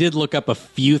 I did look up a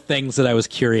few things that I was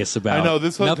curious about. I know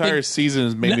this entire season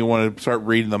has made me want to start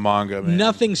reading the manga, man.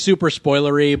 Nothing super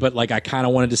spoilery, but like I kind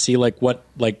of wanted to see what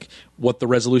the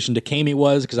resolution to Kami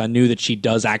was because I knew that she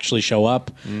does actually show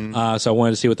up. So I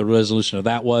wanted to see what the resolution of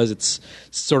that was. It's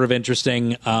sort of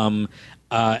interesting. And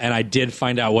I did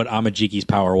find out what Amajiki's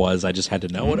power was. I just had to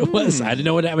know what it was. I didn't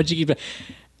know what Amajiki's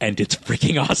and it's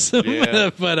freaking awesome. Yeah.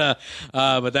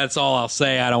 but that's all I'll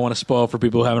say. I don't want to spoil for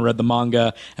people who haven't read the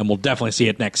manga, and we'll definitely see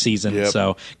it next season. Yep.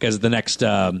 So because the next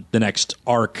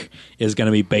arc is going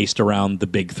to be based around the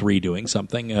big 3 doing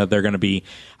something. They're going to be,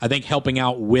 I think, helping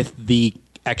out with the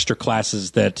extra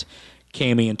classes that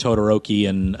Kami and Todoroki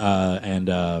and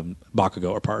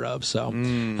Bakugo are part of. So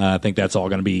I think that's all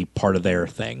going to be part of their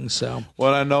thing. So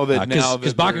well, I know that now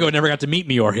because Bakugo never got to meet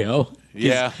Miorio.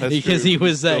 Yeah, that's because true. he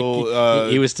was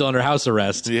he was still under house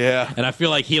arrest. Yeah. and I feel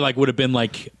like he would have been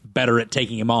better at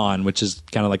taking him on, which is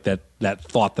kind of like that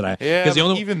thought that I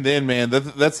even then, man,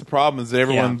 that's the problem is that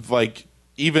everyone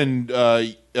even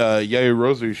Yayo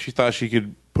Rosu, she thought she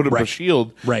could put up a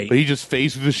shield, right? But he just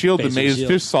phased through the shield and made his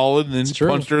fist solid, and then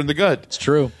punched her in the gut. It's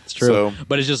true. So,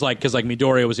 but it's just because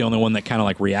Midoriya was the only one that kind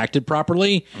of reacted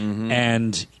properly,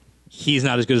 and he's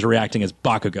not as good as reacting as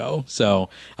Bakugo. So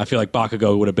I feel like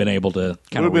Bakugo would have been able to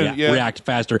kind of react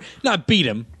faster, not beat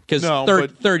him.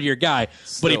 Because third year guy,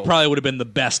 but he probably would have been the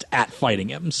best at fighting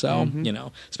him. So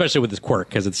especially with his quirk,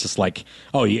 because it's just you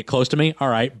get close to me, all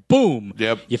right, boom,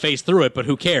 you face through it, but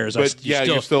who cares? But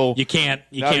you can't.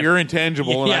 You're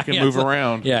intangible, and I can move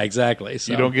around. Yeah, exactly.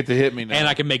 So, you don't get to hit me now, and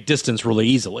I can make distance really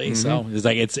easily. So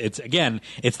it's it's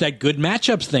that good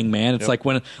matchups thing, man. It's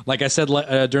like I said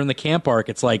during the camp arc,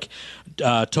 it's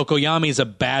Tokoyami's a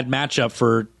bad matchup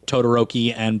for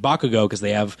Todoroki and Bakugo because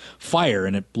they have fire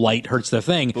and light hurts their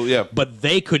thing. But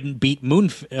they couldn't beat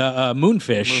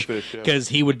Moonfish because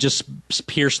he would just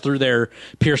pierce through their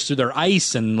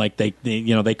ice, and they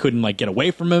couldn't get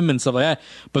away from him and stuff like that.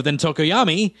 But then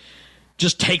Tokoyami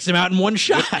just takes him out in one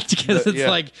shot because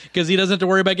because he doesn't have to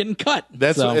worry about getting cut.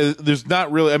 There's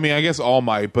not really. I mean, I guess All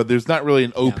Might, but there's not really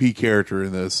an OP character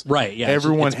in this, right? Yeah,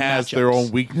 everyone has matchups. their own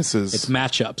weaknesses. It's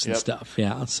matchups and stuff.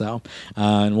 Yeah, so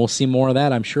and we'll see more of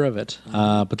that, I'm sure of it.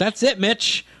 But that's it,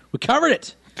 Mitch. We covered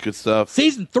it. Good stuff.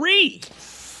 Season 3.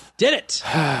 Did it.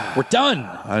 We're done.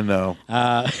 I know.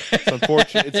 It's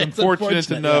unfortunate. It's unfortunate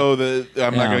to know that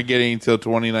I'm not going to get any until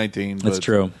 2019. That's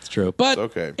true. It's true. But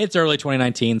it's early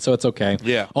 2019, so it's okay.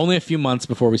 Yeah. Only a few months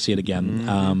before we see it again.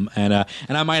 And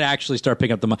I might actually start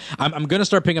picking up the manga. I'm going to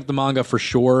start picking up the manga for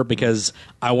sure because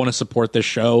I want to support this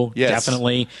show. Yes.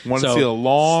 Definitely. Want to see a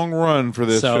long run for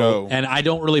this show. And I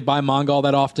don't really buy manga all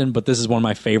that often, but this is one of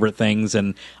my favorite things,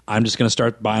 and I'm just going to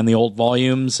start buying the old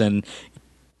volumes and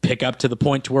pick up to the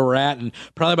point to where we're at, and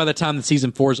probably by the time the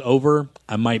season 4 is over,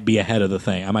 I might be ahead of the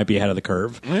thing. I might be ahead of the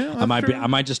curve. Yeah, I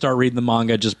might just start reading the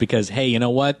manga just because, hey, you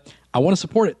know what? I want to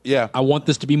support it. Yeah, I want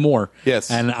this to be more. Yes,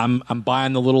 and I'm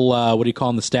buying the little what do you call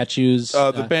them? The statues.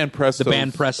 The Banpresto. The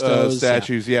Banpresto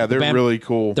statues. Yeah, they're really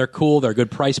cool. They're cool. They're a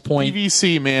good price point.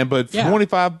 PVC, man, but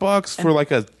 $25 for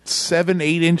a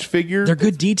 7-8 inch figure. They're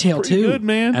good detail too. Good,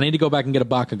 man. I need to go back and get a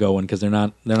Bakugo one because they're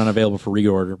not available for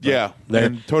reorder. Yeah,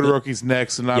 and Todoroki's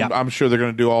next, and I'm sure they're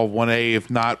going to do all 1A, if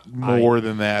not more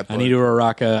than that. I need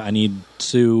Uraraka. I need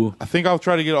Sue. I think I'll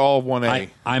try to get all 1A.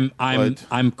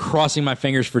 I'm crossing my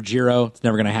fingers for Jiro. It's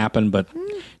never going to happen, but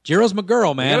Jiro's my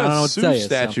girl, man. I don't know what to tell you.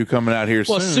 Statue coming out here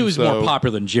soon. Well, Sue's more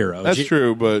popular than Jiro. That's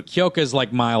true, but Kyoka's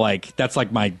that's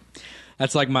like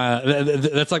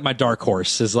my dark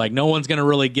horse. Is no one's going to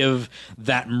really give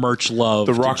that merch love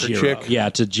the to rocker Jiro. chick. Yeah,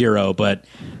 to Jiro, but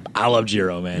I love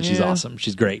Jiro, man. She's awesome.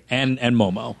 She's great. And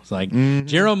Momo. It's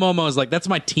Jiro Momo is that's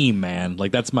my team, man.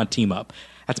 That's my team up.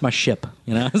 That's my ship,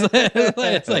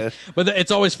 it's but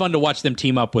it's always fun to watch them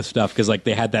team up with stuff because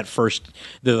they had that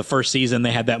the first season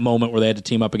they had that moment where they had to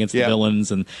team up against the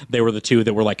villains, and they were the two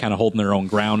that were kind of holding their own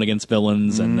ground against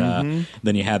villains, and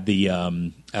then you had the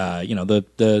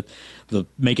the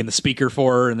making the speaker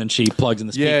for her, and then she plugs in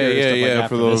the speaker.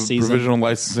 For the provisional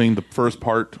licensing, the first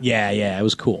part. Yeah, it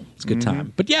was cool. It's a good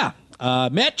time. But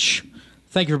Mitch,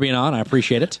 thank you for being on. I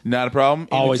appreciate it. Not a problem.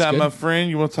 Always Anytime, good. my friend,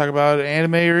 you want to talk about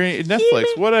anime or Netflix,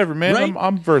 whatever, man. Right.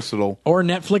 I'm versatile. Or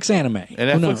Netflix anime. And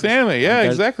Netflix anime, yeah,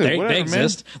 exactly. They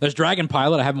exist. Man. There's Dragon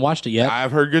Pilot. I haven't watched it yet.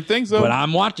 I've heard good things, though. But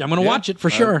I'm going to watch it for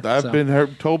sure. I've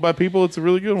been told by people it's a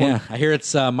really good one. Yeah, I hear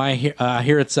it's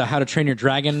How to Train Your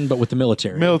Dragon, but with the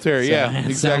military.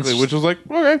 Exactly. Which was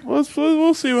okay,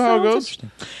 we'll see how it goes.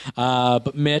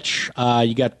 But Mitch,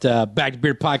 you got Back to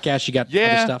Beard podcast. You got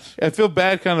other stuff. I feel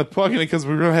bad kind of plugging it because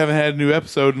we really haven't had a new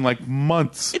episode in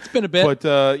months. It's been a bit, but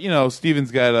Steven's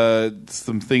got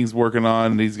some things working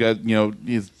on. He's got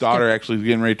his daughter actually is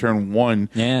getting ready to turn 1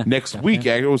 next week.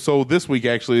 So this week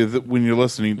actually when you're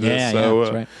listening to this. So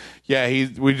that's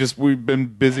right. We've been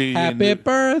busy. Happy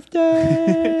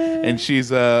birthday! And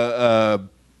she's and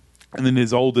then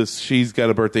his oldest, she's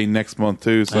got a birthday next month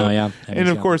too. So and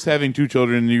of course, having 2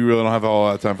 children, you really don't have a whole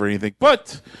lot of time for anything.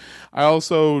 But I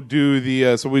also do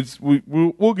the so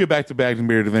we'll get back to Bagged and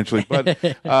Beard eventually, but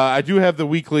I do have the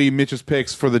weekly Mitch's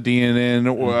Picks for the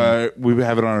DNN. We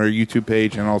have it on our YouTube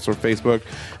page and also Facebook,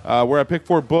 where I pick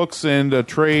 4 books and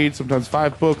trade, sometimes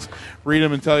 5 books, read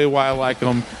them and tell you why I like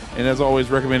them. And as always,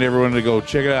 recommend everyone to go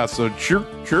check it out. So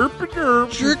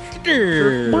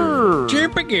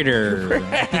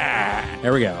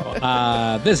There we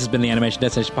go. This has been the Animation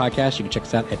Destination Podcast. You can check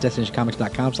us out at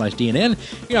destinationcomics.com/DNN.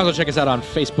 You can also check us out on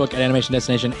Facebook Animation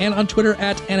Destination and on Twitter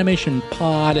at Animation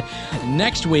Pod.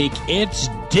 Next week, it's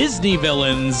Disney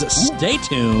villains. Stay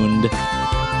tuned.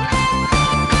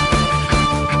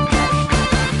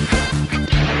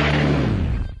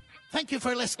 Thank you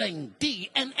for listening,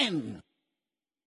 DNN.